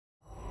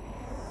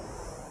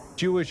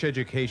Jewish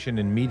Education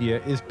in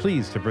Media is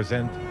pleased to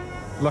present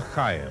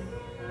L'Chaim,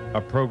 a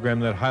program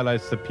that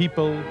highlights the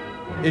people,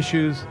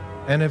 issues,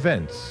 and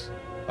events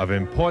of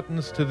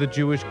importance to the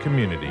Jewish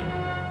community.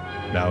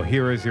 Now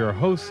here is your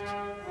host,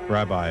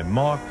 Rabbi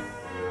Mark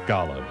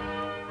Golub.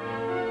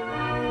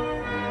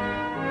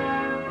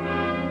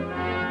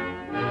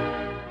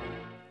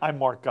 I'm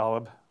Mark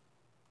Golub,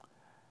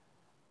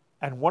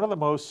 and one of the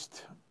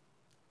most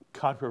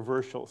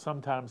controversial,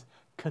 sometimes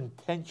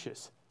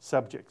contentious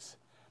subjects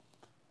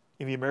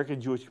in the American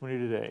Jewish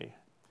community today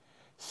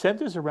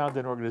centers around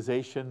an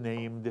organization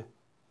named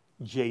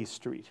J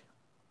Street.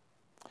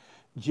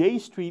 J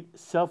Street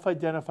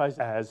self-identifies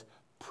as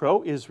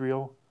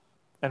pro-Israel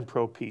and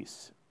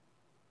pro-peace.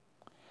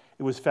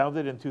 It was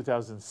founded in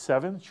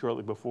 2007,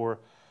 shortly before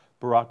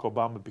Barack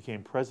Obama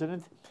became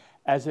president,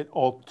 as an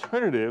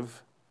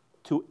alternative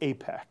to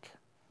AIPAC,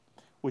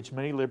 which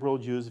many liberal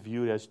Jews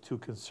viewed as too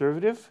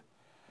conservative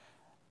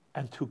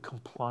and too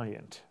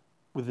compliant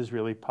with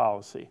Israeli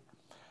policy,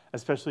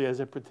 especially as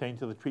it pertained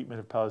to the treatment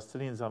of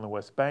Palestinians on the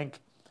West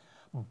Bank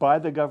by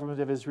the government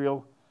of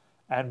Israel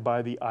and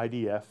by the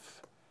IDF,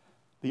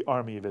 the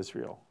Army of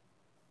Israel.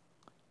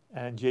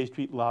 And J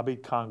Street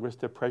lobbied Congress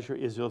to pressure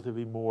Israel to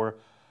be more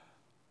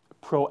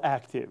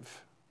proactive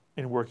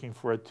in working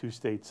for a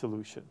two-state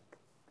solution.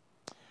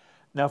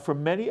 Now, for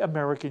many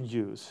American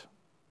Jews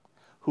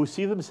who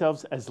see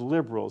themselves as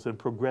liberals and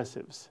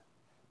progressives,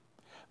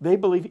 they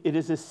believe it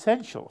is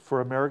essential for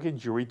American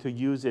Jewry to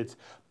use its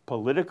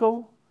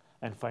political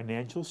and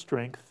financial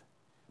strength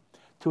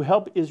to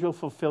help Israel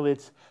fulfill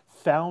its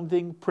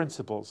founding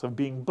principles of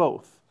being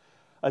both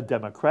a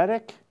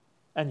democratic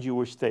and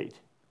Jewish state,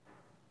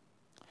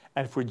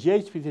 and for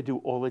J Street to do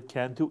all it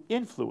can to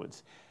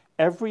influence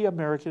every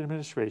American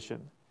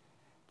administration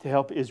to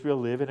help Israel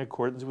live in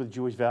accordance with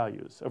Jewish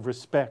values of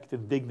respect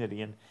and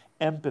dignity and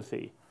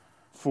empathy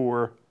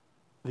for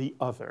the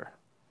other.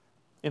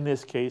 In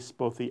this case,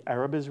 both the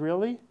Arab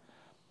Israeli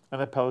and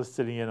the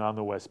Palestinian on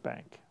the West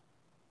Bank.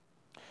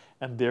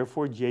 And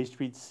therefore, J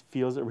Street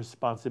feels a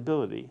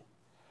responsibility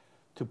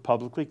to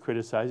publicly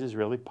criticize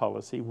Israeli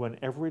policy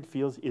whenever it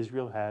feels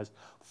Israel has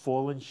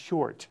fallen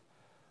short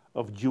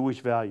of Jewish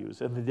values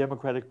and the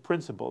democratic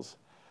principles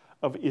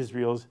of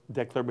Israel's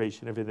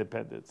Declaration of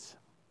Independence.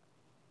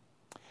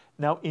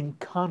 Now, in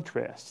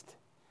contrast,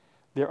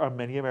 there are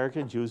many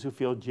American Jews who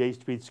feel J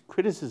Street's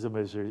criticism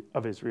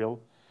of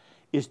Israel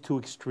is too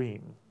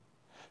extreme.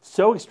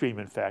 So extreme,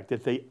 in fact,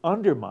 that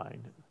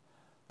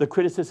the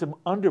criticism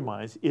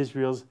undermines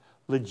Israel's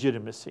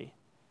legitimacy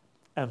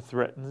and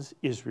threatens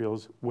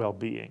Israel's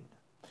well-being.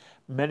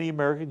 Many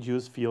American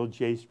Jews feel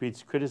J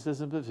Street's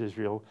criticisms of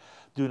Israel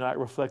do not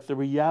reflect the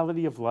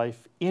reality of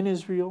life in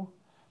Israel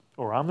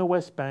or on the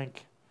West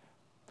Bank,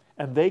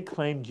 and they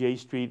claim J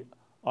Street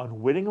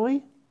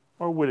unwittingly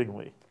or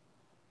wittingly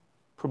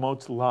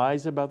promotes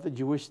lies about the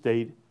Jewish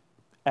state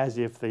as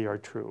if they are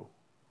true.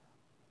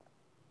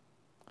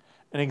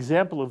 An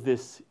example of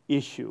this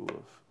issue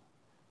of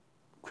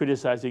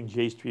criticizing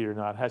J Street or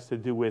not has to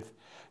do with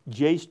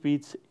J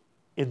Street's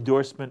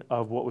endorsement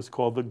of what was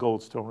called the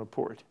Goldstone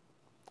Report,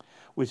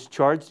 which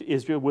charged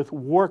Israel with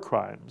war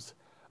crimes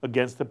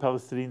against the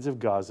Palestinians of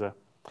Gaza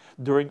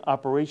during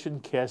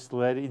Operation Cast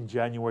Lead in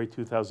January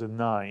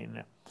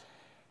 2009,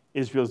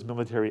 Israel's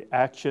military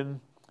action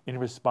in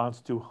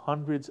response to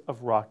hundreds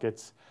of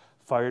rockets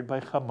fired by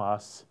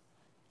Hamas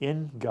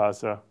in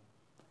Gaza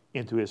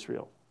into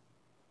Israel.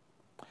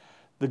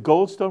 The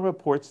Goldstone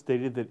Report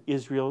stated that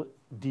Israel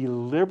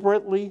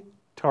deliberately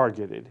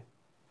targeted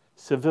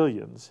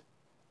civilians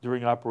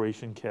during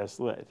Operation Cast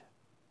Lead.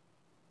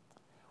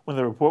 When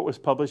the report was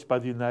published by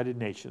the United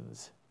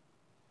Nations,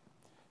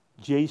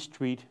 J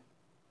Street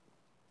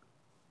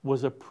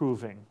was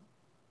approving,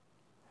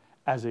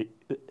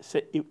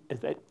 saying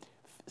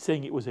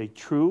it was a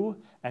true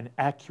and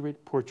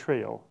accurate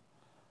portrayal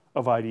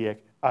of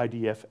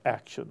IDF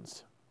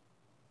actions.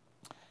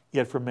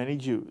 Yet for many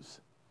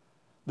Jews,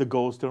 the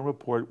Goldstone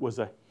Report was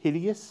a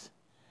hideous,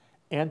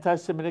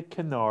 anti-Semitic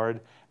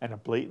canard and a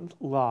blatant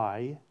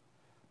lie,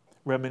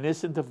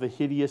 reminiscent of the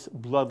hideous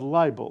blood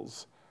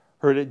libels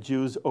heard at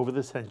Jews over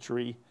the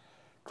century,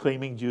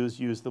 claiming Jews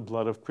used the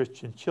blood of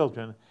Christian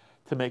children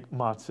to make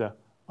matzah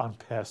on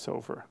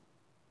Passover.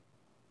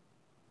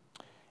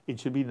 It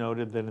should be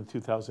noted that in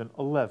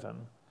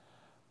 2011,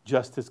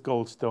 Justice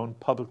Goldstone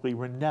publicly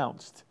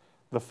renounced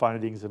the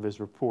findings of his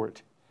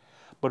report.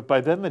 But by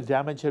then the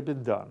damage had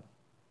been done,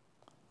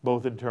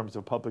 both in terms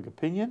of public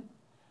opinion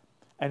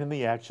and in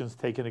the actions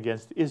taken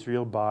against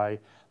Israel by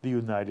the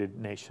United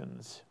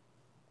Nations.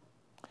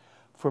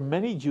 For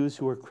many Jews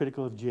who are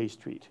critical of J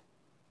Street,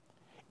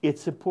 it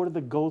supported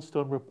the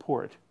Goldstone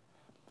Report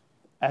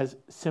as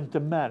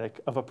symptomatic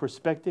of a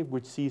perspective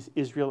which sees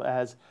Israel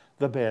as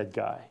the bad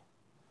guy.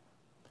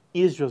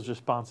 Israel's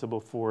responsible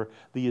for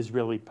the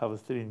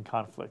Israeli-Palestinian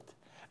conflict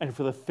and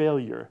for the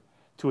failure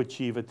to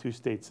achieve a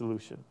two-state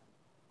solution.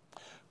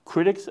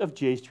 Critics of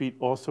J Street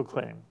also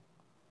claim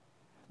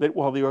that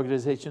while the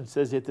organization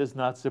says it does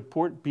not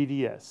support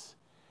BDS,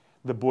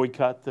 the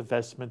boycott,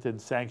 divestment, and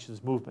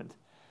sanctions movement,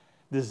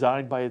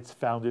 designed by its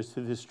founders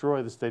to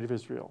destroy the state of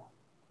Israel.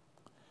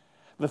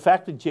 The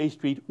fact that J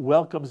Street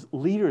welcomes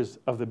leaders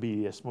of the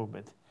BDS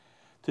movement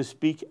to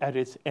speak at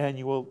its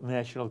annual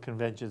national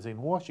conventions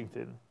in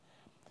Washington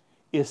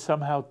is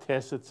somehow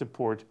tacit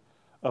support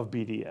of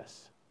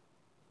BDS.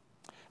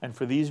 And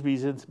for these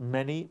reasons,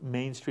 many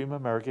mainstream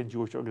American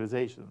Jewish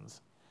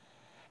organizations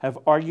have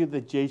argued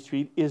that J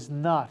Street is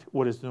not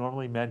what is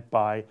normally meant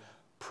by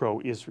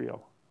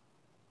pro-Israel,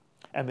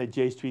 and that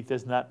J Street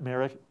does not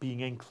merit being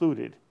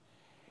included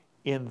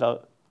in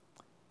the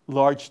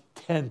large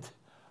tent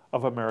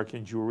of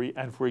American Jewry.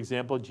 And for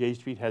example, J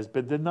Street has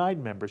been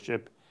denied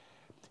membership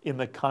in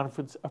the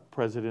Conference of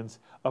Presidents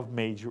of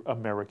Major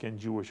American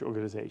Jewish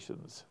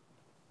Organizations.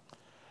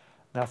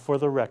 Now, for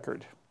the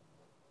record,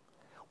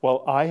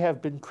 while I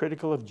have been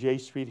critical of J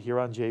Street here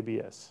on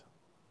JBS,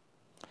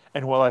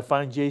 and while I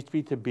find J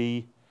Street to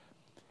be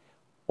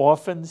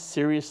often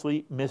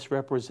seriously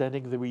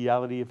misrepresenting the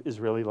reality of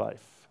Israeli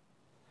life,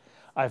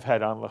 I've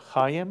had on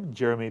L'chaim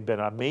Jeremy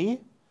Ben-Ami,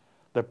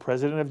 the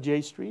president of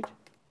J Street.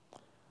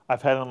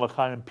 I've had on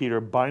L'chaim Peter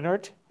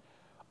Beinart,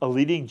 a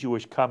leading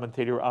Jewish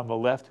commentator on the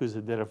left who's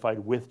identified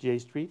with J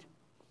Street.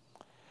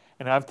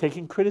 And I've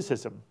taken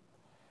criticism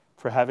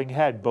for having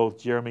had both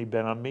Jeremy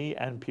Ben-Ami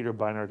and Peter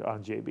Beinart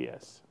on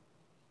JBS.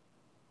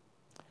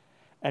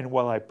 And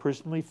while I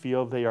personally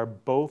feel they are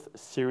both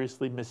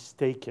seriously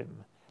mistaken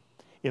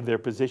in their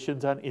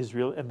positions on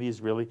Israel and the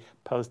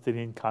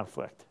Israeli-Palestinian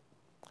conflict,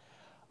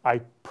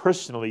 I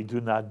personally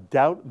do not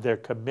doubt their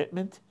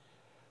commitment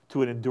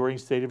to an enduring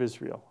state of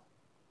Israel.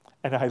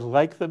 And I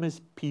like them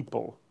as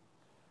people.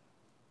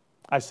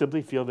 I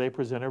simply feel they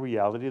present a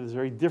reality that is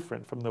very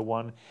different from the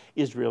one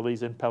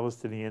Israelis and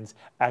Palestinians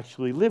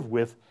actually live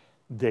with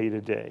day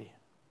to day.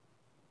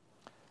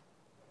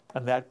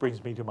 And that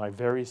brings me to my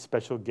very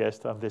special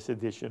guest on this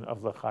edition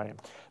of L'chaim.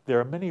 There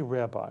are many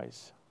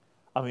rabbis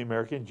on the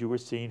American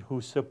Jewish scene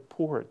who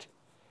support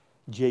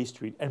J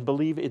Street and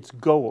believe its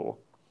goal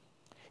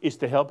is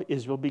to help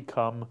Israel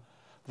become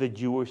the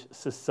Jewish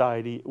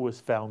society it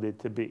was founded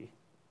to be.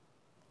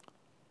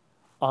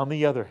 On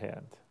the other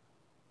hand,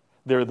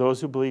 there are those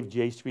who believe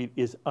J Street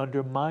is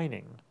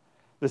undermining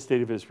the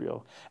state of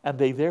Israel, and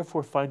they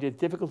therefore find it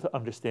difficult to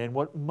understand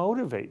what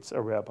motivates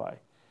a rabbi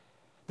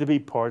to be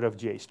part of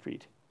J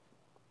Street.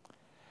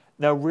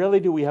 Now, rarely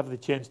do we have the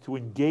chance to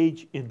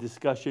engage in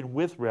discussion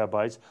with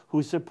rabbis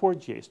who support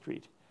J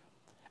Street,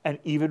 and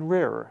even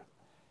rarer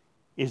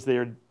is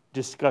there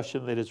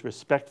discussion that is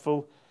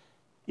respectful,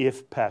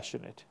 if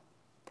passionate.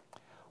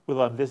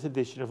 Well, on this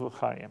edition of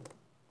L'chaim,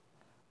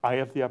 I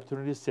have the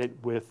opportunity to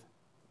sit with,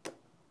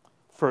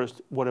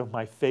 first, one of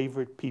my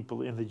favorite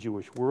people in the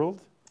Jewish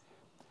world,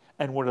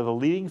 and one of the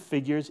leading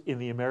figures in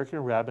the American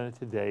rabbinate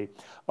today,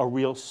 a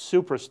real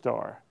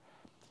superstar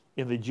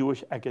in the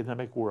Jewish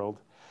academic world,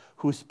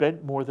 who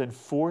spent more than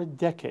 4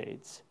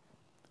 decades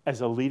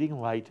as a leading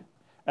light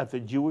at the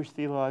Jewish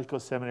Theological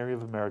Seminary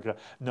of America,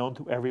 known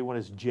to everyone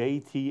as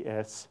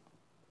JTS,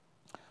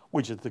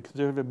 which is the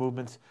conservative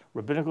movement's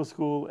rabbinical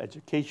school,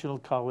 educational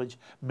college,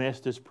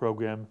 master's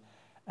program,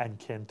 and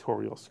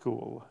cantorial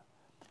school.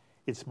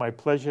 It's my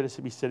pleasure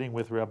to be sitting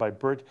with Rabbi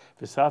Burt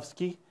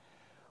Visotzky,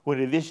 who,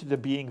 in addition to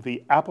being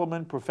the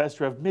Appelman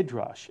Professor of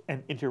Midrash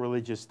and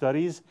Interreligious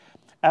Studies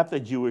at the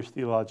Jewish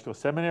Theological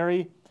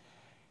Seminary,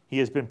 he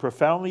has been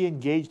profoundly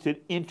engaged in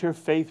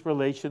interfaith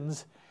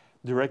relations,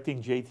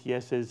 directing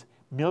JTS's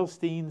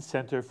Milstein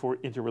Center for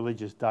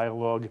Interreligious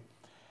Dialogue.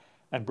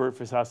 And Burt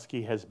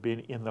Visotzky has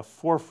been in the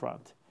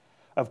forefront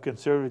of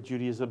conservative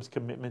Judaism's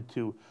commitment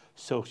to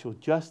social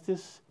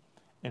justice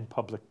and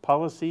public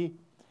policy,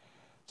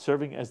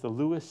 serving as the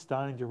Louis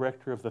Stein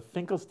Director of the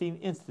Finkelstein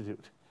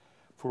Institute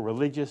for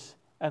Religious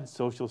and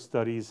Social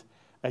Studies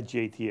at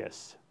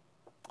JTS.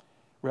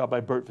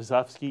 Rabbi Burt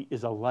Visotzky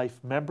is a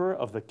life member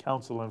of the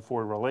Council on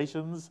Foreign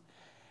Relations,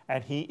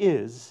 and he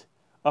is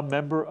a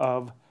member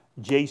of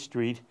J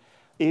Street.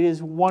 It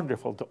is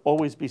wonderful to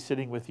always be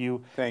sitting with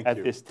you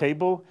at this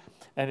table,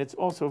 and it's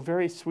also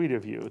very sweet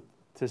of you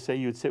to say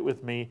you'd sit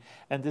with me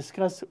and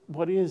discuss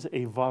what is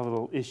a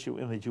volatile issue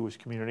in the Jewish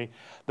community,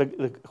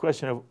 the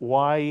question of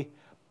why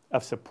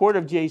of support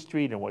of J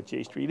Street and what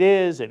J Street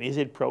is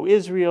it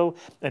pro-Israel,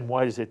 and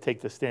why does it take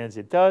the stands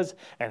it does,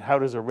 and how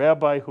does a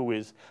rabbi who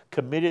is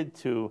committed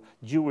to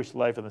Jewish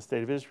life in the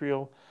state of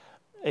Israel,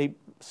 a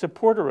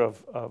supporter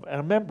of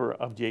and a member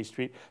of J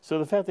Street. So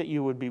the fact that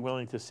you would be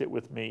willing to sit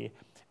with me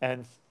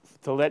and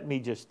to let me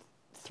just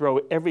throw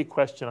every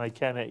question I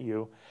can at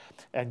you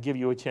and give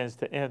you a chance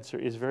to answer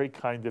is very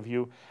kind of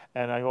you.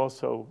 And I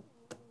also,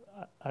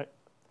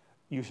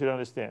 you should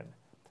understand,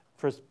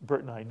 first,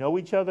 Burt and I know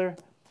each other,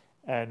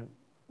 and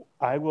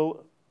I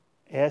will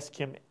ask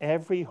him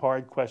every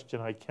hard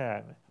question I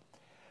can.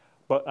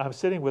 But I'm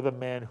sitting with a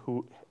man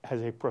who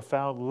has a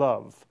profound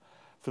love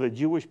for the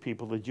Jewish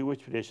people, the Jewish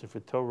tradition, for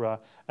Torah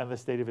and the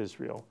state of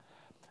Israel.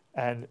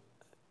 And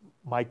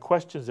my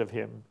questions of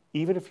him,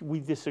 even if we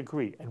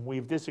disagree, and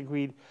we've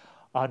disagreed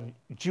on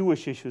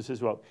Jewish issues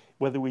as well,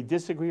 whether we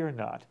disagree or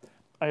not,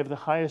 I have the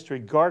highest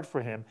regard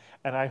for him.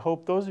 And I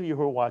hope those of you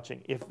who are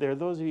watching, if there are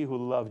those of you who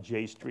love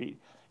J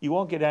Street, You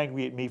won't get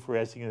angry at me for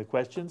asking the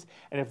questions.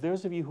 And if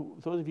those of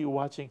you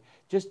watching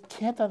just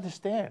can't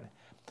understand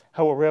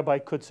how a rabbi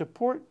could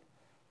support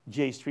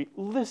J Street,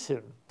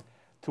 listen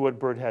to what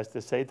Burt has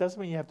to say. It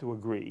doesn't mean you have to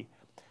agree,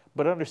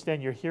 but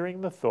understand you're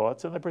hearing the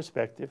thoughts and the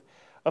perspective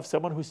of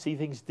someone who sees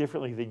things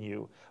differently than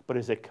you, but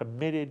is a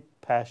committed,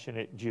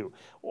 passionate Jew.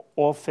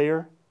 All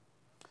fair?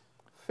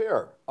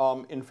 Fair.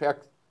 In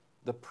fact,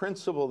 the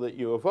principle that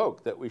you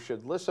evoke, that we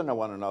should listen to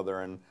one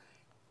another and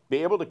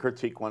be able to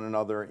critique one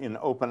another in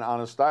open,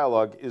 honest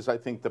dialogue, is, I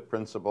think, the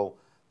principle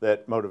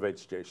that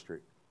motivates J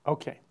Street.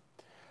 Okay.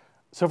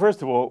 So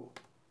first of all,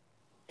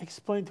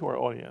 explain to our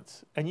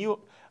audience, and you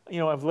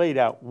know, I've laid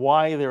out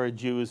why there are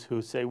Jews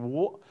who say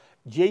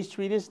J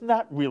Street is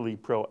not really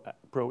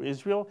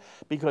pro-Israel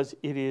because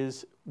it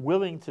is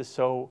willing to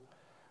so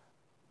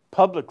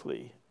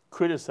publicly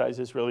criticize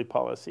Israeli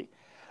policy.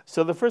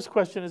 So the first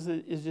question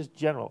is just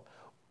general.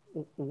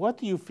 What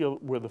do you feel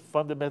were the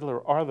fundamental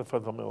or are the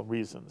fundamental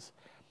reasons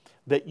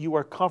that you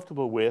are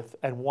comfortable with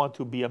and want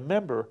to be a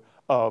member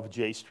of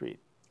J Street?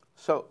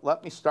 So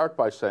let me start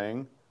by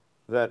saying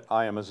that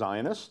I am a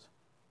Zionist,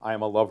 I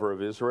am a lover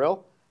of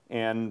Israel,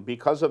 and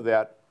because of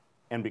that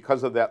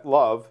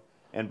love,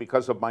 and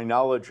because of my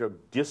knowledge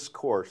of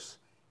discourse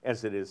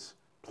as it is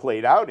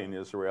played out in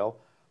Israel,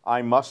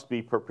 I must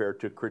be prepared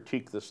to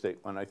critique the state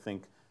when I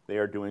think they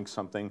are doing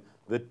something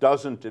that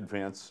doesn't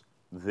advance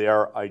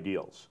their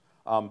ideals.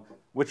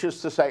 Which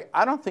is to say,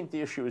 I don't think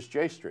the issue is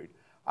J Street.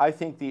 I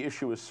think the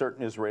issue is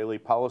certain Israeli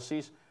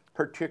policies,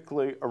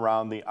 particularly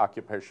around the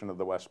occupation of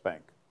the West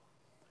Bank.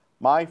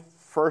 My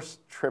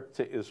first trip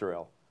to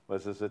Israel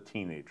was as a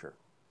teenager.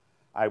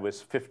 I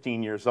was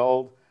 15 years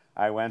old.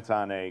 I went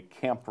on a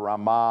Camp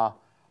Ramah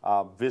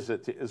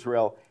visit to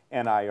Israel,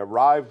 and I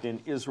arrived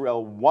in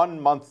Israel 1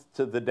 month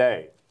to the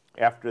day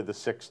after the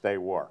Six-Day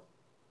War.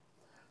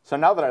 So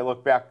now that I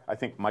look back, I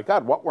think, my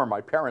God, what were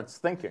my parents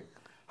thinking?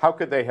 How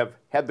could they have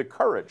had the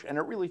courage, and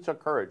it really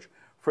took courage,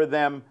 for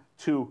them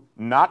to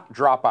not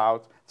drop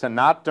out, to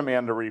not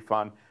demand a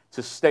refund,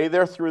 to stay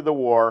there through the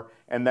war,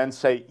 and then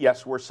say,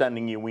 yes, we're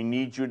sending you. We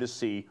need you to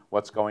see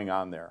what's going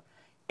on there.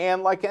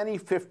 And like any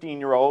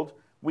 15-year-old,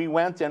 we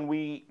went and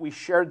we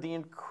shared the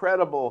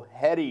incredible,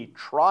 heady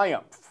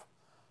triumph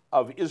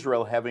of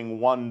Israel having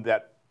won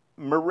that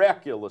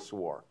miraculous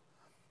war.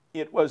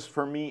 It was,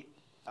 for me,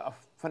 a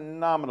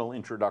phenomenal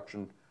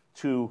introduction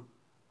to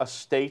a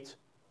state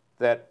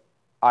that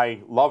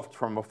I loved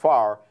from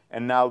afar,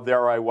 and now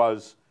there I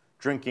was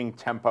drinking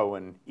tempo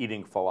and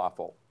eating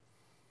falafel.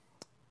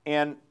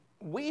 And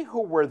we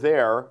who were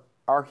there,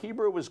 our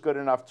Hebrew was good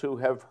enough to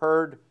have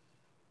heard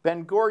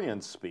Ben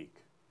Gurion speak.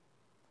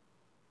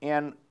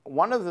 And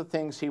one of the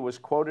things he was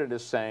quoted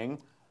as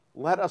saying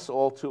led us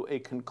all to a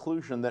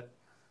conclusion that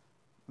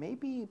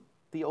maybe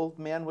the old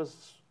man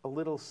was a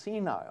little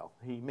senile.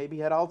 He maybe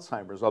had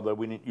Alzheimer's, although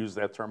we didn't use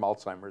that term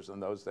Alzheimer's in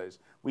those days.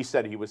 We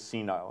said he was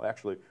senile.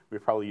 Actually, we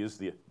probably used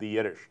the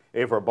Yiddish,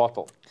 Ever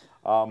Bottle.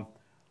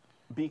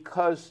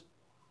 Because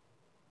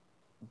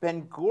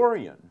Ben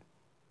Gurion,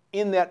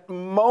 in that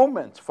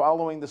moment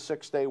following the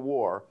Six-Day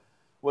War,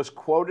 was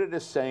quoted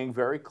as saying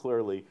very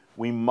clearly,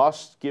 we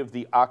must give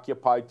the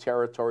occupied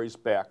territories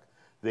back.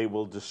 They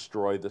will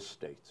destroy the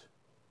state.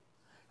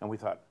 And we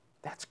thought,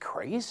 that's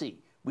crazy.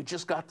 We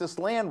just got this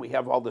land. We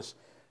have all this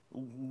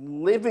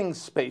living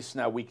space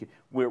now.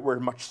 We're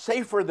much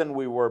safer than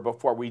we were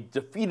before. We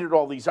defeated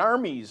all these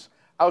armies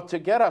out to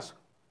get us.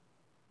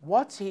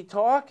 What's he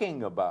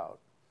talking about?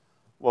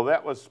 Well,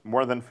 that was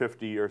more than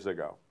 50 years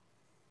ago.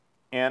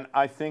 And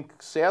I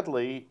think,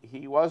 sadly,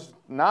 he was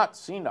not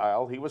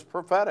senile. He was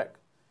prophetic.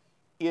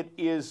 It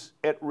is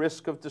at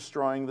risk of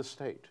destroying the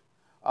state.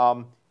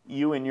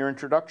 You, in your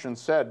introduction,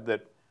 said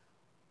that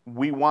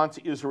we want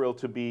Israel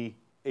to be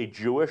a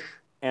Jewish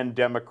and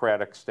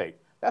democratic state.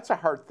 That's a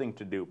hard thing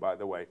to do, by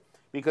the way,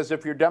 because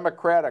if you're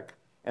democratic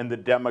and the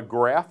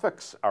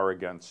demographics are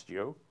against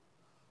you,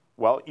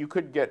 well, you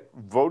could get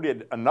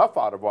voted enough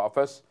out of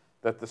office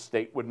that the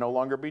state would no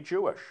longer be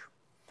Jewish.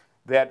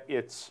 That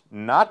it's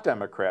not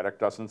democratic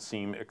doesn't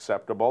seem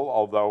acceptable,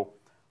 although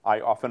I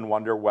often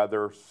wonder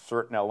whether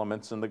certain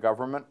elements in the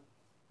government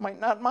might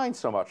not mind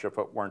so much if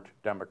it weren't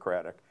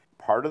democratic.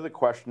 Part of the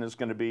question is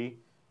going to be,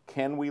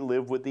 can we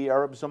live with the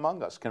Arabs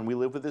among us? Can we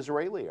live with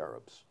Israeli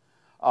Arabs?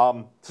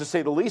 To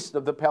say the least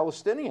of the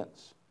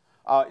Palestinians.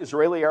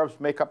 Israeli Arabs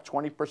make up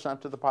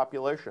 20% of the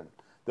population.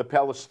 The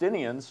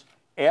Palestinians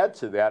add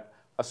to that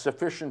a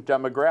sufficient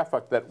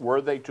demographic that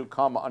were they to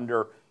come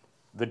under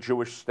the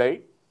Jewish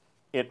state,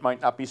 it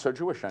might not be so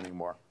Jewish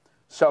anymore.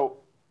 So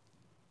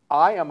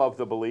I am of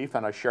the belief,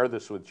 and I share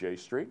this with J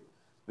Street,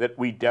 that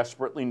we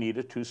desperately need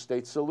a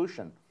two-state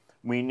solution.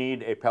 We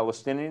need a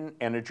Palestinian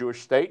and a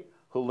Jewish state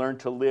who learn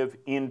to live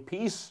in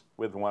peace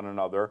with one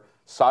another,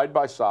 side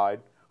by side,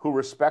 who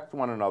respect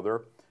one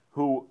another,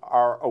 who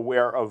are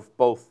aware of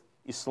both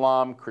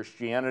Islam,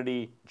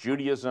 Christianity,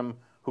 Judaism,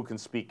 who can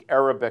speak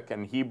Arabic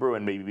and Hebrew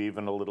and maybe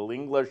even a little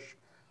English.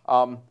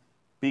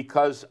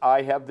 Because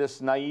I have this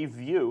naive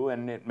view,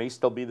 and it may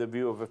still be the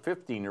view of a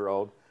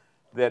 15-year-old,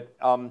 that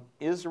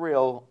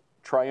Israel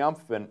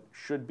triumphant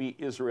should be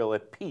Israel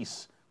at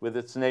peace with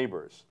its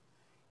neighbors.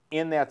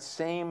 In that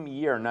same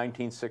year,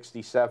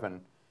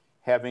 1967,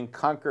 having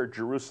conquered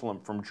Jerusalem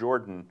from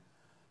Jordan,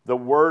 the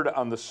word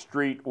on the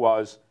street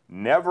was,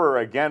 never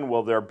again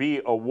will there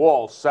be a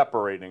wall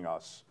separating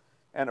us.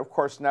 And of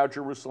course, now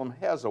Jerusalem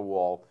has a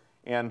wall,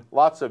 and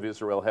lots of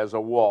Israel has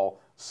a wall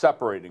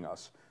separating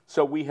us.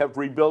 So we have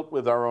rebuilt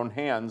with our own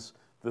hands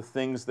the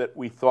things that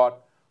we thought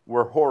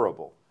were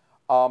horrible.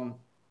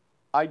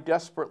 I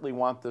desperately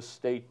want the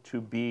state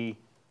to be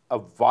a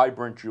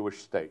vibrant Jewish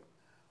state.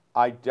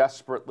 I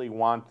desperately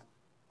want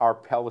our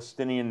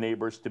Palestinian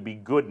neighbors to be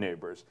good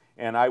neighbors.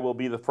 And I will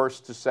be the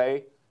first to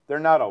say they're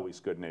not always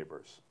good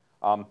neighbors.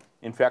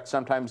 In fact,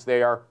 sometimes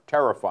they are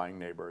terrifying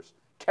neighbors,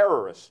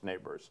 terrorist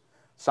neighbors.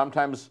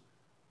 Sometimes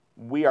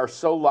we are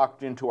so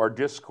locked into our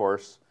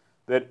discourse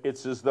that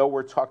it's as though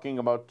we're talking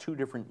about two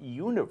different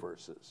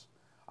universes.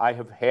 I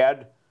have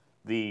had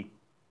the,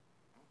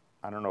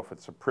 I don't know if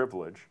it's a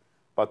privilege,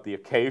 but the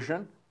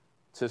occasion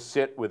to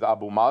sit with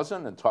Abu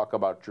Mazen and talk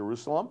about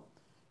Jerusalem,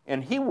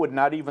 and he would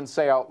not even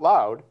say out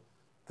loud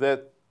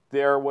that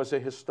there was a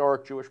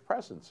historic Jewish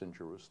presence in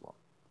Jerusalem.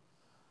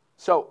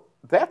 So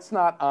that's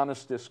not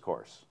honest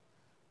discourse.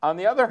 On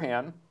the other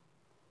hand,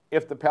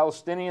 if the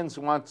Palestinians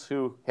want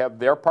to have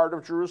their part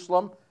of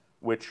Jerusalem,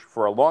 which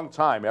for a long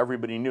time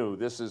everybody knew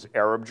this is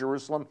Arab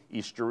Jerusalem,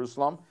 East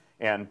Jerusalem,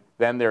 and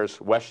then there's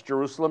West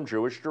Jerusalem,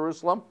 Jewish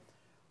Jerusalem,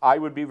 I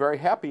would be very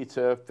happy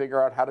to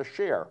figure out how to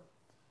share.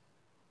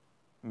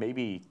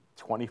 Maybe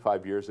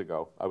 25 years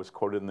ago, I was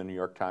quoted in the New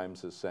York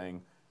Times as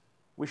saying,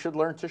 we should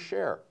learn to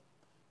share.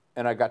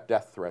 And I got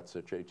death threats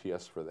at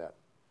JTS for that.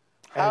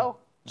 How?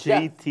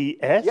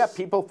 JTS? Yeah,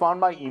 people found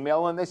my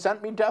email and they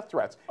sent me death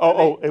threats.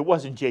 It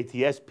wasn't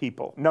JTS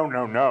people. No,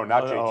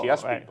 not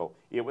JTS people.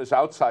 It was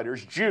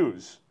outsiders,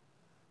 Jews,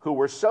 who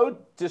were so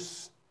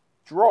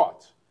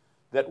distraught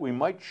that we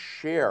might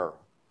share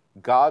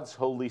God's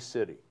holy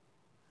city,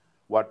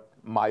 what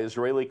my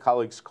Israeli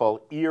colleagues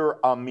call Ir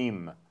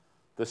Amim,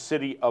 the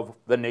city of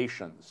the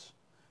nations,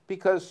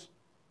 because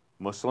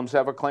Muslims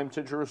have a claim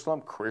to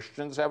Jerusalem,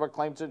 Christians have a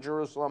claim to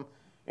Jerusalem,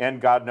 and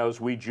God knows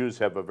we Jews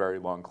have a very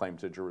long claim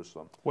to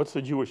Jerusalem. What's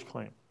the Jewish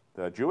claim?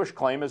 The Jewish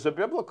claim is a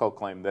biblical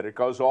claim, that it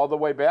goes all the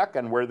way back,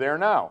 and we're there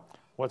now.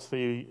 What's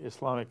the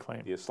Islamic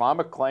claim? The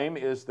Islamic claim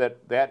is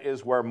that that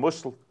is where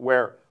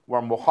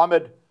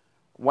Muhammad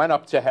went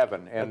up to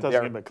heaven. And that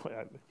doesn't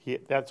mean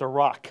that's a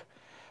rock.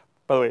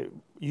 By the way,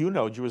 you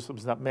know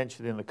Jerusalem's not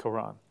mentioned in the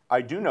Quran.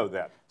 I do know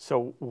that.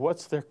 So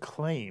what's their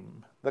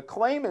claim? The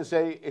claim is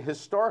a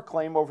historic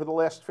claim over the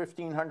last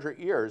 1,500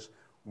 years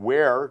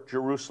where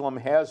Jerusalem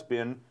has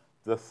been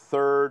the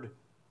third,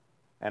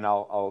 and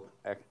I'll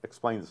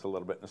explain this a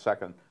little bit in a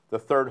second, the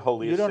third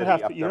holiest city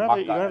after Makkah and Medina.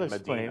 You don't have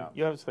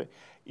to explain.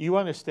 You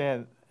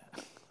understand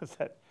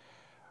that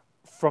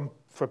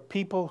for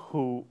people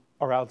who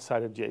are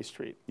outside of J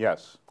Street.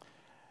 Yes.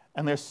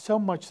 And there's so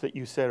much that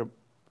you said,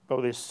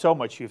 there's so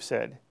much you've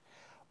said,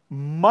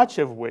 much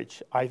of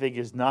which I think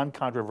is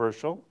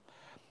non-controversial.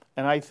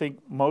 And I think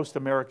most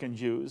American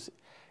Jews,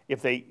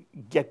 if they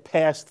get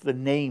past the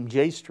name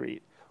J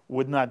Street,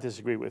 would not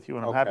disagree with you.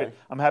 And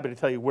I'm happy to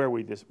tell you where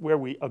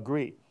we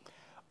agree.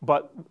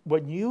 But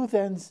when you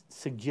then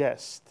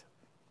suggest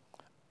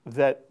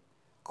that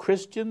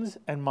Christians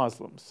and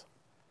Muslims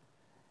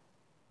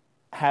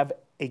have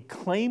a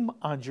claim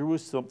on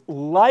Jerusalem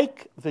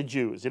like the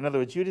Jews, in other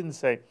words, you didn't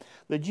say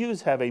the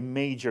Jews have a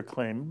major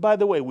claim. By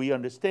the way, we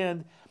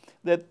understand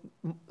that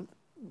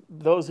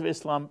those of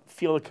Islam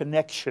feel a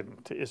connection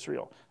to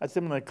Israel. That's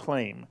them in a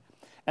claim.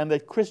 And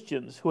that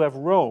Christians who have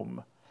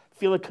Rome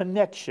feel a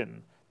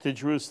connection to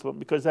Jerusalem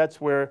because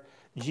that's where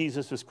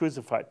Jesus was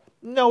crucified.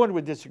 No one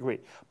would disagree.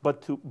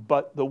 But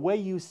the way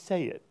you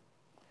say it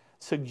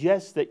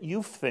suggests that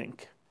you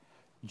think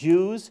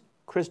Jews,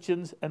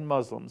 Christians, and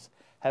Muslims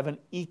have an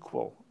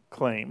equal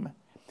claim.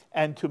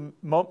 And to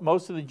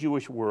most of the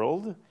Jewish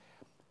world,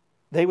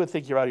 they would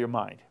think you're out of your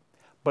mind.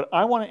 But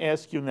I want to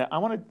ask you now, I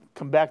want to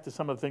come back to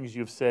some of the things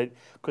you've said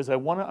because I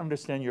want to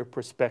understand your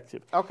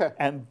perspective. Okay.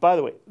 And by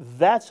the way,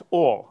 that's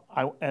all.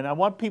 And I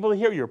want people to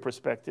hear your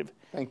perspective.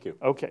 Thank you.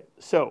 Okay,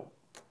 so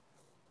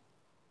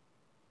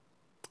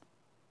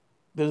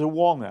there's a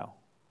wall now.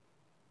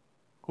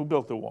 Who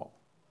built the wall?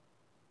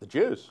 The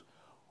Jews.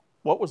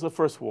 What was the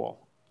first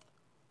wall?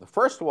 The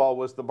first wall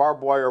was the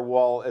barbed wire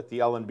wall at the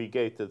L&B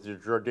gate that the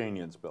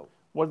Jordanians built.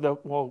 What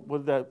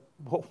did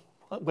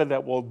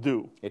that wall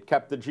do? It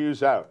kept the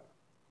Jews out.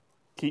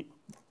 Keep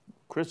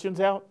Christians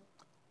out?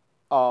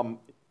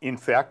 In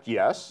fact,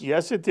 yes.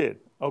 Yes, it did.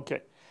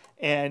 Okay.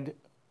 And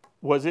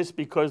was this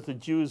because the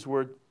Jews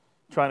were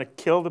trying to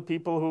kill the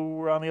people who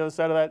were on the other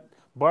side of that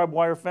barbed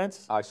wire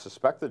fence? I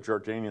suspect the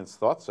Jordanians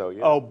thought so,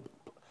 yeah. Oh,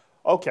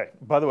 okay.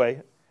 By the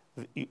way,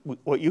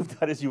 what you've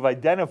done is you've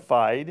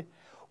identified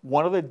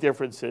one of the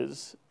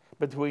differences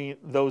between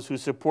those who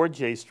support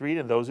J Street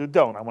and those who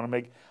don't. I want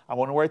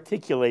to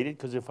articulate it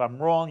because if I'm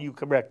wrong, you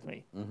correct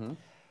me. Mm-hmm.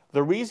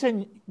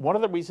 One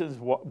of the reasons,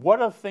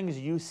 one of the things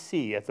you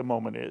see at the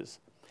moment is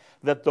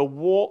that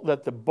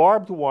the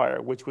barbed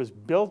wire, which was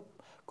built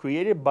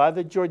created by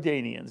the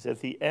Jordanians at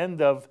the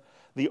end of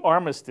the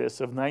armistice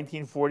of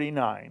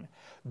 1949,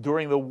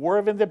 during the War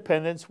of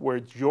Independence, where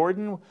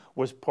Jordan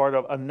was part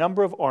of a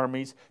number of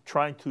armies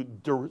trying to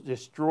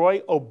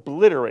destroy,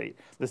 obliterate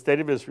the state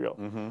of Israel.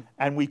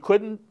 And we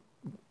couldn't,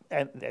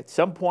 and at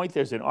some point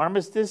there's an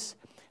armistice,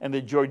 and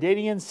the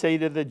Jordanians say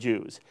to the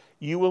Jews,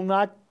 you will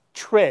not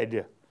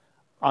tread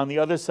on the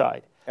other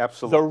side.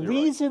 Absolutely. The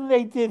reason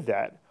they did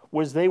that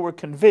was they were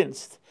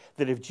convinced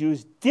that if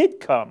Jews did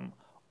come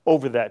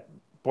over that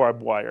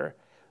barbed wire,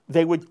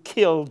 they would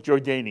kill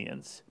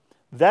Jordanians.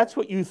 That's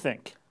what you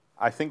think.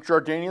 I think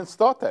Jordanians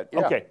thought that,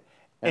 yeah. Okay.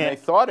 And they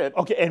thought it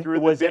and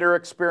through the bitter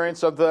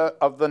experience of the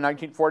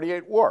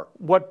 1948 war.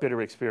 What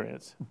bitter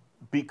experience?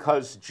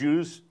 Because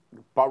Jews,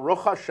 Baruch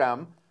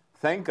Hashem,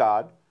 thank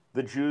God,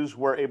 the Jews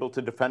were able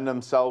to defend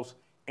themselves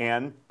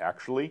and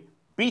actually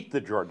beat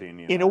the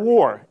Jordanians. In a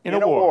war. In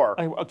a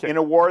war. Okay. In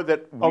a war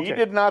that we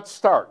did not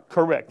start.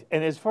 Correct.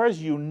 And as far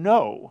as you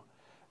know,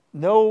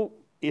 no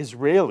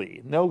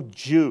Israeli, no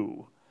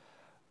Jew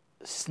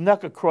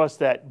snuck across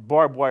that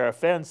barbed wire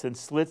fence and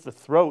slit the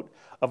throat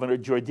of a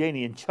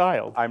Jordanian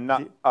child. I'm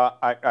not,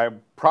 I'm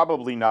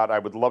probably not, I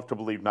would love to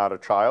believe not a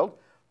child,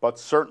 but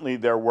certainly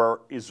there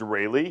were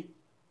Israeli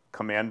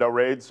commando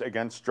raids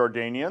against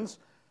Jordanians.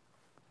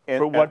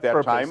 For what at that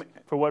purpose? time,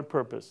 For what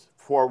purpose?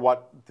 for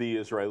what the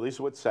Israelis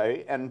would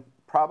say, and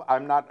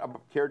I'm not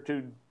here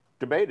to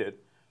debate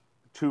it,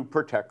 to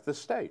protect the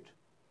state.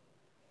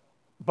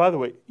 By the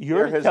way,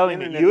 you're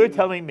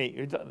telling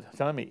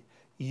me,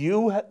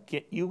 you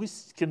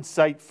can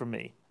cite for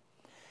me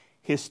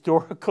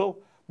historical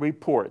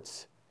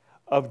reports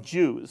of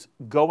Jews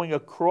going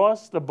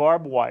across the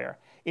barbed wire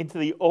into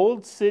the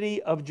old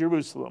city of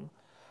Jerusalem,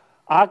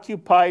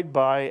 occupied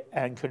by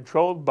and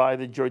controlled by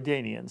the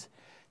Jordanians,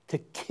 to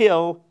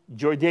kill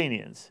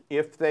Jordanians.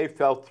 If they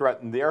felt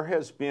threatened, there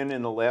has been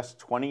in the last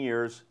 20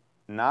 years,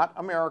 not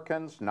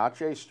Americans, not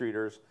J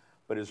Streeters,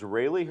 but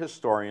Israeli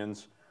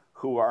historians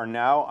who are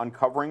now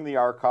uncovering the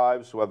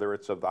archives, whether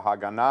it's of the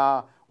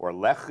Haganah or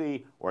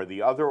Lehi or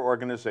the other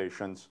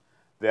organizations,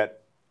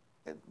 that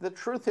the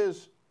truth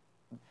is,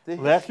 the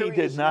Lehi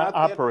did not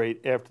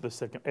operate after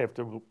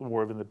the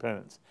War of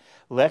Independence.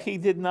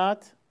 Lehi did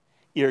not.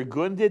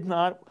 Irgun did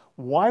not.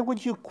 Why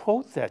would you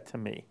quote that to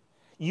me?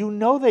 You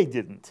know they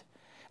didn't.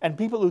 And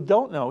people who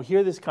don't know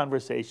hear this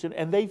conversation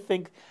and they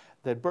think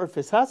that Burt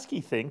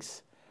Visotzky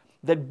thinks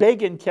that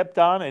Begin kept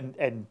on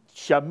and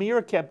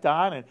Shamir kept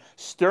on and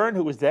Stern,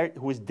 who was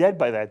dead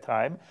by that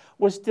time,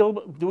 was still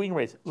doing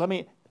raids.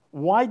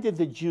 Why did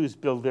the Jews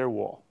build their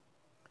wall?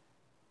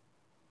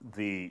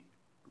 The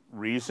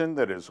reason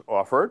that is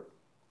offered,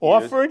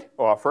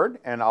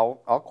 and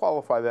I'll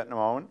qualify that in a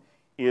moment,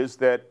 is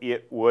that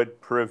it would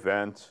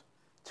prevent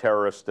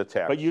terrorist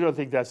attacks. But you don't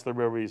think that's the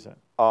real reason?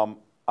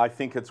 I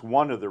think it's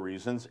one of the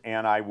reasons,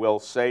 and I will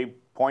say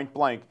point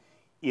blank,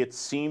 it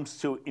seems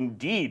to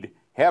indeed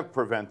have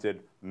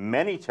prevented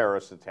many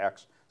terrorist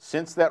attacks.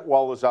 Since that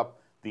wall was up,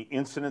 the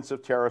incidence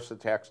of terrorist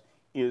attacks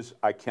is,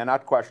 I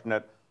cannot question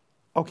it,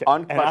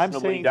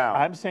 unquestionably down.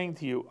 I'm saying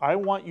to you, I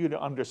want you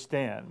to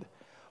understand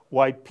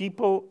why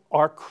people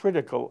are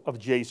critical of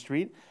J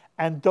Street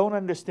and don't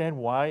understand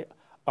why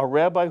a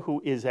rabbi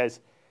who is as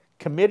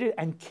committed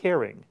and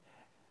caring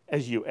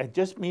as you, it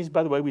just means,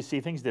 by the way, we see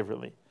things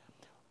differently,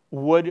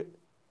 would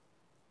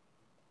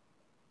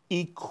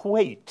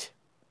equate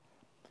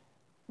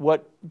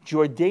what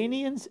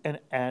Jordanians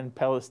and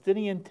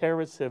Palestinian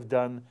terrorists have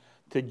done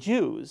to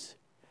Jews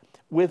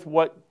with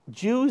what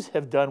Jews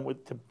have done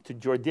to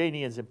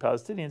Jordanians and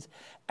Palestinians,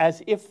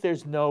 as if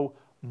there's no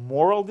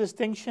moral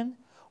distinction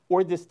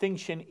or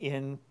distinction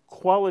in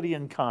quality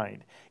and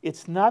kind.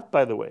 It's not,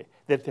 by the way,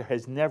 that there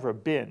has never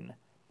been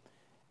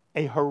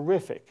a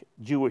horrific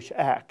Jewish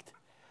act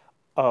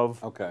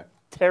of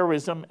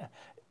terrorism,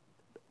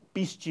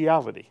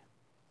 bestiality.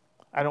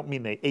 I don't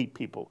mean they ate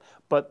people,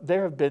 but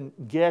there have been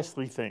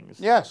ghastly things.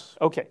 Yes.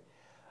 Okay.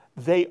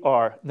 They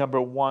are,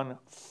 number one,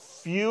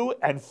 few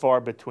and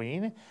far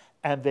between,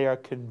 and they are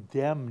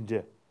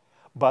condemned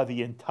by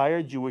the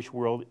entire Jewish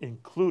world,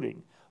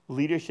 including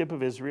leadership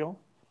of Israel,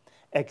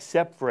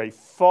 except for a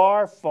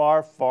far,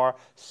 far, far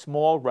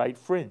small right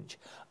fringe.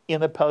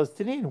 In the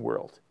Palestinian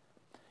world,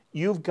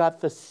 you've got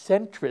the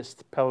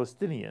centrist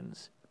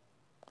Palestinians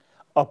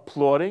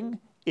applauding,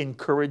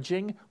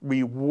 encouraging,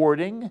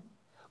 rewarding,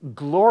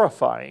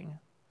 glorifying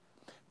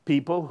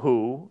people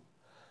who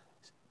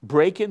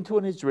break into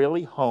an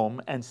Israeli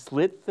home and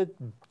slit the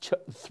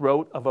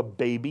throat of a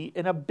baby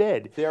in a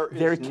bed.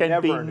 There can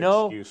never be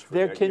no excuse for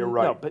that. You're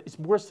right. No, but it's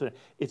worse than that.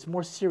 It's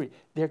more serious.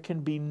 There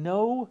can be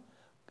no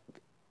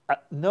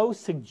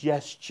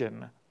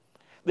suggestion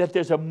that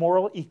there's a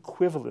moral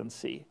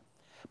equivalency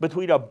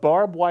between a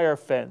barbed wire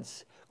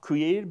fence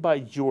created by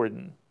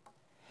Jordan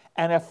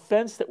and a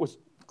fence that was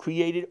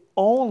created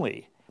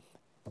only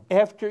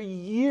after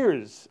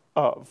years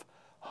of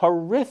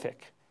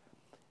horrific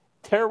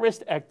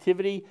terrorist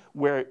activity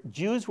where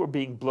Jews were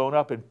being blown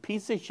up in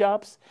pizza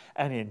shops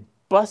and in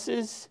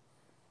buses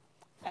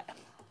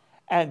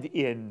and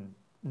in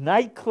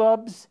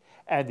nightclubs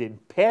and in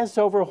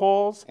Passover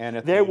halls. And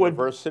at there the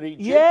university?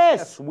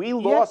 Yes. We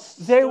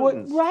lost there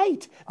students.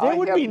 Right. There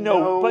would be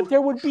but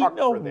there would be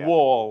no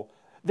wall.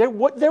 There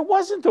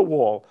wasn't a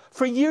wall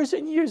for years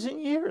and years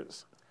and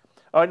years.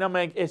 All right, now,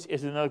 Meg, it's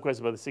another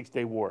question about the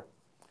Six-Day War.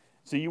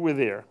 So you were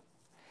there.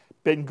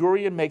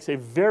 Ben-Gurion makes a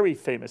very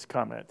famous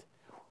comment.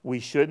 We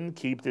shouldn't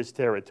keep this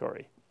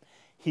territory.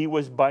 He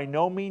was by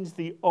no means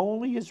the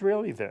only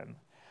Israeli then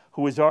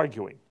who was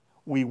arguing.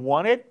 We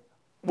want it.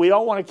 We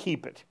don't want to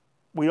keep it.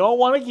 We don't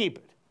want to keep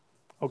it.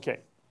 Okay.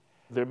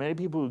 There are many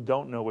people who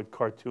don't know what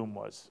Khartoum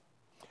was.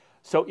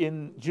 So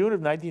in June of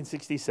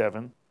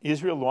 1967,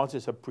 Israel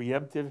launches a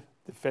preemptive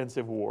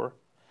defensive war,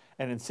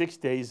 and in 6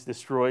 days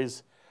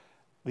destroys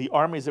the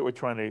armies that were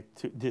trying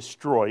to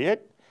destroy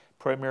it,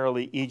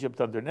 primarily Egypt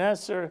under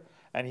Nasser,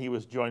 and he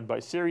was joined by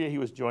Syria, he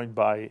was joined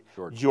by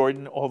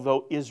Jordan,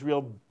 although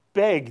Israel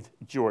begged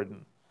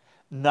Jordan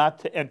not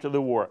to enter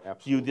the war.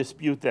 Absolutely. Do you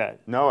dispute that?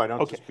 No, I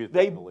don't dispute that.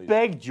 They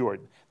begged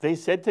Jordan. They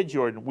said to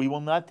Jordan, we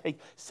will not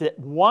set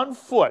 1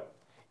 foot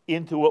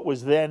into what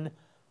was then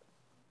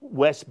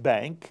West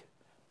Bank,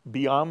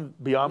 beyond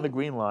the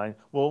Green Line.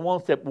 We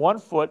won't step 1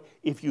 foot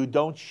if you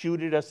don't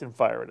shoot at us and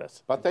fire at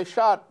us. But they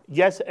shot.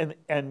 Yes,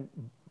 and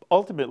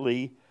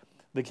ultimately,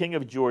 the king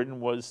of Jordan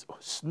was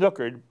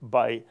snookered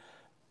by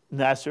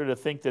Nasser to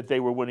think that they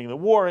were winning the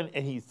war, and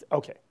he's,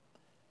 okay.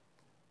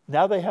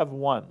 Now they have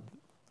won.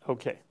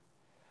 Okay.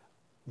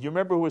 Do you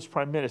remember who was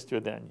prime minister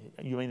then?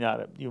 You may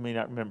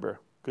not remember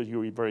because you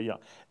were very young.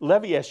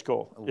 Levi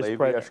Eshkol.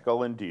 Levi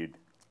Eshkol, indeed.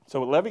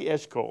 So Levi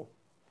Eshkol,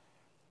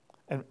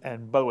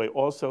 and by the way,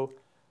 also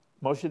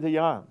Moshe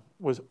Dayan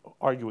was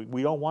arguing,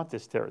 we don't want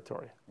this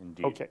territory.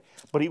 Indeed. Okay,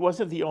 but he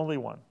wasn't the only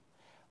one.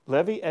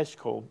 Levi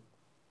Eshkol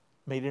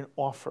made an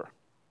offer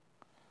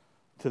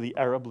to the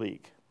Arab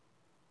League.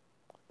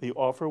 The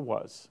offer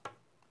was,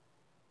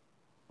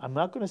 I'm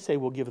not going to say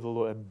we'll give the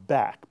land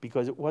back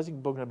because it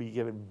wasn't going to be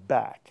given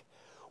back.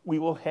 We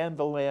will hand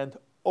the land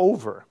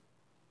over,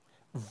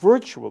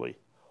 virtually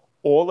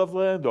all of the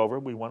land over.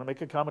 We want to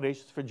make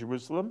accommodations for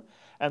Jerusalem,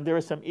 and there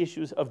are some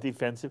issues of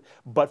defensive,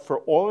 but for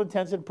all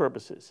intents and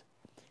purposes,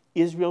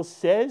 Israel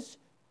says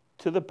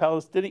to the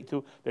Palestinian,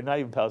 they're not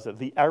even Palestinians,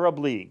 the Arab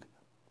League,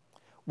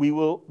 we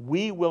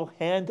will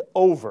hand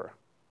over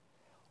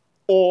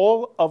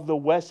all of the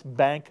West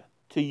Bank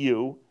to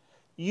you.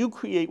 You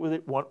create with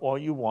it all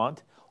you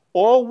want.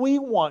 All we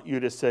want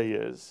you to say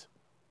is,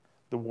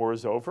 the war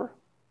is over,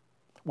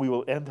 we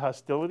will end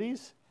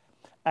hostilities,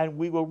 and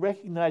we will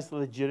recognize the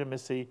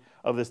legitimacy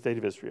of the State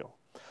of Israel.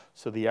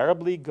 So the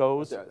Arab League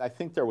goes... I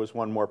think there was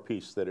one more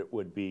piece, that it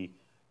would be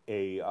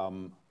a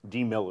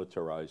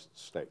demilitarized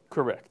state.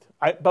 Correct.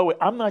 By the way,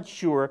 I'm not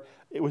sure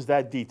it was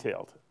that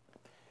detailed.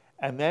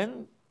 And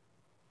then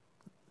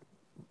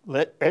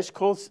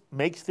Eshkol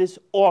makes this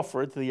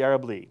offer to the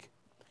Arab League.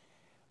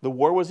 The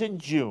war was in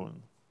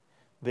June.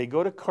 They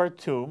go to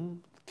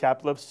Khartoum,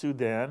 capital of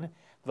Sudan,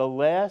 the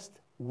last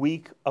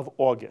week of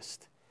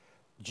August.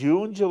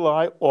 June,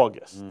 July,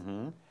 August.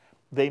 Mm-hmm.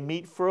 They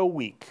meet for a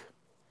week.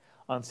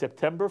 On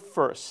September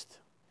 1st,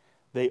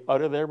 they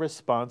utter their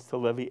response to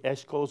Levi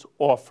Eshkol's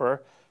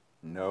offer.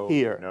 No,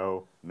 here.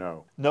 No.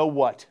 No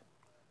what?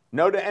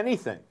 No to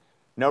anything.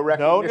 No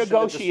recognition. No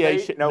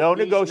negotiation. Of the state, no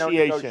peace, negotiation.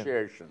 No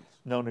negotiations.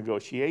 No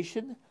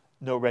negotiation.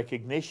 No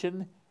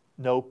recognition.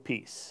 No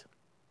peace.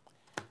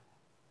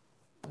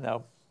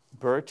 Now,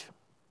 Burt,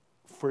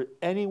 for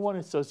anyone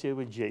associated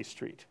with J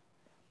Street,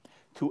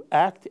 to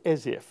act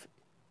as if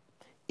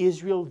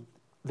Israel,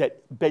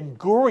 that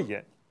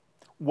Ben-Gurion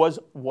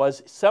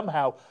was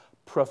somehow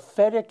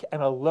prophetic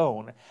and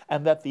alone,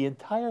 and that the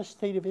entire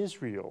state of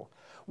Israel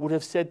would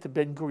have said to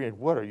Ben-Gurion,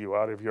 what, are you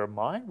out of your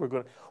mind?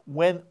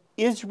 When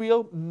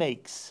Israel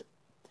makes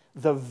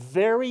the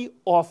very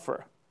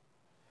offer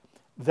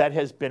that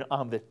has been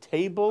on the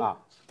table,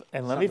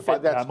 and let me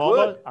finish. That's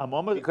I'm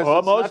almost because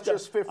it's not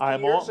just 50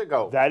 years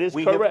ago. That is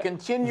we correct. We have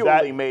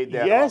continually made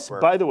that yes, offer.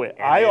 Yes, by the way,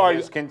 and it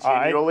has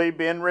continually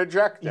been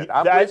rejected.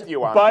 I'm with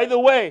you on by that. the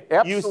way,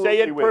 Absolutely you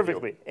say it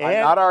perfectly. I'm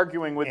not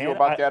arguing with you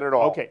about that at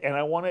all. Okay, and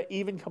I want to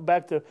even come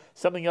back to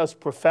something else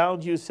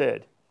profound you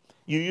said.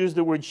 You used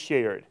the word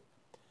shared.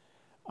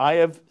 I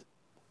have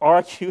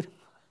argued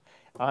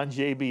on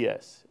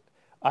JBS.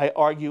 I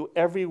argue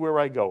everywhere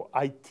I go.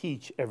 I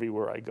teach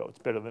everywhere I go. It's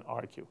better than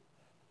argue.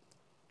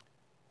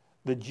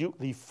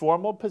 The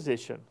formal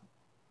position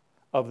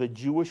of the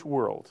Jewish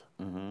world,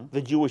 from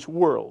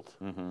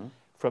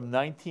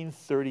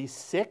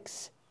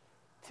 1936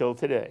 till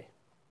today,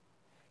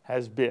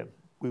 has been,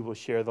 we will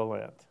share the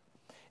land.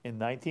 In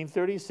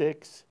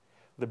 1936,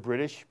 the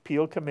British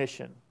Peel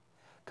Commission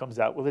comes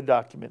out with a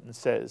document and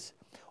says,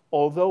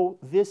 although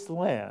this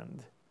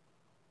land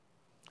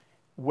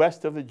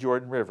west of the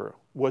Jordan River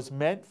was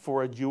meant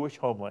for a Jewish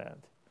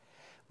homeland,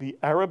 the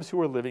Arabs who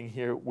are living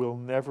here will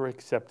never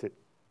accept it.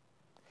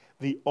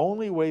 The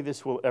only way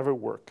this will ever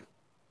work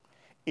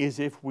is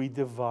if we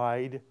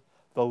divide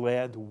the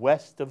land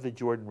west of the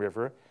Jordan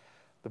River.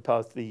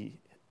 The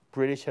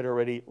British had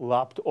already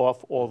lopped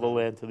off all the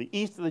land to the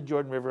east of the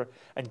Jordan River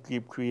and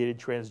created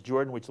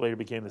Transjordan, which later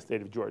became the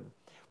state of Jordan.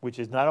 which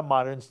is not a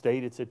modern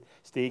state. It's a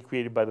state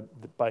created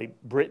by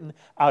Britain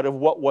out of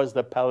what was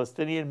the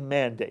Palestinian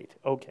Mandate.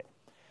 Okay.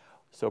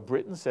 So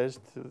Britain says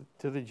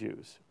to the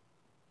Jews,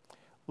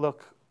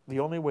 look, the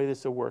only way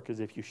this will work is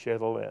if you share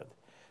the land.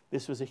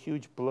 This was a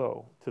huge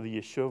blow to the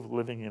Yishuv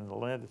living in the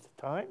land at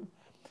the time.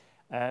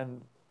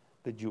 And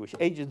the Jewish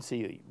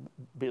agency,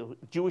 the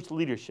Jewish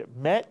leadership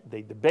met,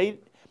 they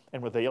debated,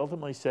 and what they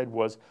ultimately said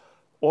was,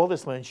 all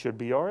this land should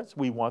be ours.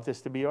 We want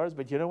this to be ours,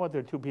 but you know what? There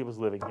are two peoples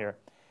living here.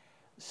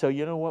 So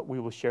you know what? We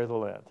will share the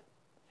land.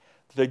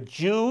 The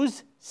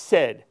Jews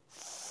said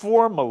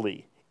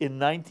formally in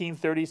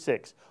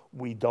 1936,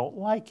 we don't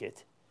like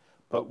it,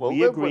 but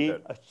we agree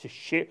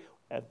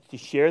to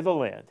share the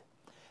land.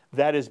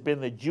 That has been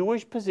the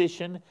Jewish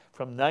position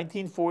from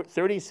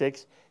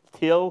 1936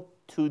 till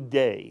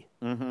today.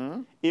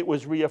 Mm-hmm. It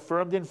was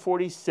reaffirmed in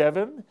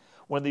 47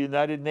 when the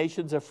United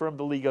Nations affirmed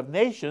the League of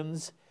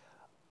Nations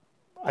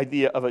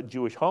idea of a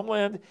Jewish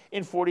homeland.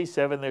 In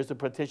 47, there's the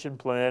partition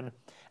plan,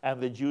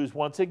 and the Jews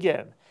once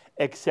again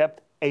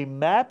accept a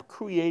map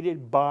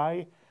created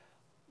by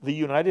the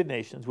United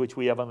Nations, which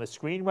we have on the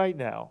screen right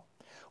now,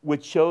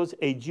 which shows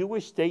a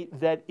Jewish state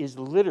that is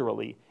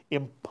literally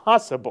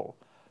impossible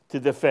to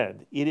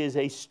defend. It is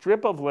a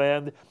strip of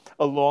land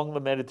along the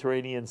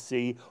Mediterranean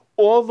Sea.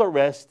 All the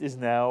rest is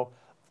now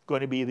going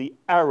to be the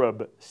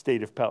Arab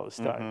state of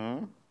Palestine.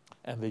 Mm-hmm.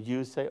 And the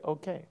Jews say,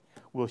 okay,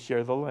 we'll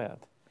share the land.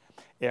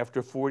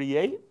 After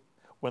 48,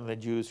 when the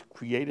Jews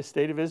create a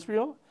state of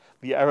Israel,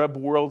 the Arab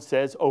world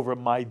says, over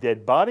my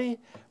dead body,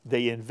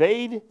 they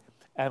invade,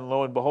 and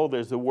lo and behold,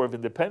 there's the War of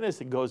Independence.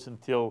 It goes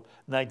until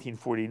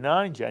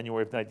 1949,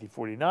 January of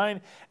 1949.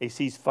 A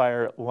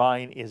ceasefire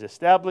line is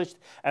established,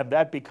 and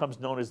that becomes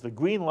known as the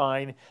Green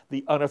Line,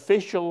 the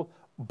unofficial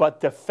but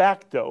de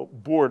facto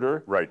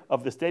border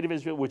of the state of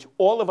Israel, which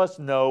all of us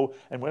know,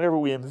 and whenever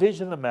we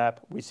envision the map,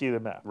 we see the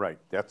map. Right,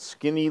 that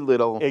skinny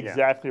little...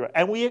 Exactly right.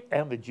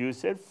 And the Jews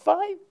said,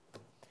 fine.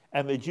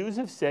 And the Jews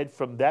have said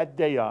from that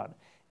day on,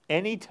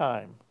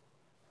 anytime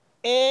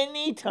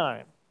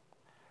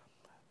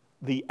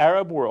the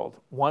Arab world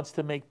wants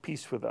to make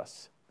peace with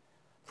us,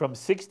 from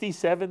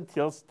 67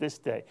 till this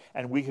day,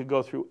 and we could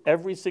go through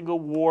every single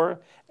war,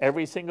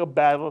 every single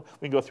battle,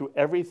 we can go through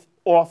every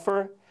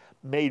offer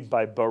made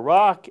by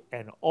Barack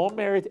and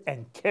Omer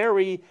and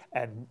Kerry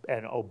and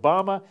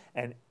Obama,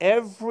 and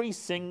every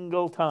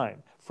single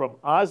time, from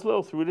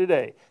Oslo through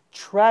today,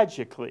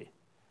 tragically,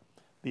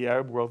 the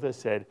Arab world has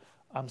said,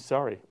 I'm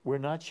sorry, we're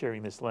not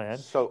sharing this land.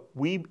 So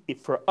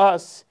for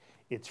us,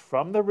 it's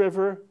from the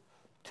river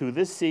to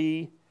the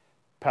sea,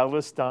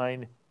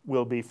 Palestine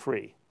will be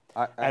free.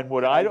 Two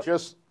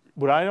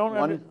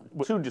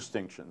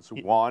distinctions.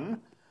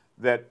 One,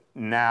 that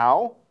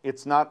now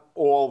it's not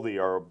all the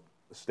Arab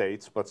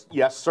states, but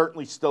yes,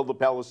 certainly still the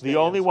Palestinians. The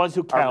only ones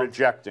who count. Are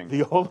rejecting.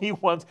 The only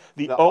ones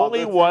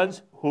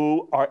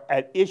who are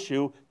at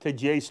issue to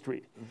J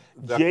Street.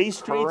 J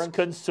Street's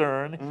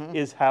concern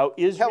is how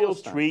Israel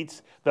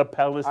treats the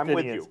Palestinians. I'm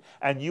with you.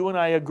 And you and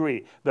I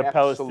agree. The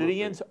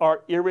Palestinians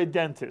are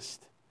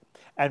irredentist.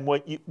 And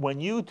when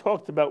you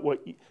talked about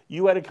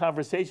you had a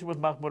conversation with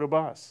Mahmoud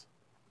Abbas,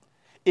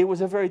 it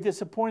was a very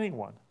disappointing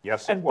one.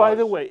 Yes, and by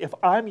the way, if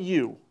I'm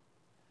you,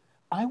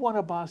 I want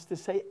Abbas to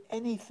say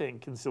anything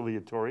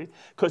conciliatory,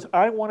 because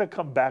I want to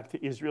come back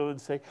to Israel and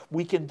say,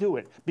 we can do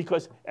it.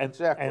 Because at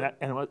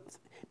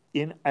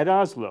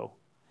Oslo,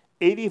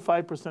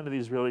 85% of the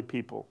Israeli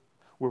people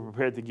were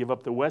prepared to give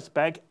up the West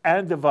Bank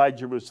and divide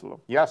Jerusalem.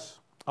 Yes.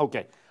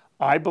 Okay.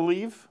 I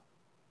believe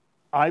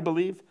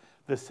the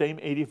same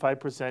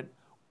 85%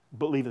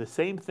 believe the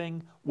same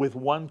thing with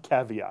one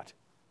caveat.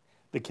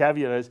 The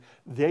caveat is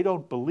they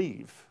don't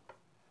believe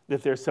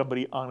that there's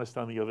somebody honest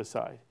on the other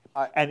side.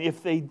 And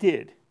if they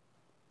did,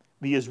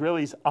 the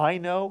Israelis I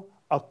know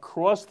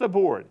across the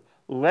board,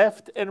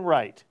 left and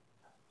right,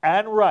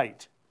 and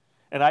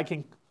I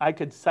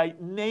could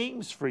cite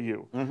names for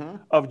you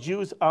of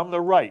Jews on the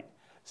right,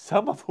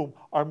 some of whom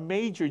are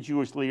major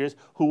Jewish leaders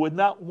who would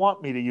not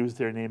want me to use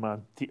their name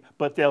on TV,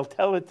 but they'll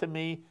tell it to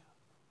me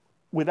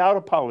without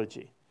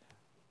apology.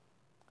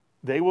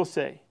 They will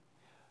say,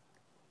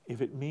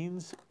 if it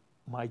means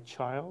my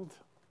child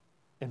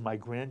and my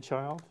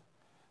grandchild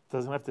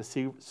doesn't have to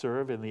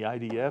serve in the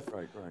IDF,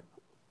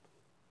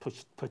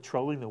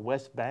 patrolling the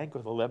West Bank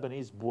or the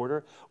Lebanese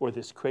border or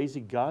this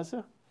crazy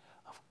Gaza,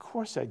 of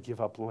course I'd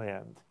give up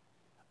land.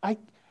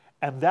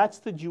 And that's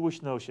the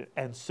Jewish notion.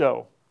 And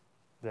so,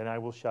 then I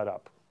will shut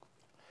up.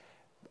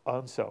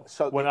 I'm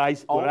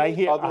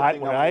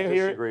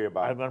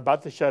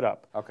about to shut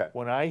up. Okay.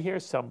 When I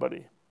hear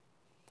somebody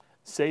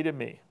say to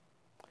me,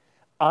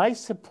 I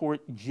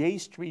support J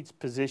Street's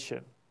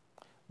position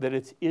that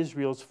it's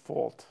Israel's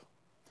fault.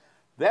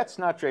 That's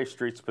not J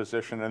Street's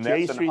position, and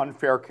that's an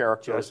unfair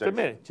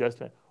characterization. Just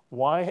a minute.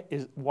 Why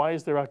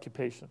is there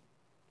occupation?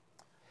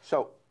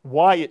 So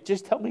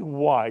just tell me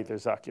why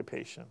there's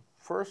occupation.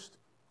 First,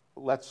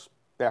 let's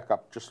back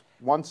up just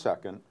 1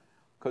 second,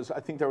 because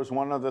I think there was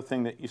one other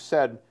thing that you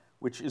said,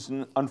 which is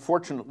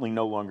unfortunately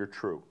no longer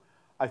true.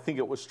 I think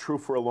it was true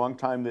for a long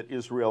time that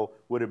Israel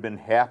would have been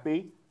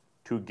happy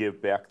to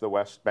give back the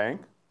West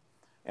Bank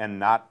and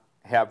not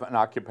have an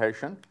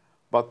occupation.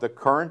 But the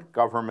current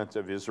government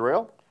of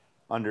Israel,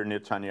 under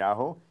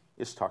Netanyahu,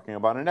 is talking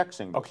about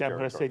annexing those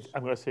territories.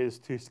 I'm going to say this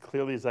to you as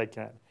clearly as I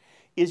can.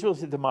 Israel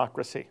is a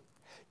democracy.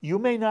 You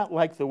may not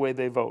like the way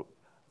they vote,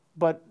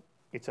 but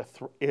it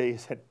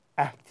is an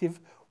active,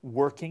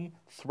 working,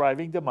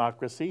 thriving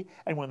democracy.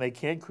 And when they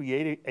can't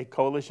create a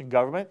coalition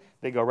government,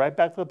 they go right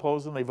back to the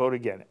polls and they vote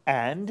again.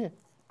 And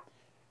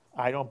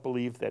I don't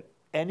believe that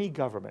any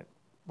government,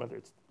 whether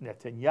it's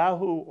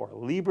Netanyahu or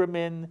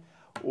Lieberman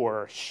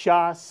or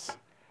Shas,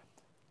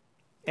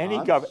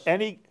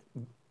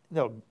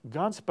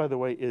 Gantz, by the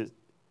way, is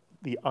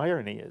the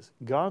irony is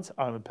Gantz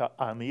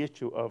on the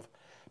issue of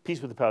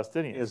peace with the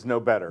Palestinians is no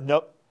better.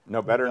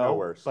 No better, no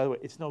worse. By the way,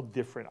 it's no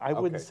different. I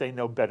wouldn't say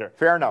no better.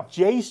 Fair enough.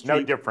 J Street,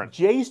 no different.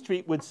 J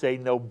Street would say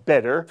no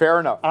better. Fair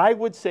enough. I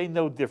would say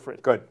no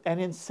different. Good. And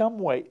in some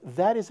way,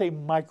 that is a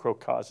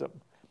microcosm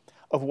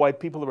of why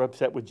people are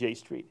upset with J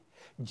Street.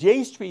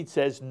 J Street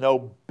says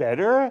no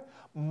better.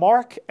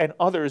 Mark and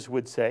others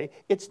would say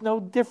it's no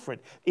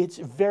different. It's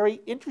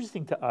very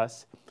interesting to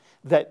us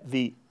that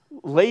the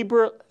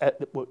labor,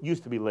 what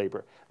used to be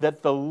labor,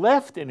 that the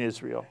left in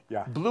Israel,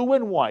 blue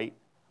and white,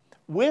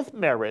 with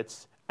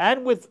merits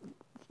and with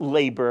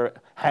labor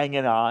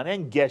hanging on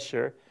and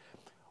Gesher,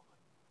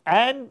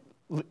 and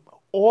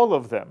all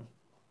of them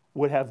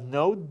would have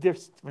no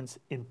difference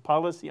in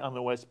policy on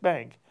the West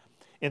Bank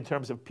in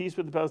terms of peace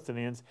with the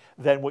Palestinians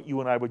than what you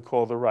and I would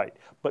call the right.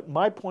 But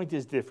my point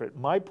is different.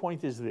 My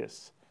point is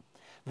this,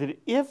 that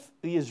if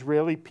the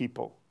Israeli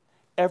people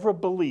ever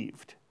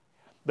believed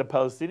the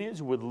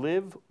Palestinians would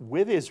live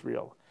with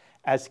Israel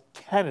as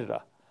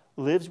Canada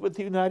lives with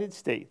the United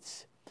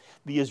States,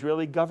 the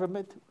Israeli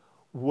government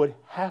would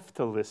have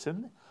to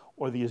listen,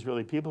 or the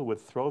Israeli people would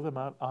throw them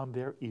out on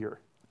their ear.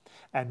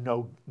 And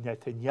no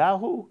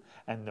Netanyahu,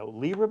 and no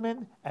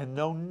Lieberman, and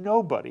no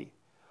nobody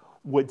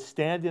would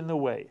stand in the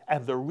way.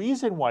 And the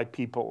reason why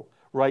people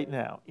right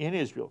now in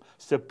Israel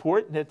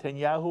support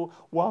Netanyahu,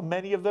 while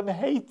many of them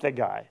hate the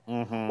guy,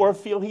 or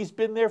feel he's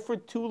been there for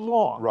too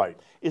long,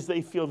 is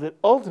they feel that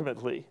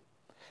ultimately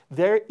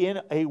they're in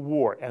a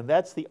war. And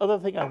that's the other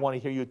thing I want to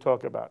hear you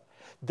talk about.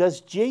 Does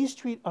J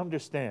Street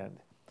understand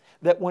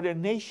that when a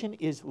nation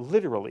is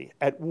literally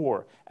at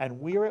war, and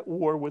we're at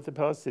war with the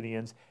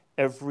Palestinians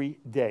every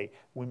day,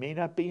 we may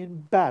not be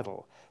in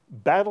battle.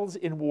 Battles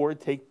in war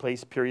take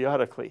place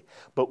periodically,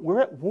 but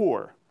we're at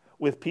war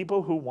with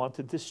people who want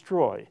to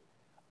destroy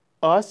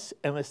us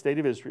and the state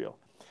of Israel.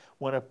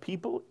 When a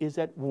people is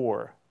at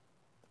war,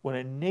 when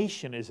a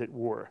nation is at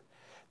war,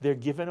 they're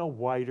given a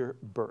wider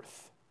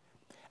berth.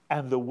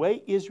 And the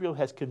way Israel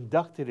has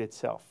conducted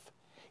itself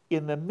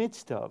in the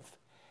midst of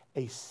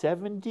a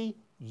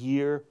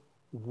 70-year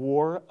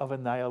war of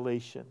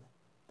annihilation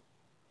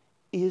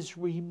is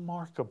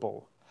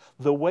remarkable.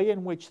 The way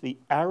in which the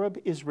Arab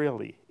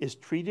Israeli is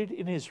treated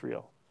in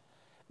Israel,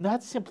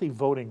 not simply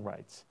voting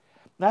rights,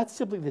 not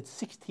simply that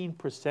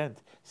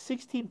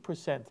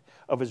 16%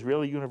 of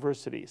Israeli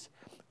universities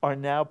are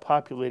now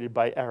populated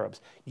by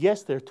Arabs.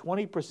 Yes, they're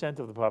 20%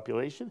 of the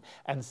population,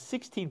 and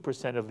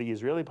 16% of the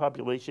Israeli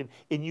population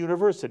in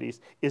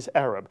universities is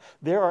Arab.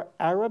 There are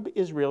Arab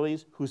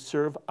Israelis who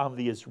serve on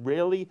the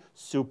Israeli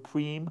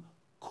Supreme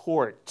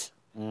Court.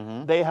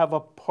 They have a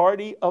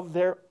party of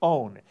their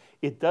own.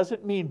 It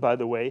doesn't mean, by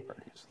the way,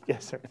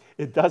 yes, sir,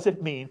 it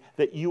doesn't mean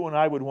that you and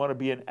I would want to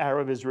be an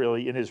Arab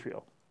Israeli in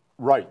Israel.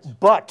 Right.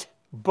 But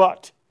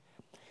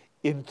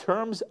in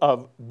terms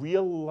of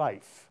real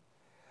life,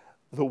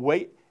 the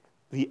way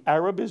the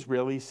Arab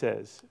Israeli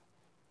says,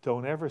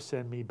 don't ever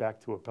send me back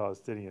to a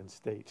Palestinian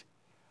state.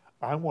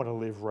 I want to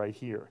live right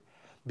here.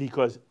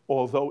 Because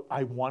although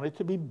I want it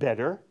to be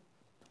better,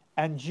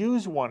 and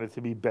Jews want it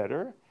to be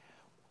better,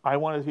 I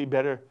want it to be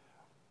better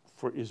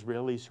for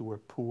Israelis who are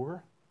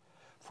poor,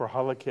 for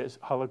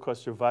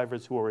Holocaust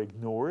survivors who are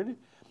ignored,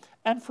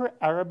 and for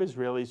Arab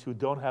Israelis who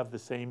don't have the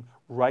same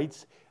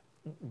rights.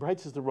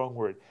 Rights is the wrong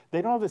word.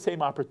 They don't have the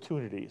same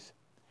opportunities.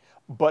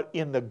 But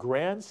in the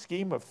grand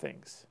scheme of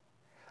things,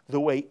 the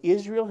way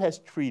Israel has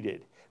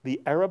treated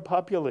the Arab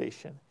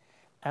population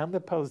and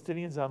the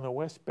Palestinians on the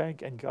West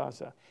Bank and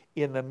Gaza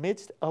in the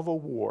midst of a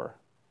war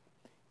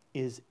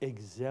is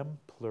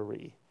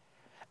exemplary.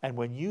 And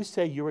when you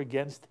say you're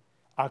against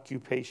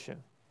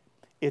occupation,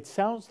 it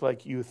sounds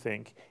like you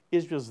think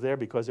Israel's there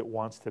because it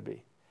wants to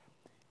be.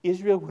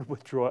 Israel would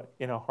withdraw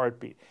in a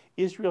heartbeat.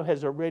 Israel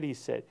has already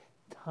said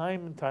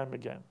time and time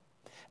again.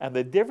 And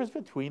the difference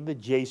between the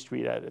J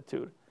Street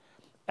attitude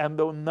and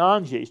the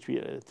non-J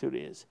Street attitude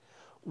is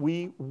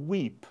we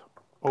weep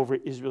over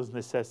Israel's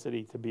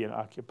necessity to be an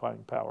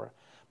occupying power,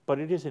 but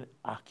it isn't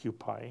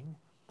occupying.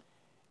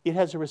 It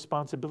has a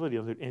responsibility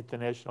under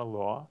international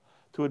law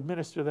to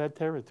administer that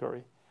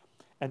territory.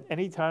 And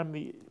anytime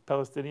the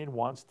Palestinian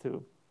wants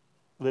to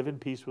live in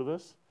peace with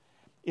us,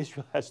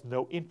 Israel has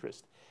no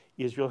interest.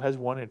 Israel has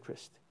one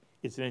interest.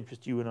 It's an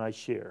interest you and I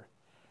share.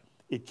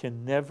 It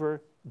can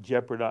never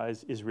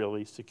jeopardize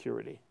Israeli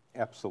security.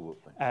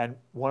 Absolutely. And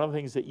one of the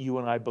things that you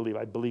and I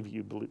believe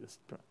you believe this,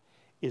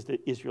 is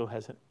that Israel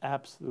has an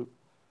absolute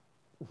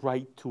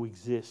right to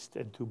exist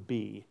and to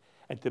be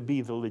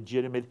the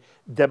legitimate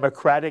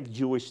democratic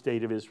Jewish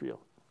state of Israel.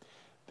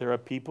 There are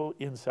people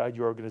inside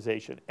your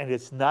organization, and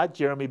it's not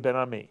Jeremy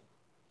Ben-Ami.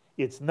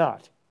 It's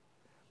not.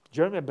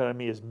 Jeremy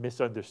Ben-Ami is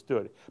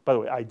misunderstood. By the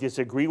way, I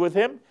disagree with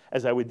him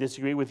as I would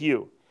disagree with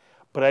you,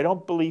 but I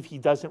don't believe he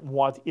doesn't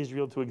want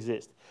Israel to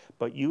exist.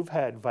 But you've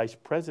had vice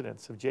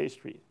presidents of J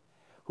Street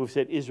who've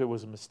said Israel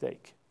was a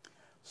mistake.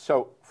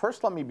 So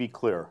first let me be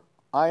clear.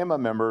 I am a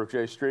member of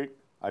J Street.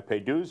 I pay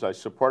dues, I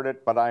support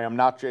it, but I am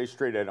not J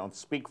Street. I don't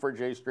speak for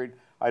J Street.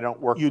 I don't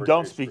work for J Street. You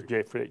don't speak for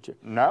J Street?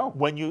 No.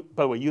 By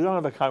the way, you don't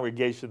have a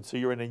congregation, so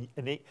you're in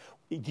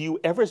do you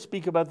ever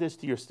speak about this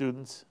to your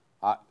students?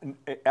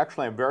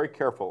 Actually, I'm very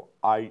careful.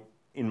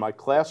 In my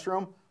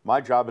classroom, my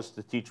job is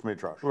to teach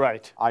Midrash.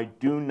 Right. I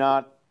do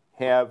not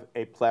have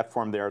a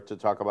platform there to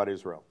talk about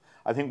Israel.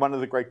 I think one of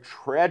the great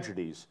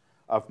tragedies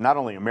of not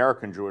only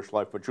American Jewish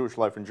life, but Jewish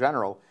life in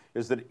general,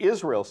 is that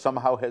Israel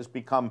somehow has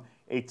become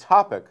a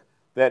topic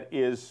that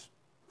is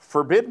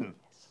forbidden.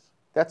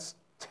 That's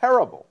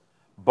terrible.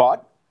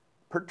 But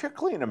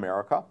particularly in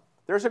America,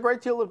 there's a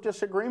great deal of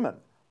disagreement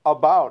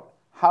about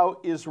how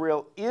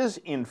Israel is,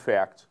 in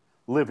fact,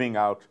 living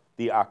out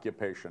the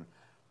occupation.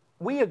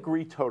 We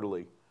agree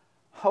totally.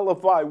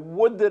 Halavai,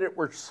 would that it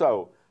were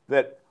so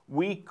that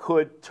we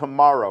could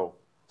tomorrow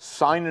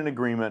sign an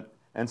agreement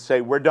and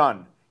say, we're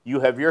done. You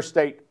have your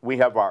state, we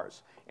have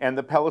ours. And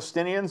the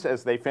Palestinians,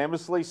 as they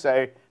famously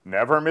say,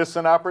 never miss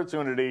an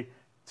opportunity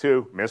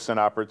to miss an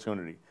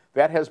opportunity.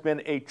 That has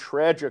been a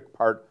tragic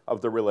part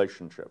of the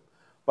relationship.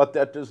 But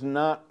that does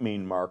not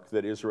mean, Mark,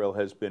 that Israel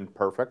has been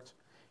perfect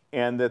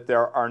and that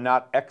there are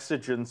not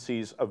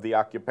exigencies of the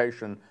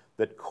occupation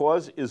that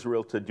cause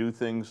Israel to do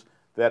things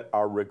that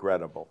are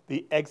regrettable.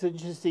 The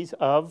exigencies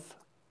of?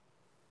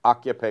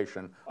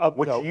 Occupation,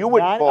 which you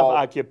would call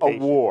a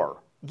war.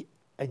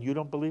 And you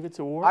don't believe it's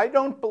a war? I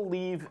don't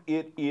believe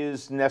it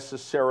is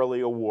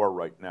necessarily a war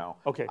right now.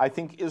 Okay. I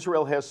think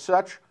Israel has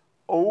such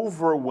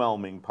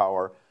overwhelming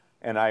power,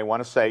 and I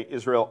want to say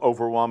Israel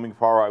overwhelming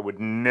power. I would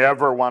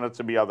never want it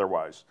to be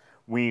otherwise.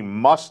 We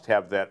must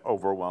have that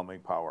overwhelming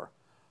power.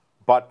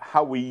 But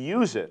how we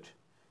use it,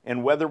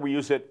 and whether we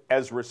use it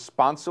as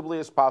responsibly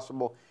as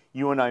possible,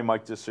 you and I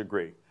might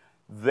disagree.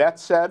 That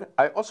said,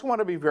 I also want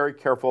to be very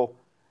careful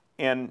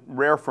and,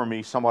 rare for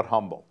me, somewhat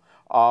humble.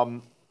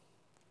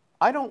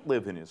 I don't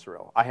live in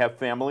Israel. I have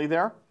family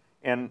there,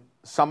 and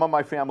some of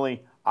my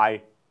family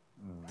I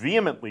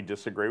vehemently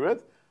disagree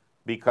with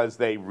because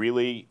they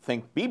really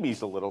think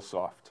Bibi's a little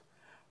soft.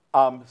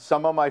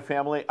 Some of my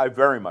family I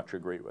very much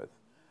agree with.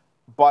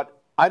 But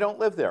I don't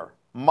live there.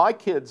 My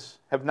kids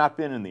have not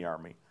been in the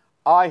Army.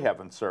 I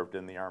haven't served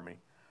in the Army.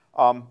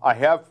 I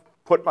have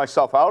put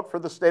myself out for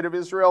the State of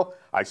Israel.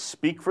 I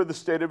speak for the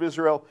State of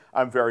Israel.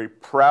 I'm very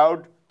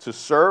proud to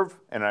serve,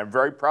 and I'm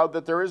very proud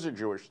that there is a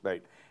Jewish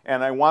state.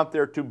 And I want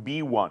there to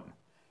be one.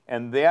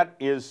 And that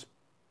is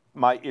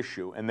my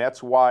issue. And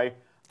that's why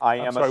I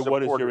am a supporter.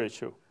 What is your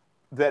issue?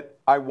 That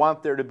I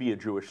want there to be a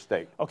Jewish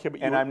state. Okay,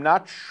 but and I'm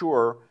not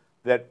sure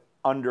that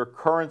under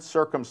current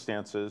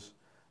circumstances,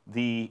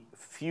 the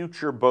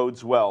future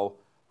bodes well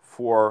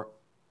for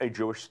a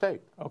Jewish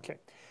state. Okay.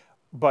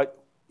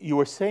 But you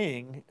were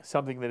saying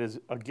something that is,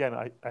 again,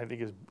 I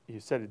think is, you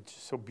said it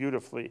so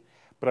beautifully,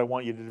 but I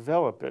want you to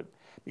develop it,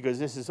 because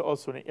this is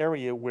also an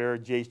area where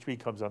J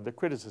Street comes under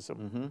criticism.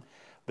 Mm-hmm.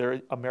 There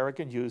are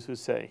American Jews who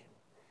say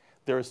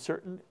there are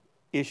certain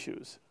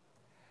issues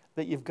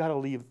that you've got to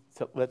leave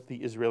to let the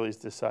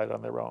Israelis decide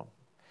on their own.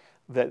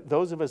 That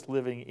those of us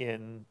living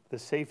in the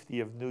safety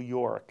of New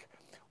York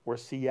or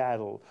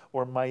Seattle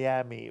or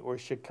Miami or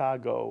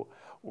Chicago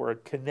or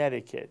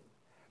Connecticut,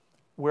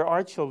 where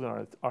our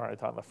children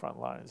aren't on the front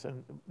lines,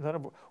 and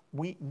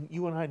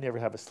you and I never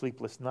have a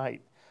sleepless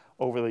night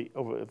over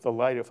the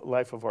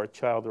life of our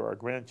child or our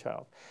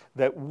grandchild.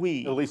 That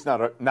we, at least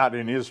not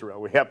in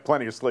Israel. We have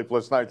plenty of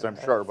sleepless nights, I'm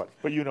sure,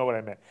 but you know what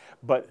I meant.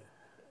 But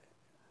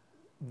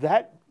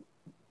that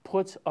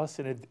puts us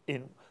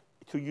in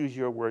to use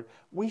your word,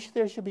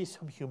 there should be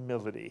some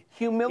humility.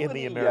 Humility, in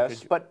the American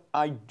yes, but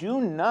I do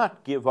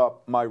not give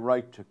up my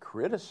right to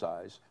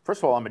criticize. First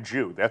of all, I'm a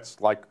Jew. That's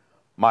like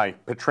my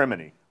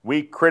patrimony.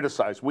 We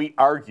criticize, we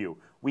argue,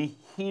 we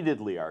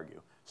heatedly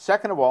argue.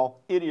 Second of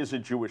all, it is a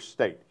Jewish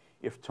state.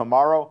 If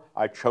tomorrow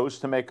I chose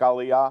to make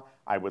Aliyah,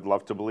 I would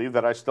love to believe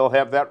that I still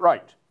have that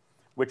right,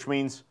 which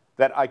means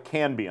that I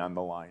can be on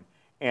the line,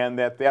 and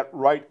that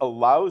right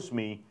allows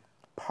me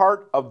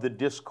part of the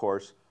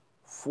discourse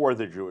for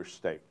the Jewish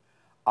state.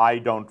 I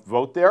don't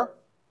vote there,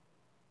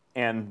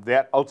 and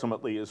that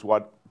ultimately is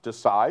what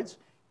decides.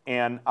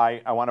 And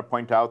I want to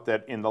point out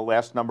that in the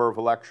last number of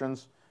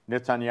elections,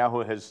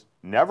 Netanyahu has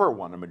never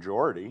won a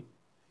majority.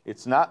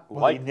 It's not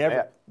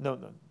that. No,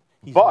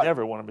 he's but,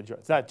 never won a majority.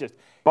 It's not just,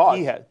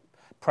 he had.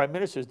 Prime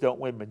ministers don't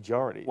win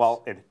majorities.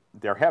 Well,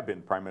 there have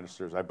been prime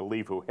ministers, I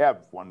believe, who have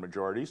won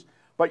majorities.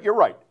 But you're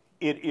right.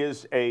 It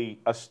is a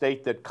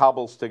state that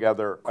cobbles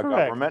together a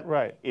government.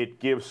 Right. It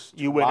gives,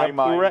 you win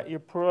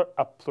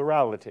a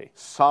plurality.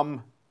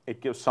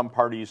 It gives some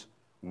parties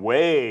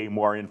way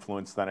more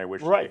influence than I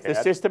wish they had. Right. The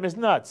system is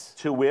nuts.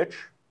 To which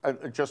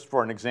just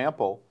for an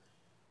example,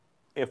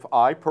 if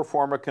I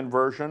perform a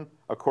conversion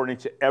according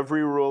to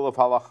every rule of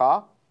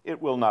halakha, it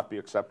will not be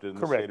accepted in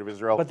the state of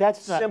Israel. But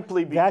that's not,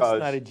 simply because that's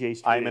not a J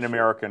Street I'm an issue.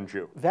 American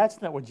Jew.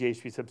 That's not what J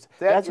Street's upset.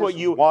 That's what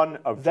you. One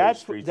of J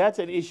Street's. That's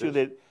an issue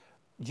that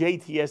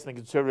JTS and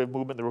the conservative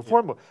movement, the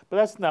reform movement, but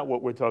that's not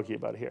what we're talking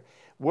about here.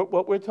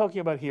 What we're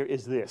talking about here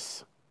is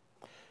this.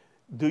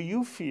 Do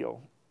you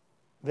feel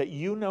that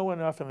you know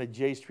enough and that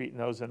J Street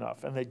knows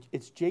enough, and that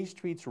it's J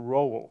Street's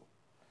role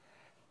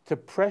to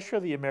pressure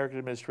the American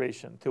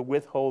administration to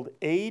withhold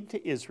aid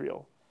to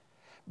Israel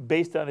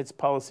based on its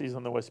policies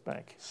on the West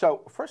Bank?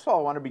 So, first of all,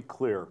 I want to be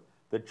clear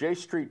that J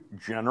Street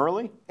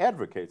generally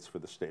advocates for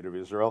the state of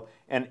Israel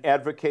and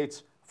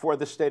advocates for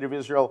the state of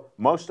Israel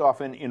most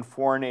often in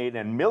foreign aid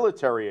and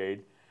military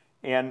aid,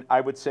 and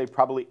I would say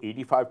probably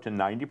 85 to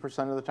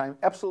 90% of the time,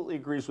 absolutely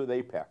agrees with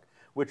AIPAC,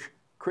 which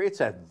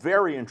creates a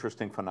very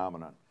interesting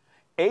phenomenon.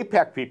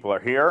 AIPAC people are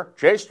here,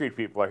 J Street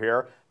people are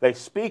here, they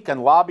speak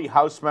and lobby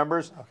House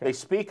members, they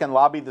speak and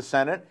lobby the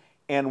Senate,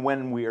 and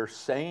when we are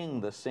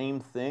saying the same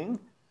thing,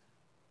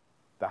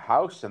 the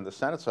House and the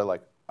Senate are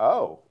like,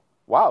 oh,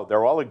 wow,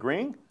 they're all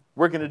agreeing?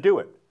 We're going to do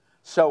it.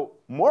 So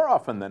more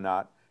often than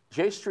not,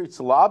 J Street's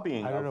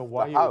lobbying I don't know of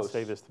why the you House would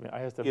say this to me.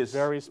 I asked a is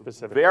very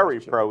specific very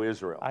question.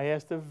 pro-Israel. I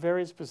asked a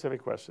very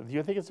specific question. Do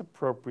you think it's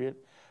appropriate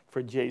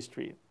for J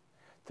Street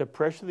to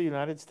pressure the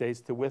United States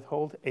to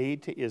withhold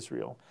aid to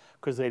Israel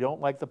because they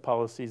don't like the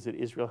policies that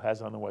Israel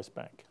has on the West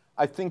Bank?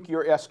 I think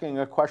you're asking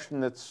a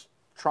question that's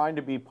trying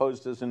to be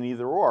posed as an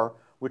either-or,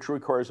 which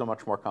requires a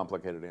much more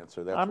complicated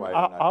answer. That's why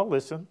I'll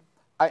listen.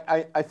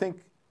 I think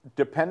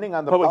depending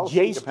on the But what policy,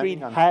 J Street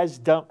has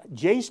done,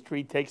 J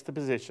Street takes the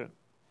position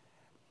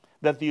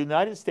that the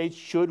United States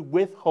should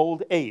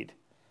withhold aid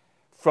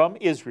from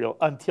Israel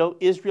until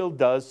Israel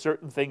does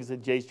certain things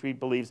that J Street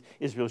believes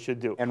Israel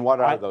should do. And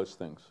what are those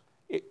things?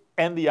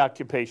 End the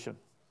occupation.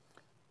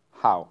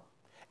 How?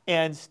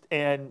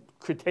 And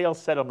curtail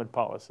settlement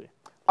policy.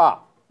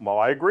 Well,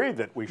 I agree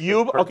that we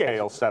should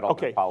curtail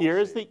settlement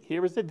policy.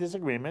 Here is the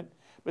disagreement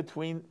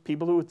between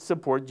people who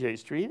support J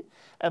Street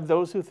and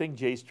those who think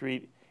J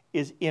Street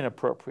is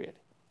inappropriate.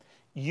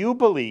 You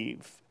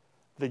believe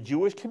the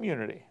Jewish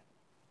community,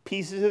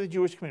 pieces of the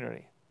Jewish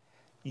community,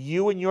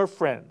 you and your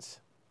friends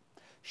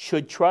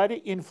should try to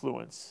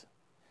influence,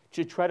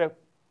 should try to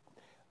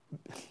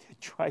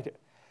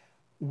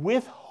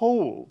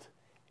withhold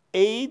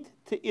aid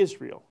to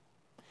Israel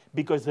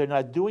because they're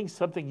not doing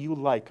something you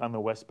like on the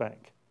West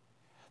Bank.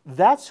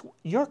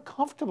 You're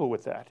comfortable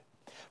with that.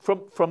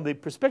 From the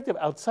perspective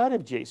outside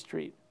of J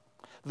Street,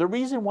 the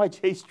reason why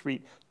J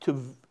Street,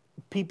 to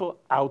people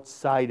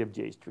outside of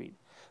J Street,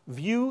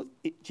 view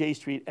J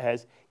Street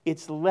as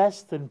it's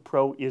less than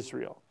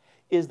pro-Israel,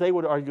 is they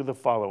would argue the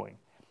following.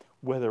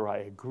 Whether I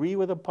agree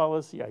with a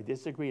policy, I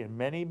disagree, and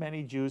many,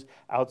 many Jews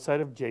outside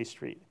of J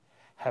Street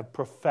have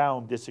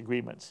profound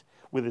disagreements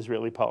with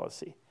Israeli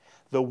policy.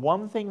 The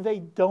one thing they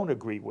don't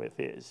agree with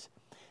is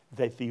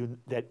that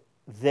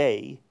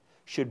they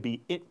should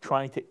be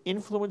trying to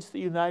influence the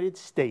United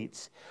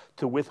States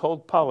to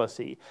withhold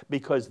policy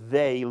because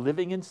they,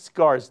 living in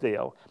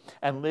Scarsdale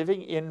and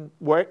living in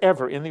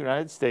wherever in the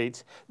United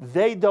States,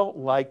 they don't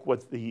like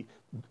what the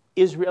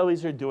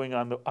Israelis are doing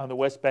on the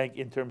West Bank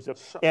in terms of,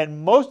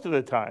 and most of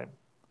the time,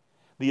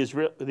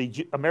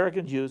 the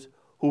American Jews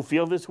who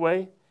feel this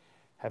way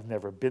have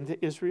never been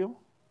to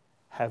Israel,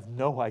 have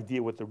no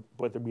idea what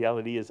the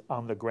reality is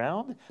on the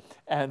ground,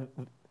 and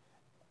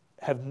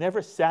have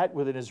never sat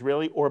with an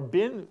Israeli or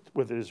been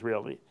with an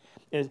Israeli.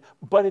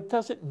 But it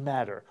doesn't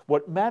matter.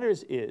 What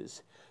matters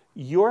is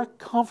you're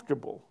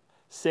comfortable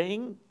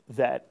saying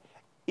that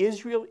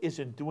Israel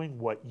isn't doing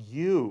what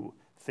you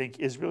think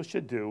Israel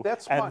should do,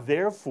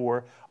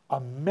 therefore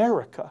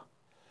America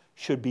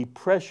should be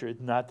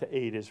pressured not to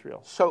aid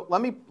Israel. So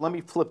let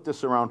me flip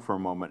this around for a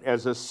moment.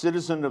 As a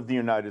citizen of the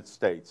United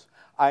States,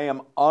 I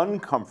am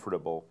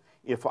uncomfortable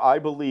if I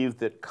believe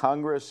that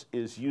Congress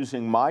is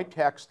using my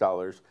tax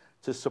dollars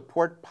to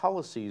support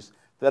policies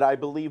that I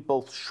believe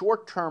both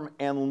short-term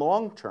and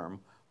long-term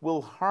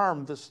will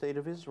harm the state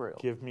of Israel.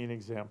 Give me an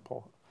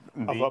example.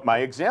 My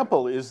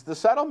example is the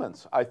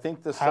settlements. I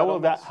think the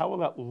settlements... How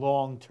about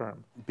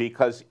long-term?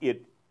 Because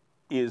it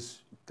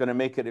is going to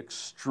make it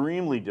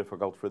extremely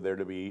difficult for there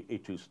to be a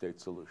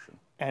two-state solution.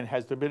 And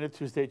has there been a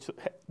two-state...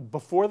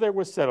 Before there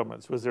were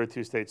settlements, was there a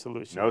two-state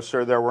solution? No,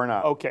 sir, there were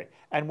not. Okay.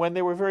 And when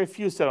there were very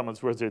few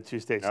settlements, was there a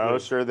two-state solution? No,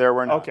 sir, there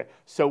were not. Okay.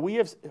 So we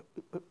have...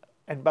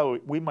 And by the way,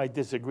 we might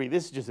disagree.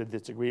 This is just a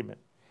disagreement.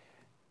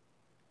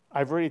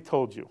 I've already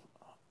told you,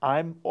 I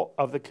am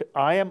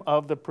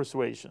of the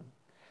persuasion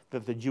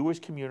that the Jewish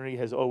community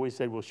has always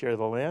said we'll share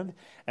the land,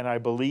 and I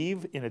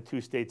believe in a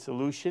two-state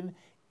solution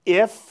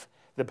if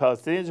the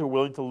Palestinians are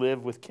willing to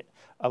live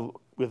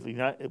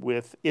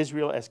with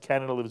Israel as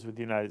Canada lives with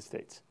the United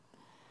States.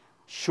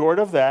 Short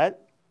of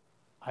that,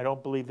 I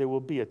don't believe there will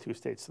be a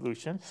two-state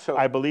solution. So,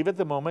 I believe at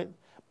the moment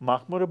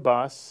Mahmoud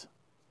Abbas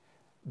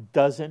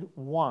doesn't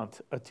want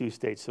a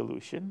two-state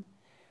solution.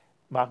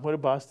 Mahmoud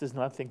Abbas does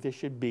not think there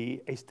should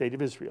be a state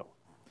of Israel.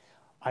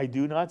 I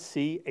do not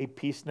see a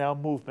Peace Now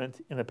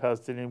movement in the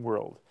Palestinian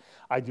world.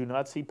 I do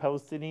not see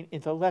Palestinian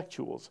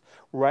intellectuals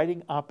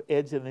writing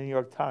op-eds in the New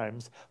York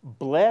Times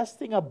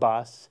blasting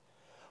Abbas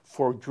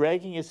for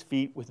dragging his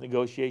feet with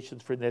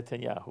negotiations for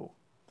Netanyahu.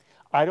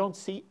 I don't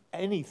see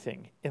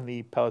anything in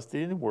the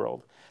Palestinian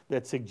world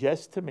that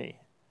suggests to me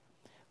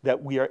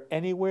that we are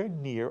anywhere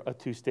near a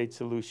two-state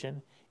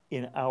solution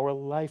in our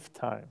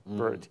lifetime,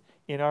 Burt,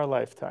 in our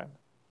lifetime.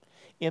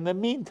 In the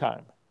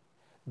meantime,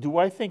 do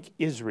I think,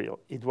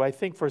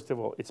 first of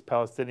all, it's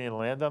Palestinian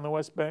land on the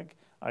West Bank?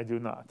 I do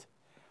not.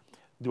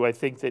 Do I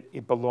think that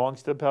it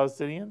belongs to the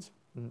Palestinians?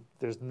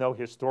 There's no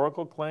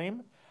historical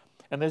claim,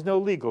 and there's no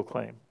legal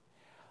claim.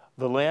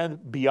 The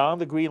land beyond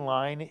the Green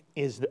Line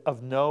is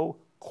of no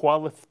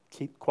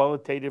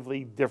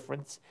qualitatively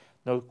difference,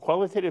 no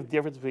qualitative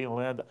difference between the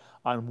land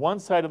on one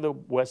side of the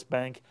West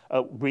Bank,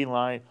 Green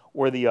Line,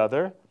 or the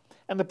other.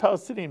 And the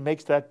Palestinian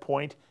makes that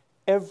point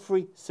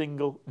every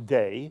single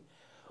day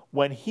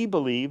when he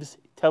believes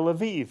Tel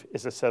Aviv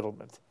is a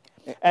settlement,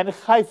 and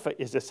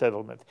Haifa is a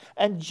settlement,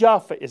 and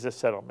Jaffa is a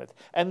settlement,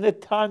 and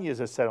Netanya is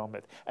a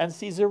settlement, and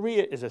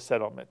Caesarea is a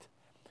settlement.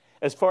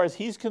 As far as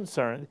he's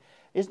concerned,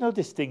 there's no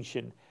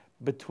distinction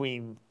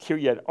between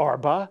Kiryat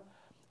Arba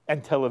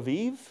and Tel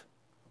Aviv.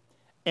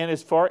 And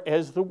as far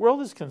as the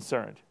world is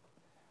concerned,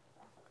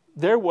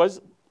 there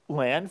was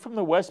land from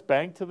the West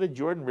Bank to the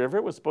Jordan River.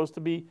 It was supposed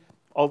to be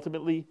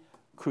ultimately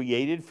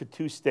created for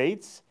two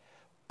states,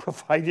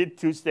 provided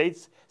two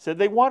states said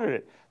they wanted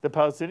it. The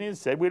Palestinians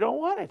said, we don't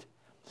want it.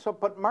 So,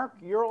 but Mark,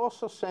 you're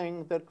also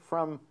saying that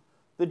from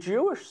the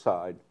Jewish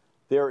side,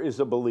 there is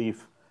a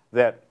belief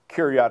that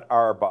Kiryat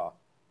Arba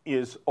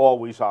is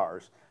always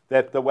ours,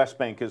 that the West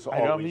Bank is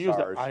always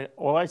ours.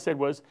 All I said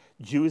was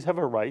Jews have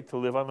a right to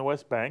live on the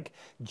West Bank,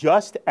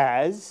 just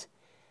as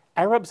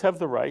Arabs have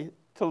the right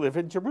to live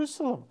in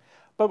Jerusalem.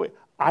 But wait,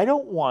 I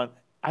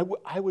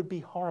would be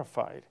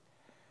horrified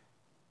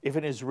if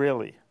an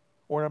Israeli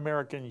or an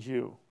American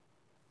Jew,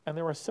 and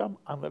there are some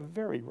on the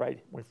very right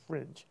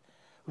fringe,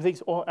 who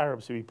thinks all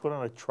Arabs should be put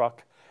on a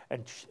truck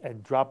and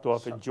dropped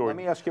off in Jordan.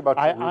 Let me ask you about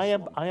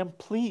Jerusalem. I am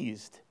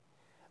pleased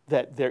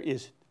that there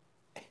is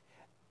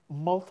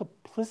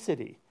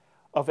multiplicity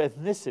of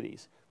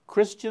ethnicities,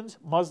 Christians,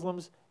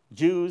 Muslims,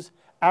 Jews,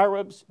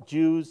 Arabs,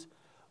 Jews,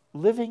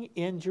 living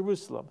in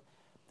Jerusalem.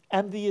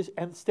 And the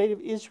state of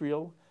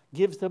Israel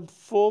gives them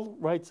full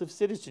rights of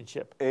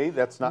citizenship. A,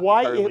 that's not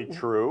entirely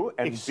true.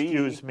 And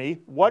excuse me,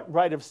 what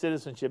right of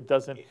citizenship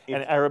doesn't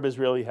an Arab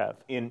Israeli have?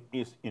 In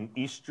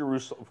East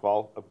Jerusalem,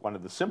 well, one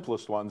of the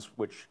simplest ones,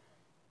 which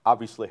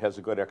obviously has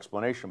a good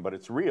explanation, but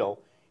it's real,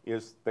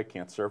 is they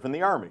can't serve in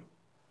the army.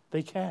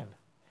 They can,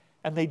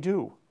 and they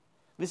do.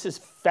 This is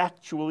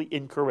factually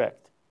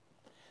incorrect.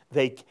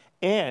 They've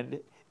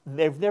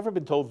never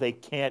been told they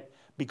can't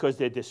because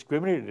they're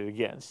discriminated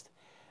against.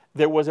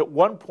 There was at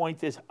one point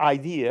this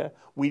idea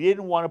we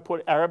didn't want to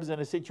put Arabs in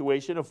a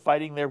situation of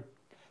fighting their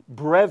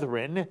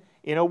brethren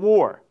in a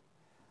war.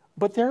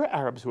 But there are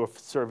Arabs who are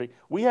serving.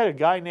 We had a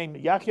guy named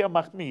Yahya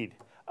Mahmoud,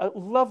 a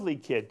lovely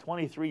kid,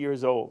 23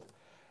 years old,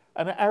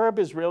 an Arab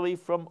Israeli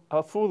from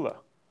Afula,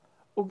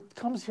 who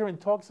comes here and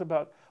talks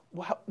about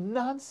what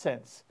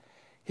nonsense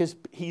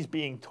he's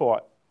being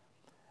taught.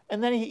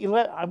 And then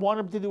I want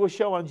him to do a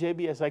show on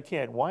JBS. I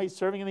can't. Why? He's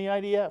serving in the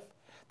IDF.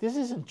 This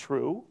isn't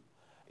true.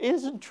 It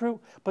isn't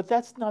true. But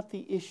that's not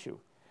the issue.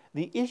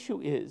 The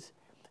issue is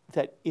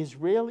that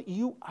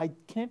I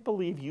can't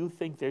believe you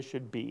think there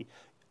should be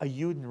a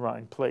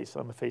Judenrein place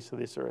on the face of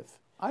this earth.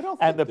 I don't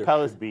think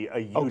there should be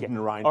a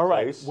Judenrein place. All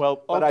right.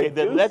 Well, okay,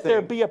 then let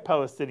there be a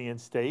Palestinian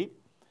state,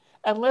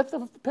 and let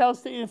the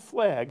Palestinian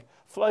flag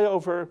fly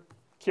over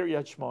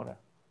Kiryat Shmona.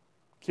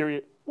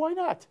 Why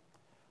not?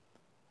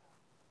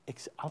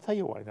 I'll tell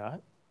you why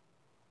not.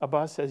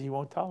 Abbas says he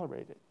won't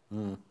tolerate it.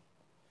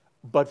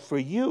 But for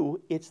you,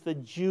 it's the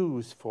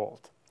Jews'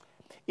 fault.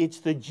 It's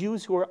the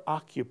Jews who are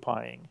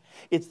occupying.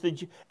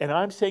 And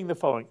I'm saying the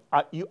following.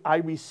 I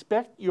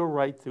respect your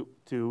right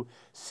to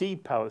see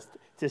Palestine,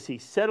 to see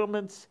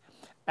settlements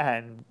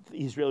and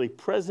Israeli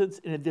presence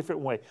in a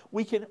different way.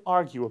 We can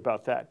argue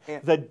about that.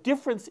 The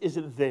difference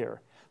isn't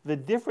there. The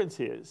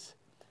difference is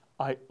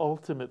I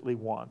ultimately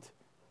want,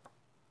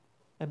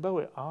 and by the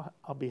way,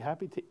 I'll be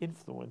happy to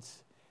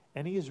influence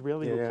any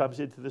Israeli who comes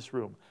into this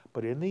room.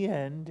 But in the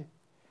end,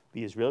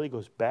 the Israeli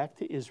goes back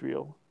to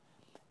Israel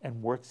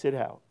and works it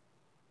out.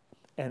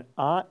 And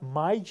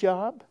my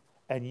job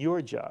and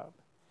your job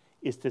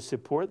is to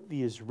support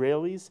the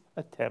Israelis'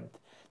 attempt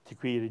to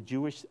create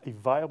a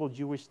viable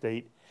Jewish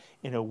state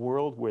in a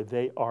world where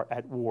they are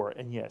at war.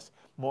 And yes,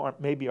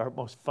 maybe our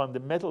most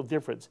fundamental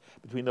difference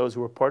between those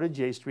who are part of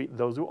J Street and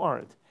those who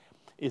aren't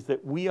is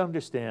that we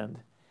understand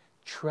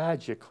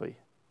tragically,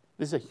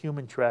 this is a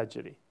human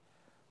tragedy,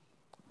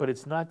 but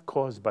it's not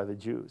caused by the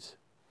Jews.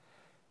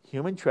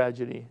 Human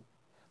tragedy,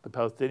 the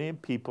Palestinian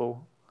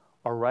people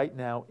are right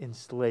now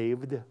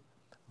enslaved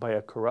by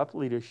a corrupt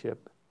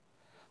leadership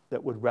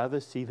that would rather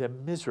see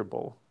them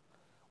miserable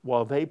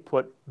while they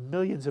put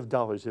millions of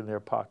dollars in their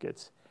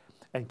pockets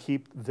and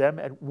keep them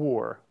at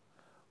war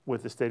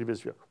with the state of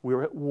Israel.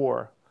 We're at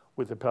war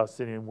with the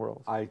Palestinian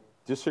world? I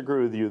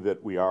disagree with you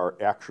that we are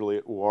actually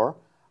at war.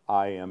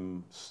 I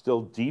am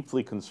still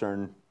deeply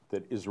concerned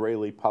that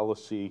Israeli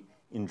policy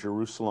in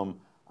Jerusalem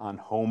on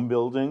home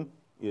building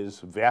is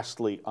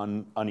vastly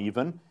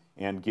uneven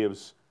and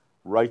gives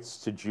rights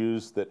to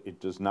Jews that it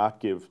does not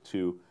give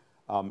to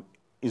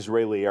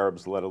Israeli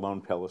Arabs, let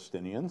alone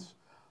Palestinians.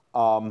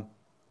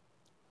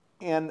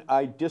 And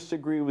I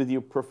disagree with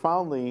you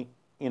profoundly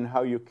in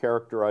how you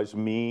characterize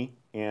me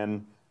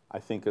and I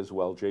think as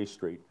well J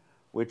Street,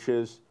 which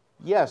is,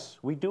 yes,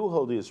 we do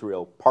hold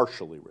Israel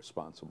partially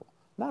responsible,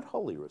 not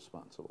wholly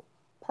responsible,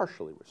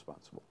 partially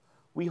responsible.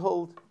 We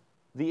hold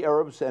the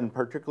Arabs and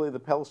particularly the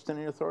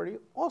Palestinian Authority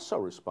also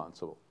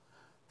responsible.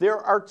 There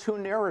are two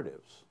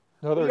narratives.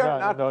 No, there are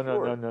not. No,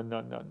 sure.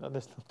 no.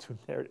 There's no two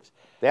narratives.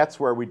 That's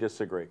where we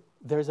disagree.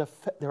 There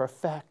are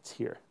facts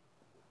here.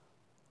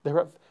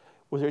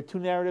 Was there two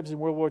narratives in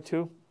World War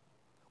II?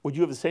 Would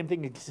you have the same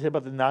thing to say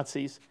about the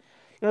Nazis?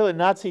 You know, the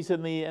Nazis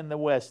in the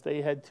West,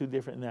 they had two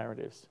different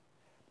narratives.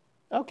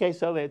 Okay,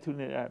 so they had two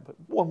narratives, but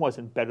one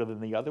wasn't better than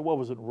the other. One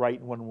wasn't right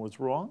and one was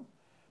wrong.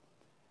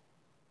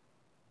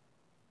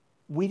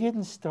 We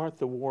didn't start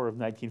the war of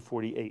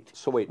 1948.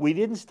 So wait. We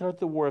didn't start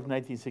the war of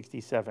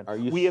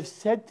 1967. We have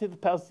said to the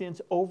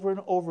Palestinians over and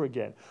over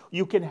again,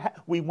 you can.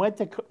 We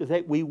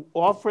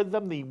offered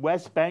them the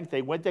West Bank.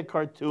 They went to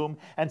Khartoum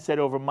and said,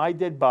 over my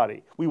dead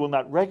body, we will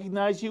not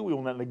recognize you. We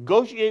will not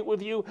negotiate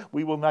with you.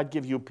 We will not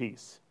give you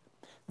peace.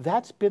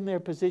 That's been their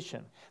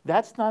position.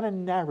 That's not a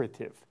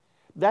narrative.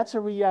 That's a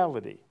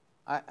reality.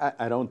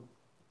 I don't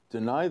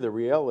deny the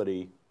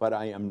reality, but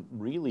I am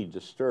really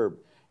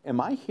disturbed. Am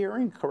I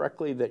hearing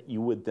correctly that you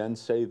would then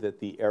say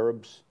that the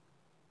Arabs,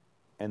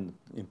 and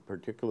in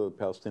particular the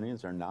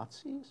Palestinians, are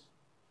Nazis?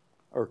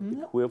 Or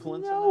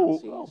equivalents of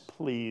Nazis? No, oh,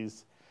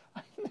 please.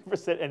 I never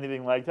said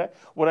anything like that.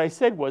 What I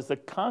said was the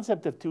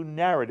concept of two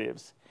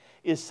narratives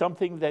is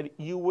something that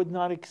you would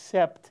not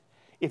accept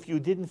if you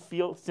didn't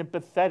feel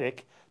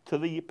sympathetic to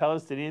the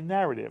Palestinian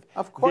narrative.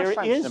 Of course there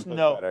I'm is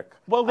sympathetic.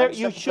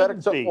 You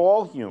shouldn't be. To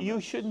all humans.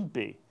 You shouldn't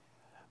be.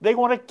 They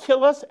want to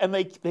kill us, and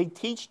they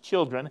teach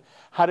children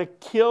how to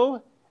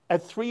kill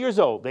at 3 years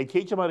old. They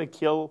teach them how to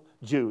kill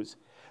Jews.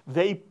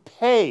 They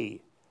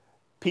pay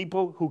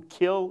people who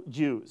kill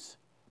Jews.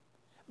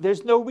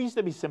 There's no reason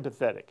to be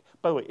sympathetic.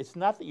 By the way, it's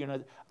not that you're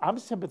not. I'm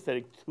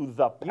sympathetic to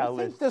the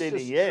Palestinians. You think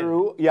this is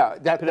true? Yeah,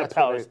 that's what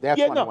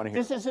I want to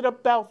hear. This isn't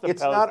about the Palestinians.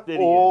 It's not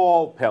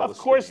all Palestinians. Of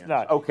course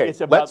not. Okay,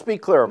 it's about, let's be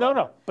clear about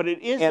No, but it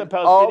is and the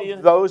Palestinians.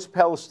 of those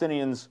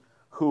Palestinians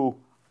who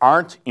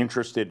aren't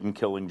interested in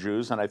killing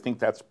Jews, and I think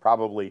that's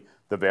probably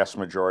the vast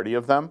majority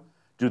of them,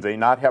 do they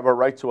not have a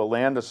right to a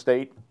land, a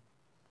state?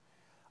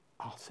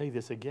 I'll say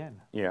this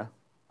again. Yeah.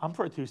 I'm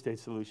for a two-state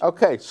solution.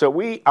 Okay, so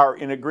we are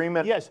in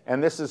agreement, yes,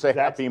 and this is a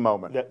happy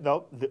moment.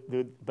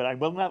 But I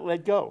will not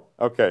let go.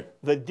 Okay.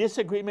 The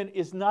disagreement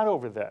is not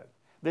over that.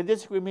 The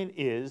disagreement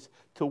is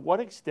to what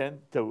extent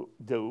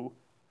do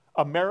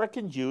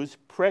American Jews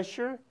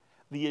pressure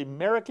the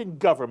American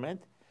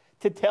government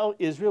to tell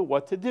Israel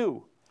what to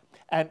do?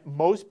 And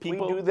most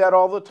people... We do that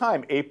all the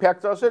time.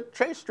 AIPAC does it.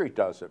 J Street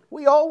does it.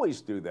 We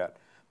always do that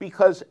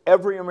because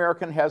every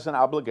American has an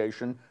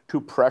obligation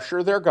to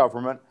pressure their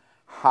government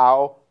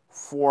how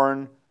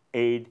foreign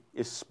aid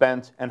is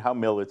spent and how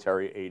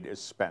military aid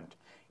is spent.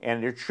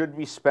 And it should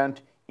be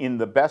spent in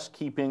the best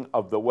keeping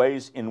of the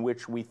ways in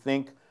which we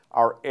think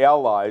our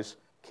allies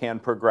can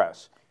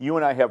progress. You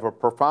and I have a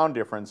profound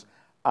difference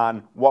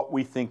on what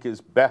we think is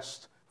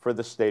best for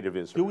the state of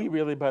Israel. Do we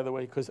really, by the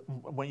way? Because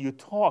when you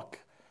talk...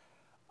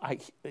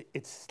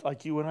 it's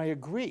like you and I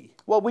agree.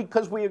 Well,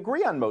 because we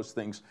agree on most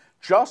things,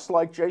 just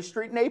like J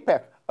Street and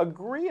AIPAC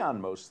agree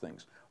on most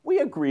things. We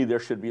agree there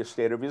should be a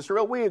state of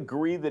Israel. We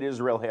agree that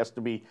Israel has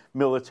to be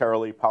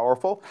militarily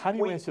powerful. How do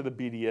you answer the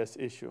BDS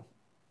issue?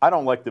 I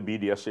don't like the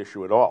BDS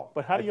issue at all.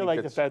 But how do you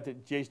like the fact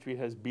that J Street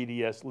has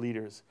BDS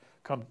leaders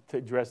come to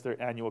address their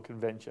annual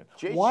convention?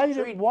 J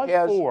Street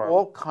has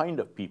all kind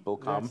of people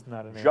come,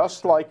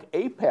 just like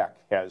AIPAC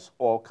has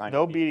all kind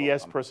of people. No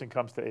BDS person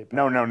comes to AIPAC.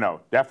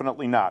 No,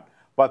 definitely not.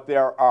 But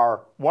there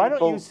are. Why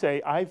don't you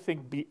say I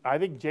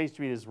think J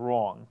Street is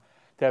wrong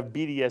to have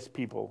BDS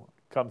people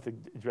come to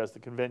address the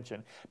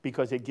convention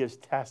because it gives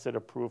tacit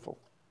approval?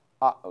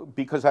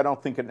 Because I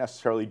don't think it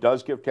necessarily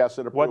does give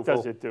tacit approval. What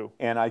does it do?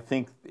 And I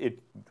think it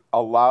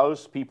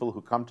allows people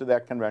who come to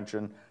that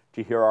convention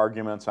to hear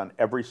arguments on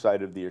every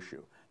side of the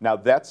issue. Now,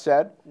 that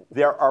said,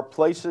 there are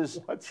places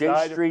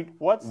J Street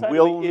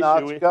will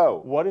not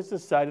go. What is the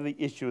side of the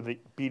issue of the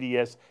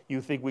BDS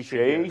you think we should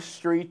do? J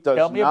Street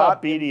does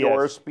not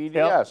endorse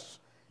BDS.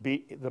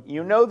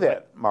 You know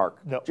that, Mark.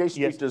 No, J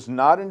Street does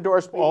not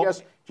endorse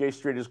BDS. J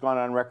Street has gone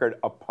on record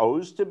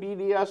opposed to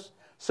BDS.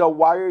 So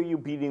why are you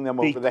beating them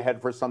over the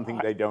head for something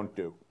they don't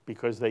do?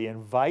 Because they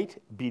invite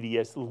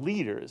BDS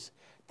leaders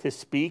to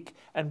speak.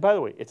 And by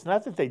the way, it's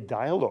not that they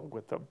dialogue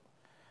with them.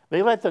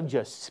 They let them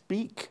just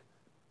speak.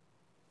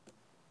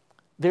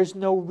 There's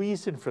no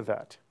reason for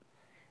that.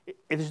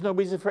 There's no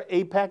reason for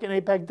AIPAC, and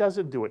AIPAC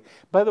doesn't do it.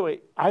 By the way,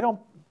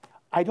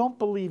 I don't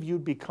believe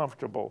you'd be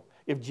comfortable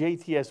if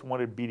JTS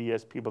wanted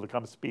BDS people to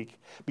come speak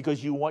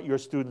because you want your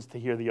students to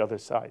hear the other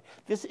side.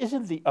 This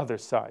isn't the other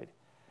side.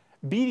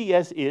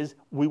 BDS is,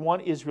 we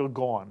want Israel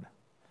gone.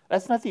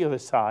 That's not the other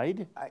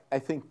side. I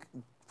think,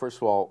 first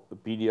of all, the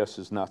BDS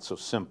is not so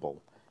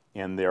simple,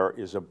 and there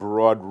is a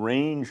broad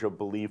range of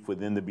belief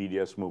within the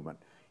BDS movement.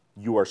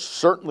 You are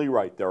certainly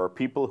right. There are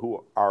people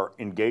who are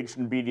engaged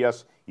in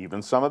BDS,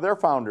 even some of their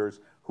founders,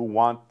 who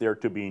want there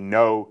to be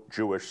no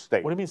Jewish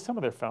state. What do you mean some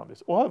of their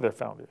founders? All of their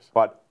founders.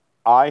 But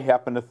I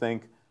happen to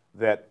think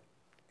that,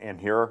 and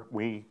here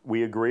we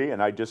agree,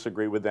 and I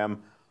disagree with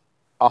them,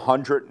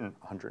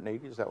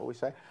 180, is that what we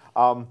say?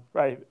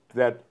 Right.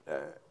 That,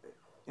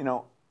 you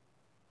know,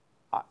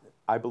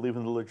 I believe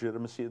in the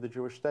legitimacy of the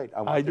Jewish state.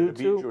 I want I there do to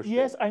be too. a Jewish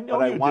Yes, state. I know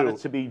but you I want do. it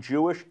to be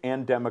Jewish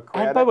and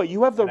democratic. And by the way,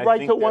 you have the and I right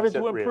think to want it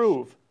that's to at risk.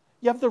 improve.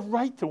 You have the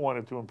right to want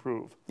it to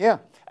improve. Yeah.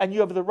 And you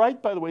have the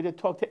right, by the way, to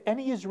talk to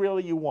any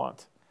Israeli you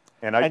want.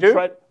 And I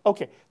do.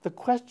 Okay, the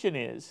question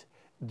is,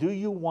 do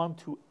you want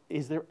to,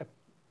 is there a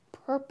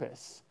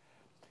purpose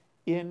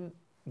in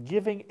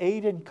giving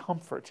aid and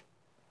comfort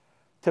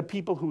to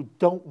people who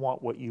don't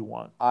want what you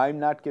want? I'm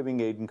not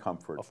giving aid and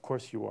comfort. Of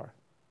course you are.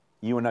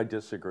 You and I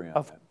disagree on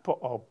that.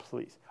 Oh,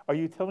 please. Are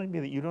you telling me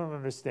that you don't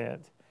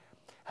understand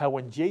how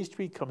when J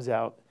Street comes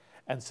out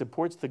and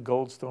supports the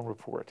Goldstone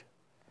Report,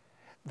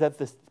 that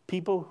the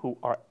people who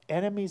are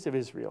enemies of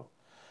Israel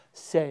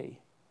say,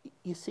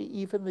 you see,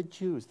 even the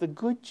Jews, the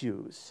good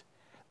Jews,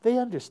 they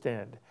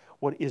understand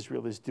what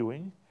Israel is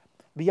doing.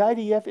 The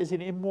IDF is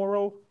an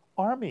immoral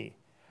army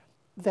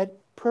that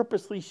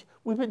purposely,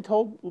 we've been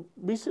told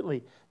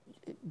recently,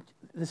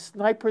 the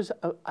snipers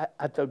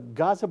at the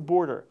Gaza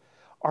border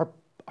are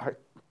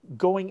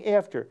going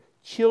after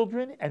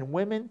children and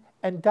women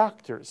and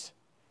doctors.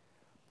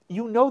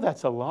 You know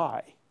that's a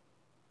lie.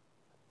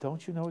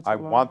 Don't you know it's a lie? I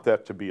want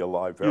that to be a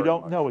lie very much. You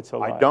don't know it's a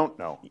lie. I don't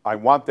know. I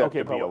want that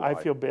to be a lie. I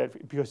feel bad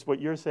because what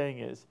you're saying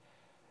is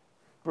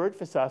Burt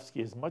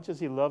Visotzky, as much as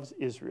he loves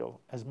Israel,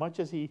 as much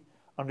as he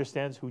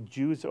understands who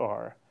Jews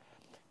are,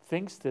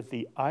 thinks that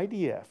the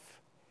IDF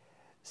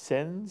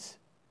sends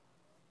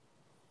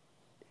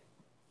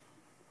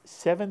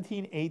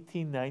 17,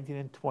 18, 19,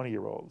 and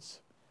 20-year-olds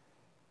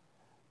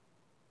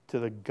to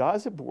the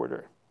Gaza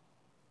border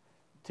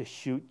to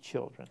shoot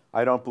children.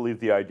 I don't believe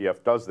the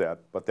IDF does that,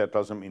 but that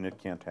doesn't mean it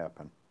can't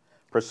happen.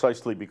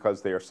 Precisely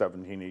because they are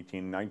 17,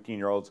 18,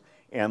 19-year-olds,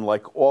 and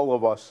like all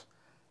of us,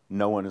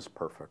 no one is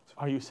perfect.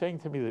 Are you saying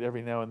to me that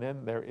every now and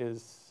then there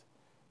is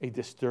a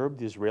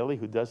disturbed Israeli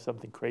who does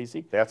something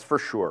crazy? That's for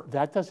sure.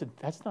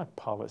 That's not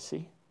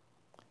policy.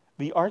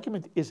 The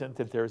argument isn't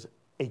that there's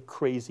a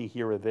crazy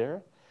here or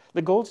there.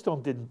 The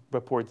Goldstone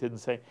report didn't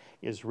say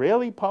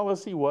Israeli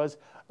policy was,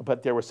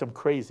 but there were some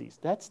crazies.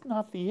 That's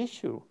not the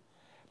issue.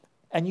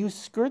 And you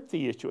skirt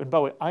the issue. And by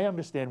the way, I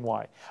understand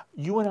why.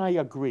 You and I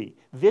agree.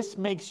 This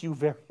makes you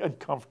very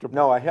uncomfortable.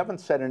 No, I haven't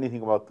said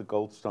anything about the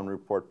Goldstone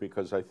report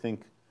because I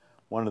think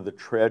one of the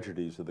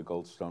tragedies of the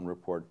Goldstone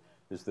report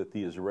is that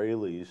the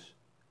Israelis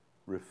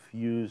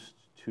refused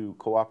to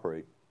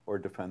cooperate or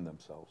defend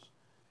themselves.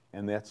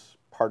 And that's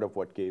part of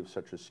what gave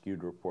such a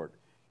skewed report.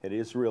 Had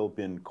Israel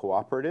been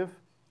cooperative,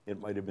 it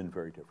might have been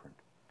very different.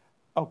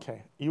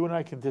 Okay, you and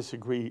I can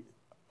disagree,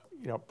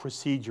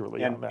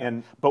 procedurally on that.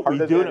 And but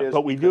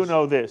we do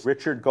know this.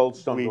 Richard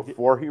Goldstone,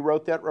 before he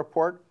wrote that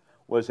report,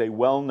 was a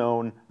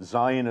well-known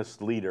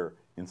Zionist leader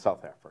in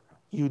South Africa.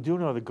 You do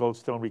know the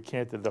Goldstone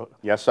recanted the...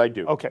 Yes, I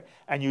do. Okay,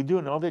 and you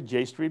do know that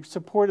J Street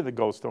supported the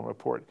Goldstone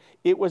report.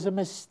 It was a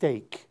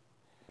mistake.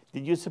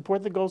 Did you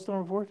support the Goldstone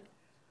report?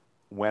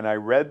 When I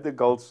read the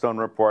Goldstone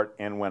report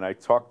and when I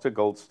talked to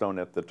Goldstone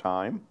at the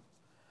time,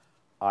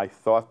 I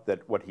thought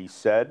that what he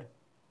said,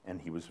 and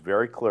he was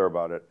very clear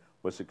about it,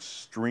 was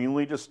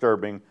extremely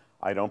disturbing.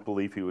 I don't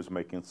believe he was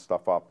making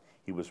stuff up.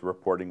 He was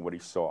reporting what he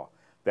saw.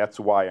 That's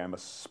why I'm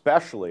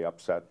especially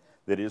upset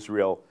that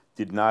Israel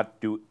did not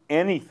do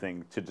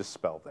anything to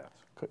dispel that.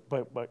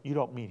 But you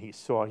don't mean he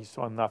saw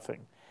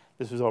nothing.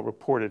 This was all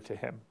reported to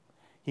him.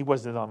 He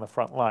wasn't on the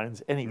front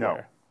lines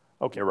anywhere.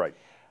 No. Okay. You're right.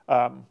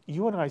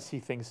 You and I see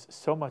things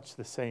so much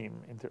the same,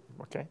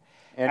 okay?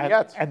 And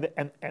yet.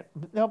 And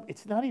no,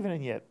 it's not even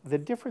in yet. The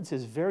difference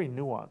is very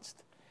nuanced.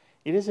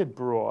 It isn't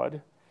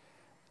broad.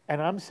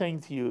 And I'm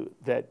saying to you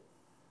that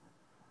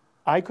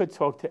I could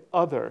talk to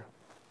other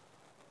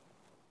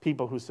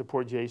people who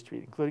support J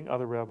Street, including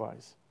other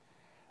rabbis.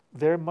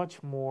 They're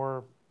much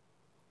more,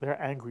 they're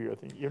angrier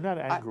than you. You're not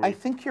angry. I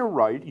think you're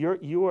right.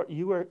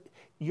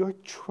 You're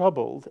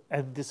troubled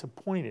and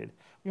disappointed.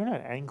 You're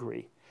not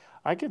angry.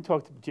 I can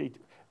talk to J,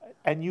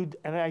 and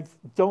I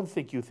don't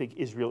think you think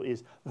Israel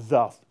is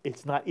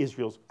it's not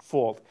Israel's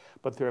fault,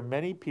 but there are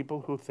many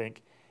people who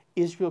think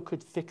Israel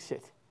could fix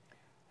it.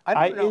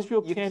 I don't know.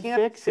 Israel can't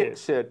fix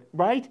it,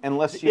 right?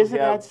 Unless you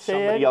have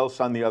somebody else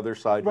on the other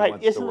side who wants to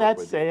work with Isn't that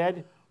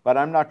sad? But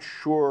I'm not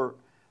sure.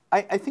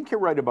 I think you're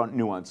right about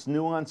nuance.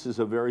 Nuance is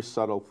a very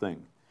subtle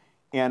thing.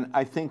 And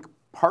I think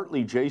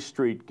partly J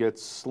Street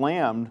gets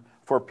slammed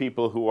for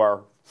people who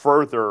are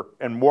further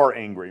and more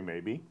angry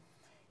maybe.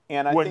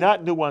 And I We're think,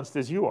 not nuanced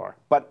as you are.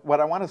 But what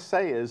I want to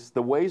say is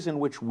the ways in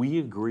which we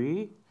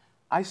agree,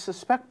 I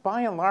suspect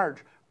by and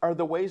large, are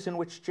the ways in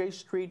which J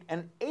Street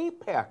and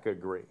AIPAC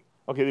agree.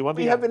 Okay, the one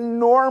thing We have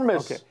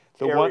enormous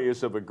the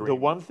areas of agreement.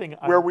 The one thing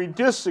where we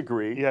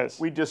disagree, Yes.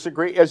 we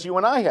disagree, as you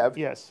and I have,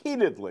 Yes.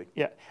 heatedly.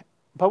 Yeah,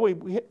 but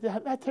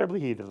not terribly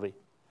heatedly,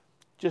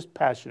 just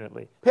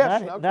passionately,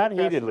 Passion- not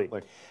okay, heatedly.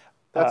 passionately.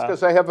 That's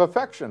because I have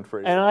affection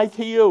for you. And I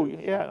to you,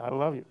 yeah, I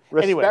love you.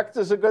 Respect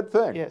is a good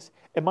thing. Yes,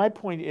 and my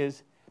point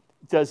is,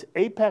 does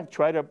AIPAC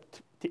try to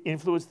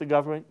influence the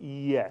government?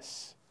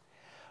 Yes,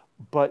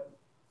 but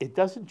it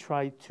doesn't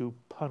try to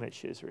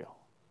punish Israel.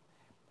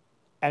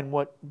 And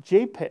what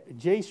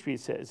J Street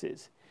says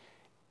is,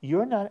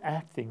 you're not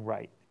acting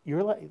right.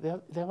 You're like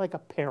they're like a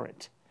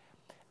parent,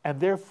 and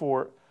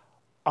therefore,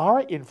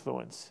 our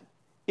influence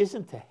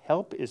isn't to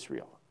help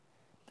Israel.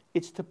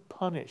 It's to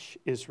punish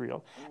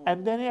Israel.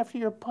 And then after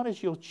you're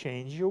punished, you'll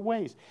change your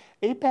ways.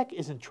 AIPAC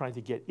isn't trying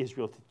to get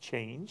Israel to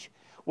change.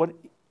 What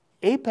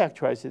AIPAC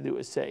tries to do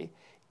is say,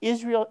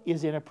 Israel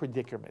is in a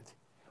predicament.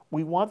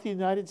 We want the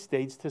United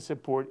States to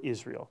support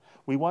Israel.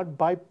 We want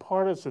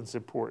bipartisan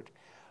support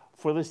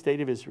for the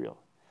state of Israel.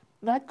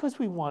 Not because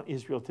we want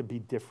Israel to be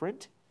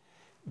different.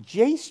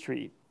 J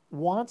Street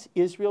wants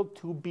Israel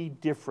to be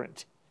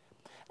different.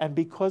 And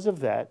because of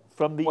that,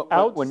 from the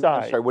outside...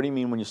 I'm sorry, what do you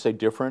mean when you say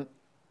different?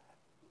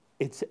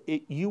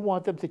 You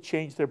want them to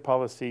change their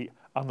policy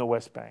on the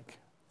West Bank.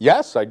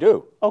 Yes, I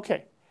do.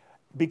 Okay,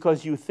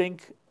 because you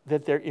think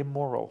that they're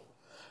immoral.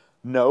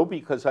 No,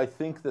 because I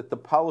think that the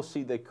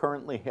policy they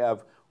currently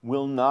have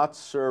will not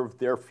serve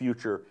their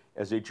future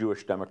as a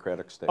Jewish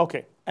democratic state.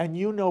 Okay, and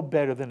you know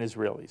better than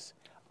Israelis.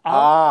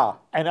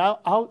 And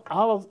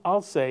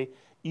I'll say,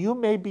 you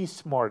may be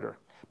smarter.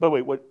 But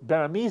wait, what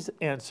Barami's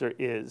answer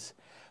is,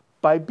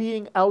 by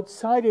being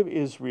outside of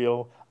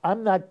Israel,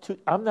 I'm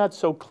not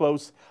so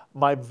close,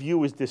 my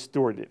view is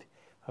distorted.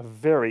 A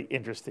very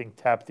interesting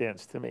tap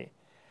dance to me.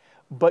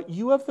 But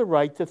you have the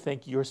right to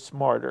think you're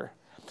smarter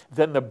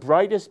than the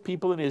brightest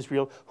people in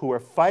Israel who are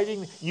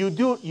fighting. But you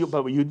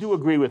do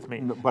agree with me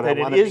that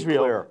in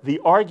Israel, there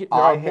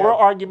are more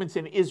arguments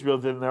in Israel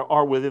than there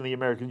are within the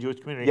American Jewish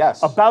community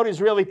about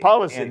Israeli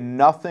policy. And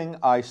nothing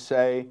I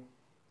say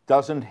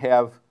doesn't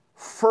have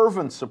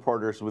fervent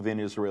supporters within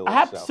Israel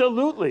itself.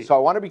 Absolutely. So I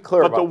want to be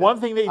clear about the one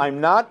that. thing I'm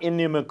not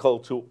inimical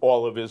to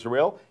all of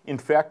Israel. In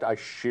fact, I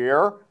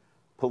share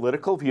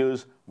political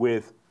views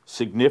with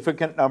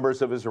significant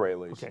numbers of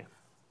Israelis. Okay.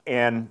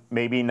 And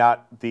maybe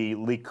not the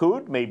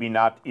Likud, maybe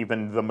not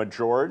even the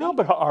majority. No,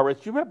 but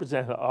Haaretz, you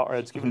represent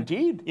Haaretz.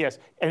 Indeed. Yes,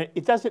 and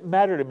it doesn't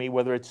matter to me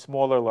whether it's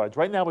small or large.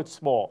 Right now it's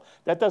small.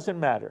 That doesn't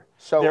matter.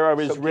 So there are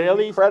so Israelis. Give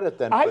me credit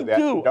then for that.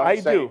 I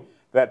Don't say do.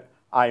 that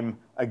I'm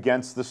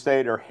against the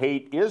state or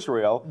hate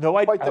Israel. No,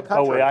 Quite the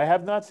contrary. I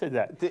have not said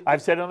that.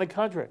 I've said on the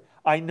contrary.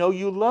 I know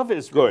you love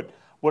Israel. Good.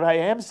 What I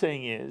am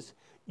saying is,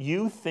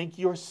 you think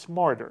you're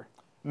smarter.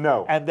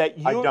 No, and that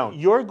I don't.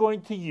 You're going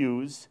to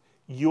use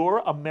your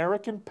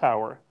American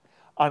power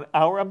on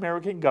our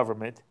American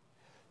government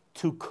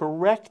to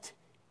correct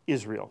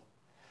Israel.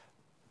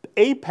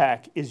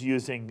 AIPAC is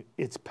using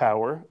its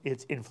power,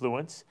 its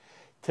influence,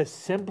 to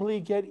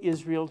simply get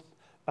Israel,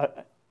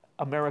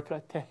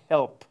 America, to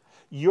help.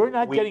 You're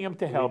not getting them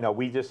to help. No,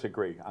 we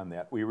disagree on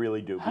that. We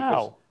really do. How?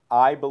 Because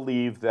I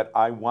believe that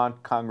I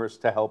want Congress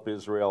to help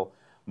Israel,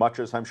 much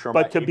as I'm sure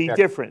But to be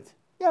different.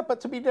 Yeah, but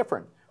to be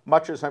different,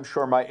 much as I'm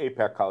sure my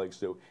AIPAC colleagues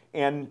do.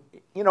 And,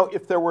 you know,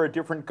 if there were a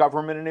different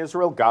government in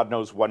Israel, God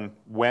knows when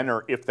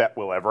or if that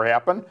will ever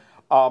happen,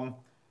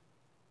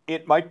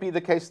 it might be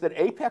the case that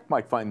AIPAC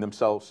might find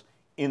themselves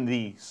in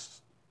the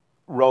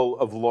role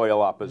of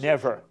loyal opposition.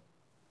 Never.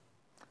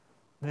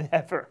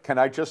 Never. Can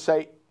I just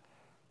say,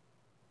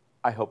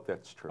 I hope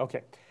that's true.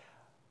 Okay.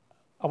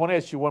 I want to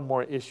ask you one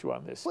more issue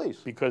on this. Please.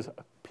 Because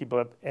people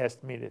have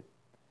asked me to.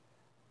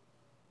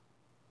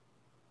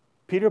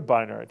 Peter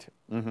Beinart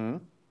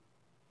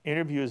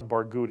interviews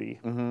Barghouti,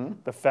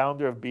 the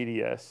founder of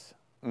BDS,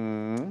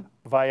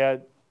 via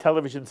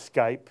television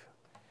Skype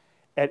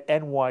at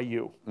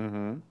NYU,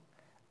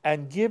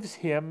 and gives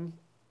him,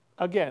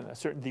 again, a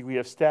certain degree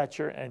of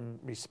stature and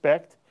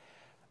respect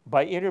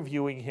by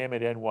interviewing him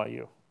at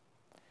NYU.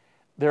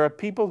 There are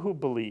people who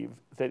believe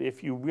that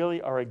if you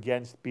really are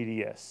against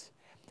BDS,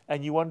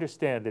 and you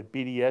understand that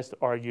BDS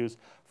argues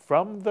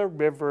from the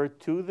river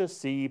to the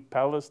sea,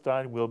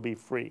 Palestine will be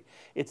free.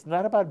 It's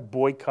not about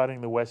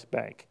boycotting the West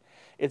Bank.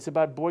 It's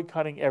about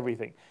boycotting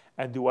everything.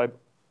 And do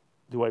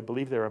I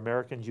believe there are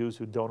American Jews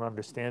who don't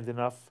understand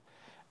enough,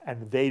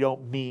 and they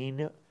don't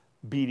mean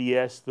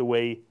BDS the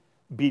way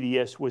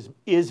BDS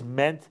is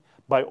meant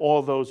by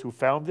all those who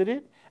founded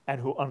it and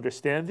who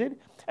understand it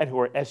and who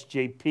are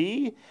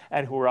SJP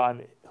and who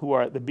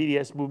are the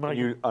BDS movement?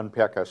 Can you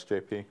unpack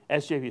SJP?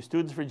 SJP,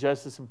 Students for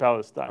Justice in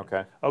Palestine.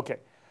 Okay. Okay.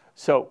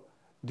 So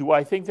do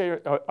I think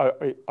there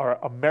are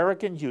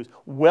American Jews,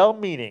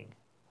 well-meaning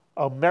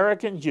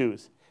American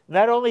Jews,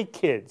 not only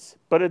kids,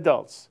 but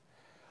adults,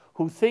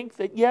 who think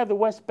that, yeah, the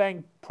West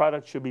Bank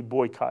product should be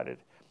boycotted,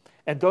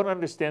 and don't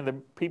understand the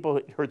people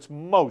it hurts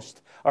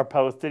most are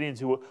Palestinians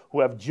who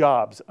have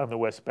jobs on the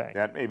West Bank.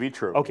 That may be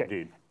true, Okay.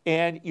 indeed.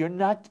 And you're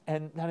not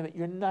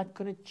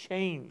going to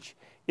change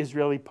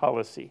Israeli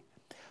policy.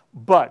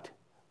 But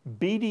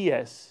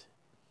BDS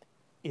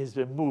is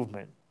a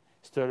movement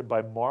started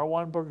by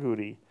Marwan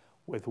Barghouti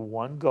with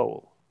one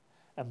goal.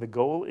 And the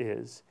goal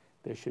is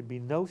there should be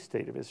no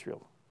state of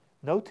Israel,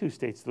 no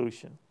two-state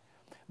solution.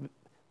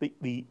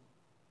 The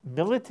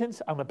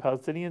militants on the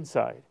Palestinian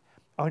side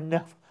are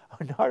not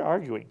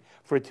arguing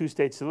for a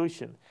two-state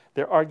solution.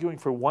 They're arguing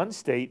for one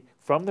state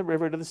from the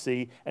river to the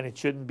sea, and it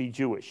shouldn't be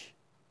Jewish.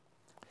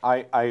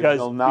 I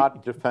will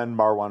not defend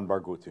Marwan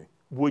Barghouti.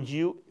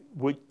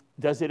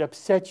 Does it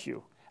upset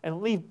you?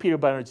 And leave Peter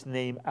Bernard's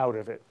name out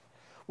of it.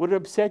 Would it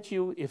upset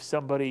you if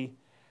somebody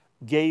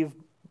gave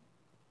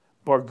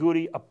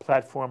Barghouti a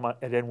platform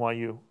at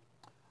NYU?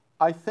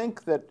 I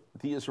think that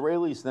the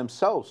Israelis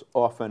themselves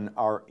often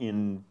are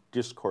in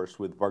discourse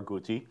with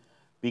Barghouti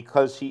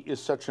because he is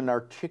such an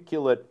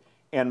articulate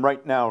and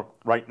right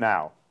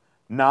now,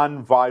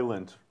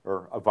 nonviolent,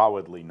 or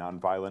avowedly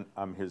nonviolent.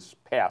 His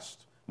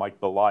past might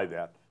belie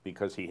that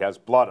because he has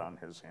blood on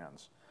his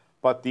hands.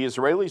 But the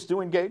Israelis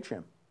do engage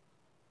him.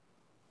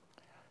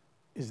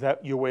 Is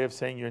that your way of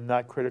saying you're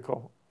not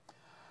critical?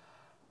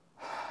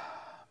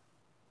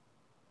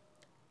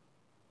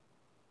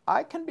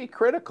 I can be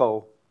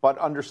critical, but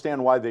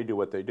understand why they do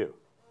what they do.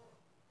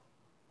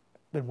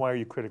 Then why are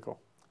you critical?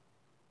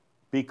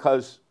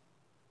 Because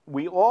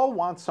we all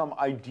want some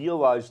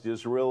idealized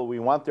Israel. We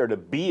want there to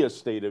be a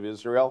state of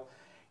Israel.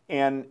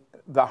 And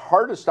the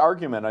hardest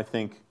argument, I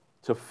think,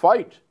 to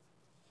fight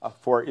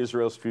for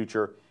Israel's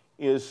future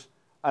is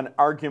an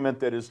argument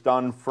that is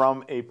done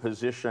from a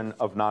position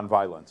of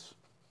nonviolence.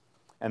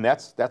 And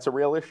that's a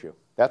real issue.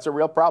 That's a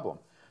real problem.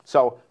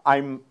 So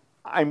I'm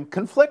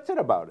conflicted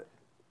about it.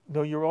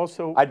 No, you're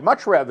also... I'd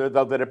much rather,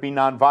 though, that it be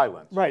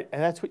nonviolent. Right,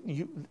 and that's what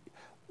you...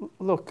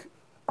 Look,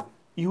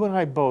 you and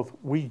I both,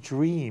 we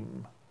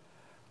dream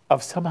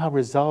of somehow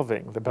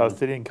resolving the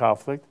Palestinian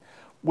conflict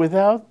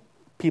without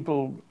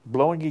people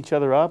blowing each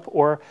other up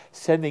or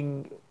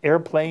sending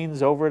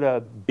airplanes over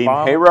to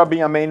bomb. Bimheira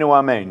b'yameinu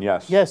amen,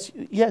 yes.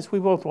 Yes, we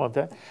both want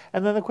that.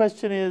 And then the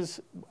question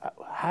is,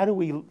 how do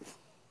we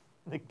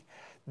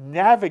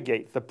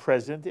navigate the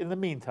present in the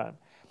meantime?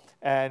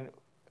 And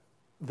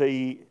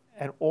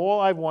all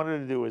I wanted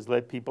to do is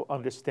let people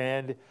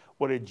understand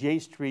what a J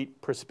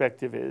Street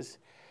perspective is.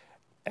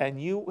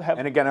 And you have...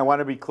 And again, I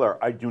want to be clear.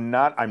 I'm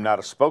not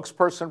a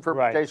spokesperson for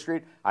J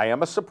Street. I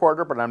am a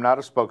supporter, but I'm not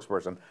a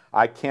spokesperson.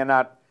 I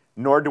cannot,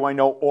 nor do I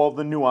know all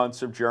the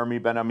nuance of Jeremy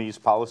Ben-Ami's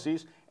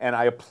policies, and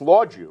I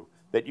applaud you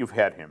that you've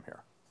had him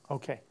here.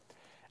 Okay.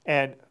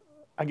 And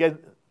again,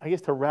 I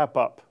guess to wrap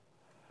up,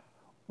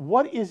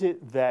 what is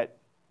it that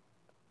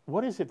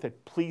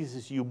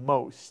pleases you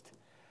most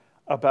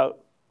about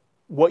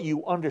what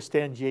you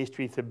understand J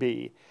Street to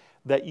be,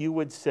 that you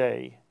would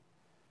say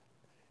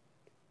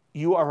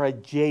you are a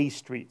J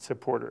Street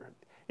supporter?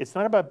 It's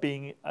not about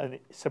being a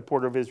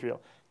supporter of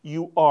Israel.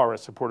 You are a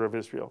supporter of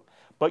Israel.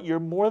 But you're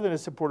more than a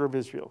supporter of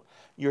Israel.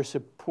 You're a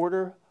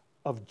supporter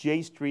of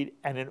J Street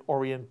and an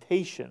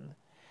orientation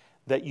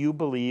that you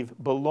believe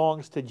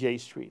belongs to J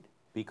Street.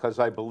 Because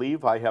I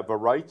believe I have a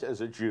right as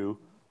a Jew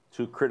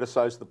to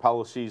criticize the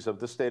policies of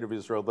the State of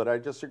Israel that I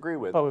disagree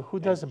with. Oh, who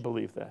doesn't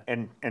believe that?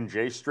 And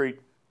J Street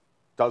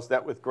does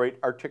that with great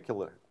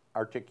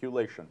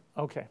articulation.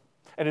 Okay.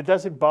 And it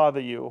doesn't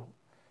bother you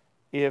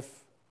if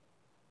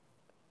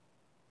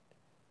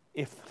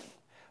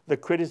the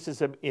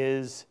criticism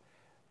is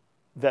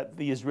that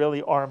the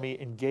Israeli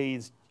army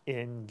engages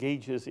in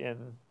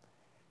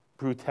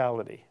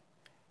brutality?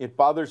 It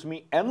bothers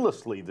me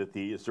endlessly that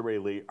the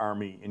Israeli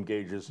army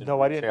engages in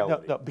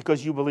brutality. No,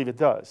 because you believe it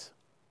does.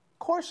 Of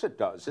course it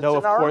does. It's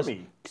an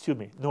army. Excuse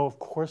me. No, of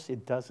course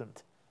it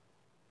doesn't.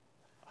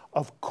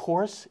 Of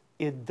course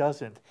it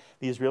doesn't.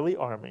 The Israeli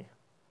army,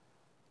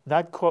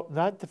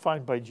 not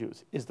defined by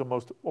Jews, is the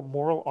most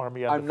moral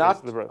army on the face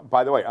of the earth.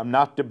 By the way, I'm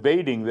not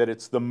debating that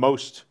it's the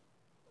most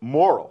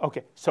moral.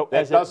 Okay, so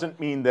that doesn't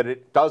mean that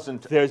it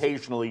doesn't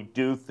occasionally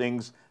do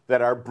things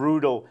that are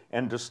brutal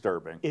and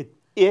disturbing.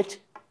 It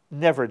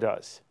never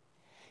does.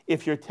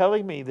 If you're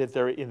telling me that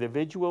there are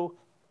individual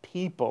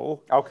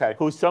people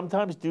who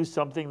sometimes do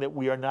something that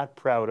we are not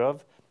proud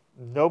of,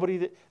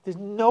 nobody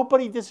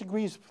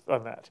disagrees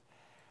on that.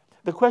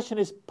 The question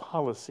is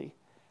policy.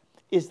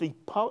 Is the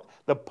policy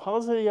of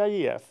the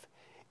IDF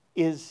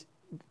is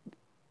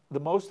the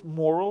most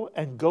moral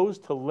and goes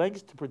to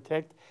lengths to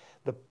protect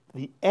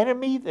the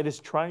enemy that is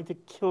trying to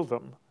kill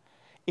them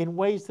in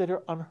ways that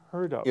are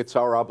unheard of. It's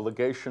our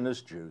obligation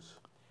as Jews.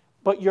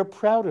 But you're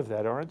proud of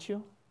that, aren't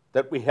you?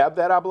 That we have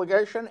that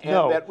obligation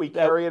and that we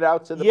carry it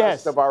out to the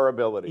best of our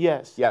ability.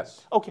 Yes.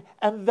 Yes. Okay,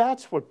 and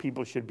that's what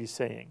people should be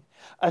saying,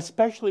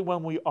 especially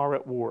when we are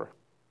at war.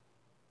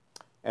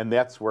 And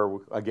that's where,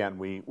 again,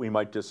 we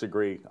might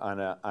disagree on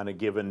a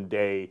given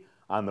day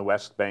on the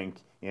West Bank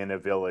in a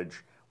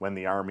village when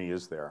the army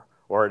is there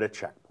or at a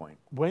checkpoint.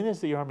 When is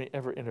the army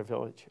ever in a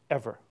village?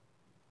 Ever?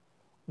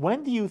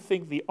 When do you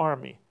think the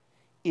army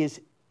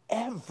is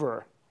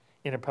ever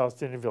in a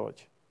Palestinian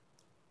village.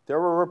 There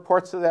were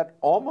reports of that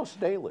almost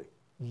daily.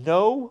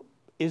 No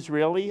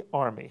Israeli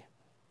army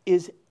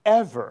is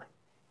ever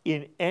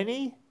in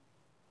any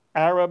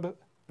Arab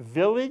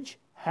village,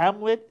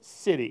 hamlet,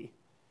 city,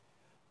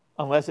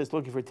 unless it's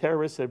looking for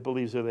terrorists that it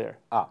believes are there.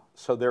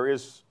 So there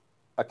is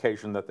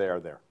occasion that they are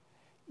there.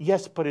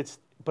 Yes, but it's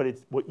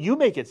what you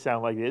make it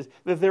sound like is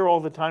that they're all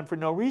the time for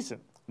no reason.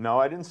 No,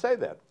 I didn't say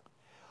that.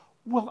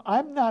 Well,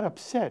 I'm not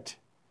upset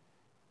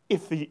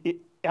if the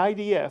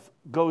IDF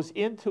goes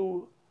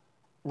into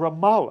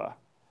Ramallah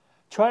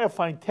trying to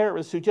find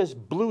terrorists who just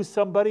blew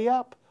somebody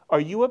up. Are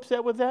you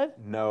upset with that?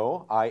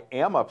 No, I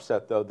am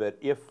upset, though, that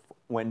if,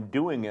 when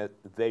doing it,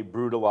 they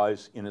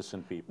brutalize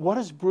innocent people. What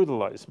does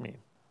brutalize mean?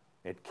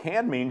 It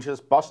can mean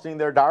just busting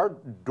their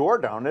door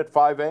down at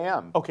 5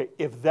 a.m. Okay,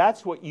 if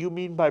that's what you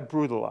mean by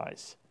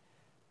brutalize,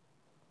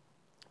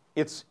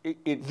 It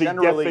the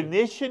generally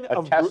definition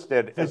of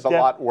attested as a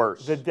lot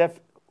worse.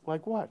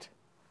 Like what?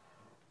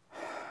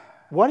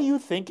 What do you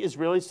think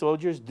Israeli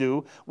soldiers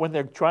do when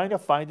they're trying to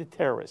find a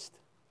terrorist?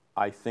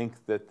 I think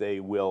that they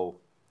will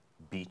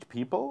beat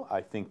people.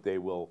 I think they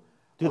will.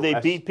 Do they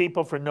arrest- beat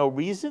people for no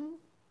reason?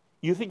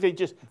 You think they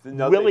just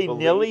No, they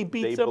willy-nilly believe-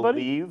 beat somebody?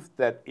 They believe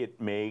that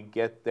it may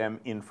get them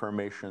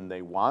information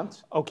they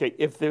want. Okay,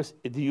 if there's,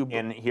 do you?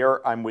 And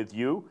here I'm with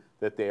you,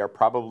 that they are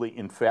probably,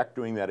 in fact,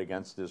 doing that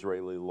against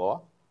Israeli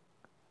law.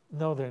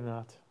 No, they're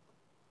not.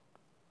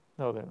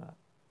 No, they're not.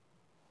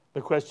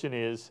 The question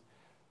is,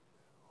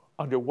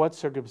 under what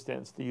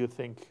circumstance do you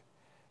think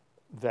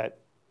that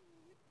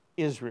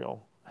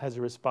Israel has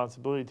a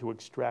responsibility to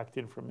extract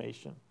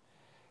information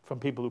from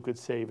people who could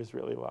save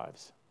Israeli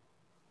lives?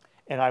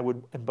 And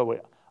by the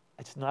way,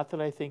 it's not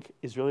that I think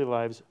Israeli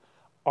lives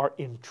are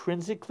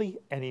intrinsically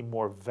any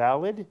more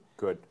valid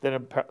than a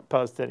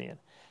Palestinian.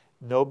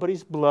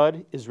 Nobody's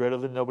blood is redder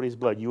than nobody's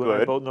blood. You and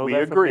I both know that. We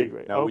agree.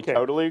 From No, we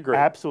totally agree.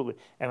 Absolutely.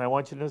 And I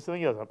want you to know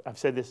something else. I've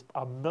said this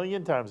a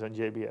million times on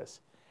JBS.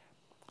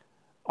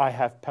 I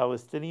have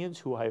Palestinians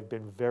who I have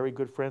been very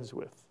good friends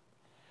with.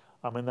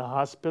 I'm in the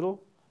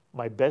hospital.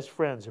 My best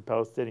friends are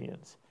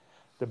Palestinians.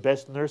 The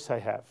best nurse I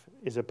have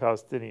is a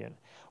Palestinian.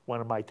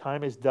 When my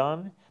time is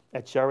done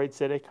at Shaarei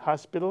Tzedek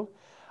Hospital,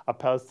 a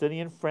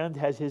Palestinian friend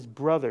has his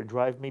brother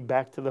drive me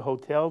back to the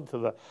hotel, to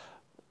the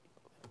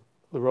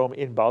Rome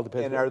Inn Bal.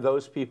 And are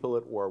those people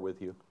at war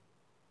with you?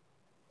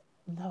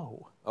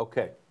 No.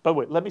 Okay. But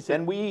wait, let me say.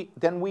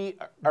 Then we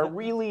are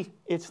really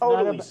it's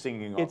totally not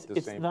singing off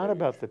the same It's not page.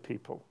 about the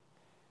people.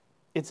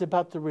 It's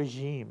about the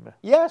regime.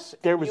 Yes.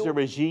 There was a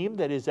regime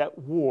that is at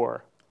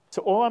war.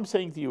 So all I'm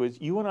saying to you is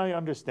you and I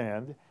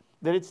understand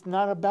that it's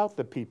not about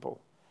the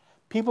people.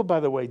 People, by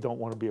the way, don't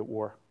want to be at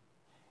war.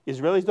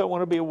 Israelis don't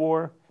want to be at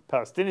war.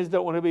 Palestinians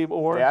don't want to be at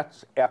war.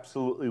 That's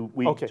absolutely,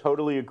 we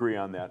totally agree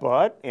on that.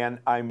 But and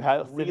I'm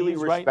Palestinians really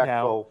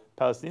respectful.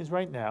 Palestinians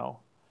right now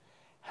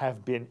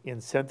have been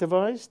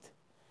incentivized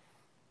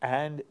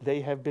and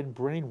they have been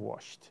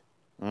brainwashed.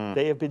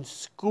 They have been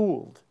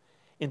schooled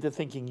into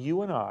thinking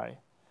you and I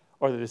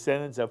are the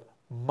descendants of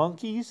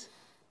monkeys,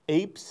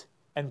 apes,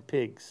 and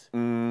pigs.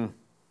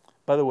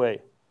 By the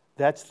way,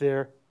 that's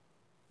their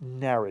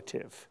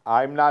narrative.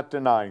 I'm not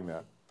denying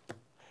that.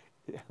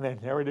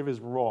 That narrative is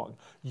wrong.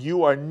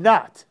 You are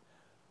not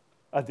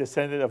a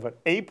descendant of an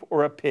ape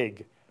or a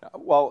pig.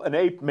 Well, an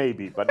ape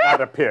maybe, but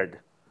not a pig.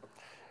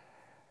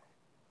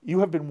 You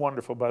have been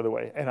wonderful, by the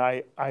way, and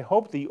I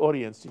hope the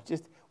audience,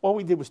 just all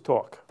we did was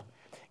talk,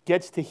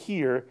 gets to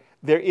hear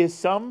there is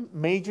some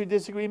major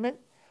disagreement,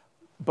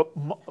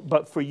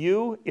 but for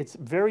you, it's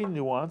very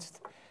nuanced.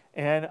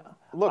 And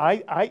look,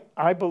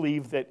 I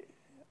believe that,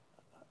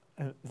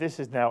 and this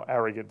is now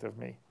arrogant of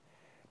me,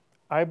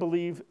 I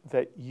believe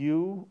that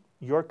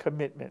your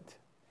commitment,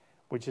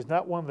 which is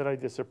not one that I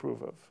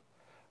disapprove of,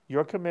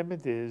 your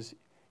commitment is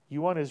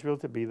you want Israel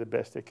to be the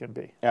best it can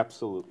be.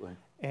 Absolutely.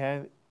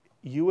 And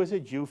you as a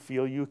Jew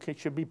feel you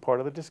should be part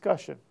of the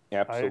discussion.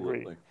 Absolutely.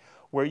 I agree.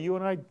 Where you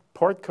and I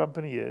part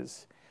company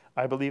is,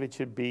 I believe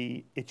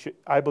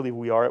I believe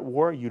we are at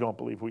war. You don't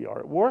believe we are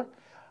at war.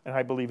 And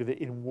I believe that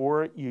in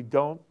war, you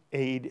don't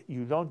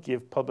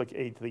give public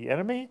aid to the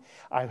enemy.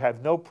 I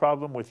have no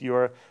problem with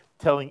your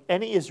telling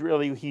any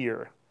Israeli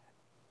here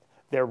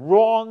they're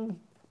wrong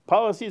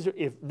policies.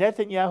 If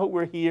Netanyahu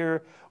were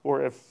here,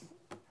 or if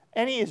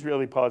any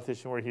Israeli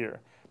politician were here,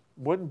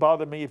 wouldn't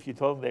bother me if you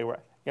told them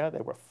they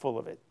were full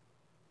of it.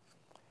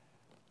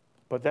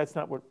 But that's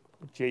not what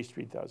J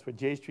Street does. What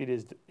J Street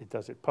is, it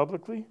does it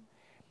publicly.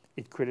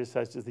 It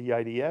criticizes the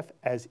IDF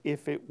as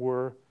if it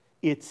were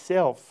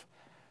itself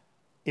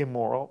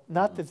immoral.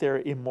 Not that they're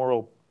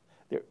immoral,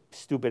 they're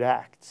stupid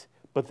acts,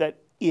 but that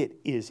it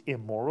is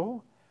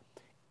immoral.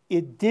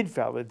 It did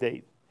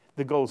validate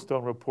the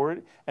Goldstone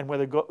report, and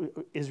whether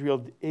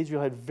Israel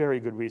had very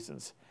good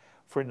reasons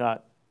for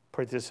not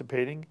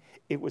participating.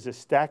 It was a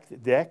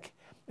stacked deck,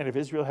 and if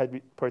Israel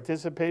had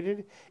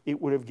participated, it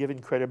would have given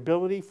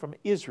credibility from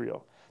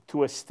Israel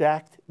to a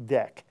stacked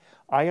deck.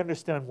 I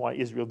understand why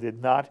Israel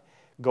did not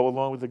go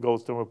along with the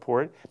Goldstone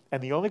report,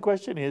 and the only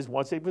question is,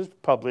 once it was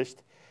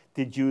published,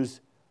 did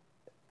Jews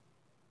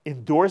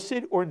endorse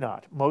it or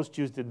not. Most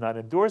Jews did not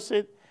endorse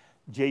it.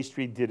 J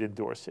Street did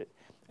endorse it.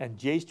 And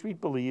J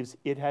Street believes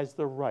it has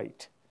the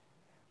right,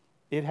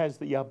 it has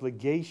the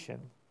obligation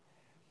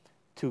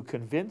to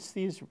convince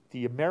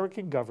the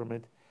American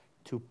government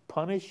to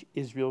punish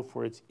Israel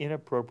for its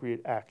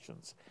inappropriate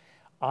actions.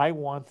 I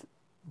want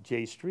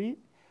J Street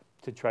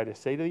to try to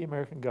say to the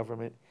American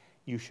government,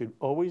 you should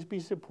always be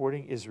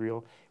supporting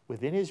Israel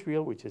within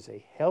Israel, which is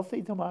a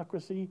healthy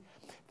democracy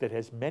that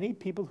has many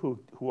people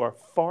who are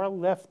far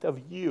left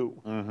of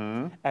you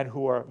and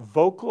who are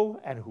vocal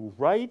and who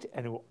write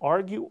and who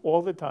argue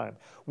all the time.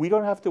 We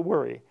don't have to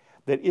worry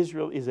that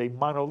Israel is a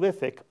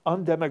monolithic,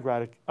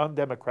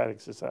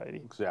 undemocratic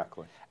society.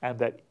 Exactly. And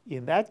that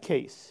in that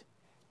case,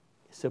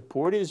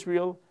 support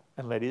Israel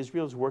and let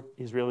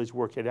Israelis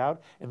work it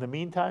out. In the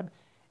meantime,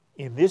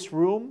 in this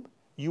room,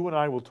 you and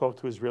I will talk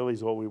to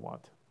Israelis all we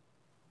want.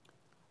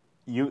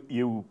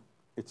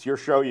 It's your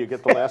show, you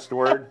get the last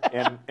word,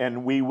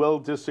 and we will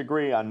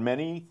disagree on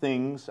many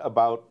things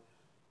about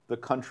the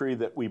country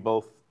that we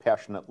both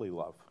passionately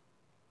love.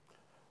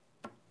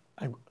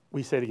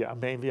 We say it again,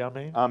 amen via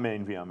amen?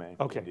 Amen via amen,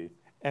 okay. Indeed.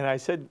 And I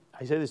say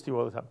this to you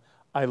all the time.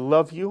 I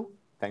love you.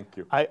 Thank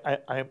you. I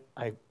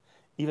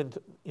even,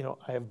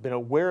 I have been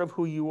aware of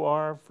who you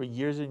are for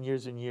years and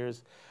years and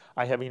years.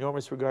 I have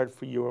enormous regard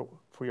for your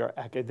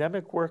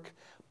academic work,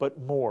 but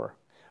more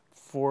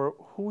for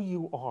who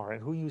you are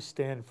and who you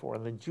stand for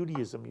and the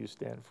Judaism you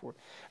stand for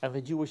and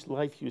the Jewish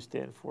life you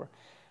stand for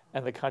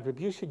and the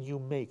contribution you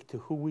make to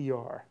who we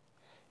are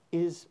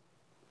is...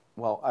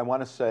 Well, I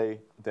want to say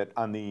that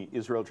on the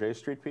Israel J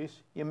Street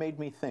piece, you made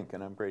me think,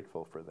 and I'm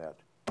grateful for that.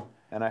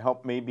 And I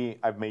hope maybe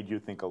I've made you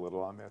think a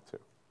little on that too.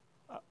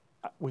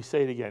 We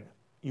say it again.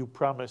 You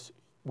promise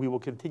we will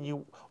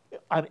continue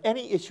on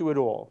any issue at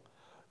all.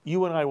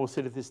 You and I will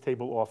sit at this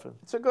table often.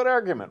 It's a good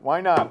argument.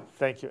 Why not?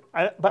 Thank you.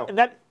 Well,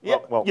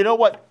 you know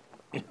what?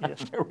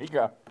 Yes. There we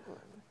go.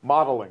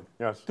 Modeling.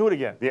 Yes. Do it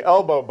again. The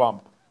elbow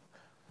bump.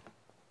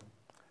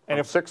 And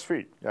if 6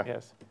 feet. Yeah.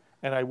 Yes.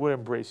 And I would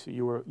embrace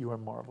you. You are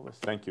marvelous.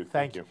 Thank you.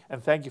 Thank you.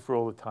 And thank you for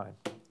all the time.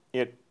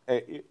 It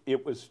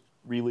was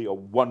really a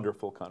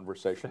wonderful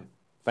conversation.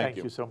 Thank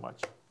you. Thank you so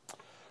much.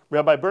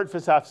 Rabbi Burt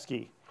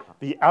Visotzky,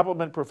 the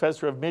Appleman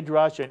Professor of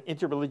Midrash and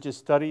Interreligious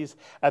Studies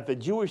at the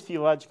Jewish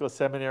Theological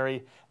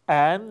Seminary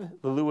and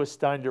the Lewis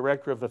Stein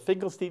Director of the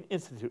Finkelstein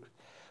Institute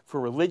for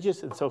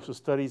Religious and Social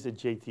Studies at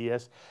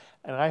JTS.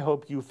 And I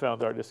hope you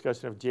found our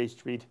discussion of J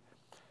Street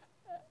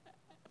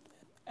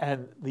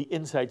and the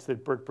insights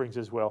that Burt brings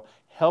as well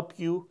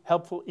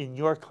helpful in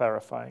your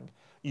clarifying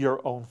your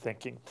own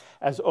thinking.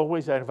 As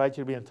always, I invite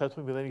you to be in touch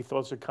with me with any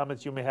thoughts or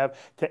comments you may have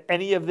to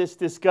any of this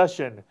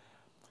discussion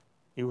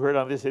you heard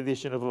on this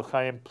edition of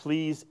L'Chaim.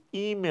 Please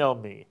email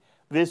me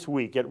this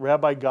week at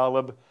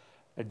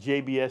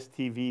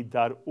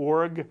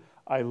rabbigolub@jbstv.org.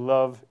 I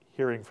love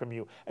hearing from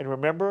you. And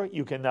remember,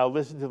 you can now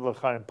listen to the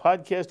L'Chaim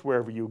podcast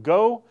wherever you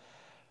go.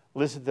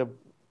 Listen to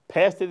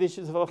past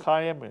editions of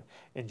L'Chaim.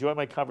 Enjoy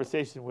my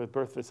conversation with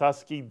Burt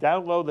Visotzky.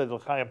 Download the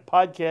L'Chaim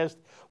podcast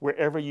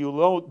wherever you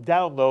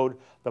download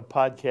the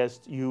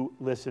podcast you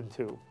listen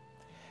to.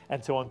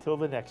 And so until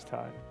the next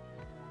time,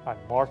 I'm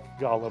Mark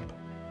Golub.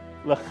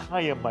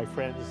 L'Chaim, my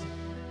friends,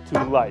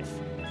 to life.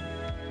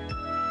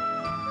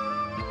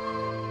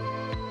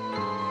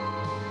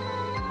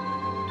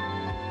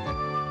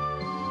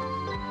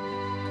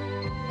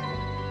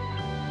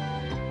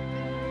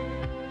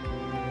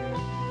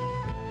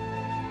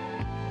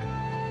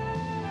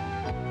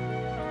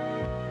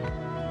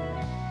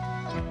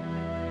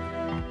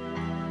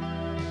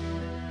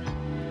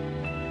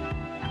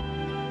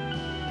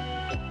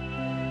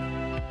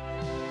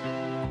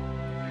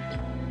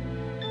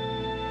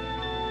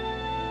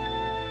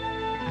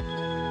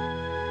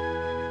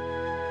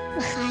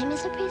 L'Chaim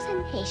is a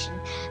presentation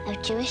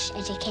of Jewish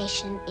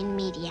education in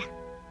media.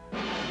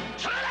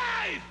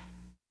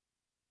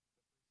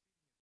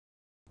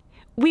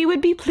 We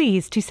would be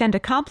pleased to send a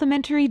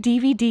complimentary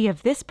DVD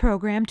of this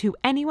program to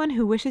anyone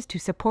who wishes to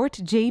support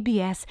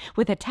JBS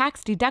with a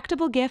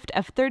tax-deductible gift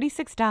of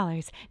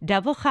 $36,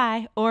 double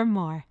chai or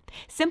more.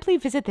 Simply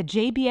visit the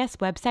JBS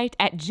website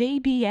at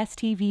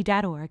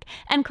jbstv.org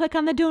and click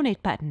on the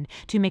Donate button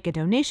to make a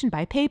donation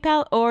by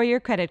PayPal or your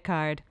credit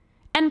card.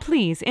 And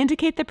please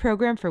indicate the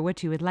program for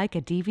which you would like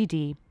a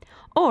DVD.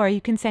 Or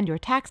you can send your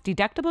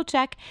tax-deductible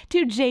check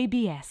to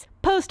JBS,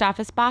 Post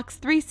Office Box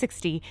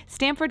 360,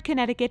 Stamford,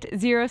 Connecticut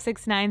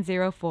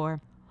 06904.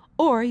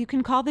 Or you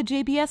can call the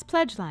JBS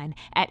Pledge Line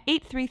at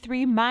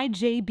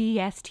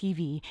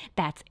 833-MY-JBS-TV.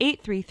 That's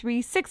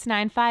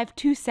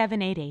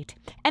 833-695-2788.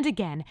 And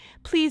again,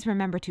 please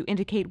remember to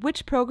indicate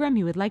which program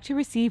you would like to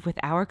receive with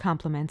our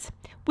compliments.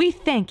 We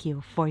thank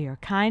you for your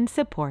kind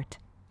support.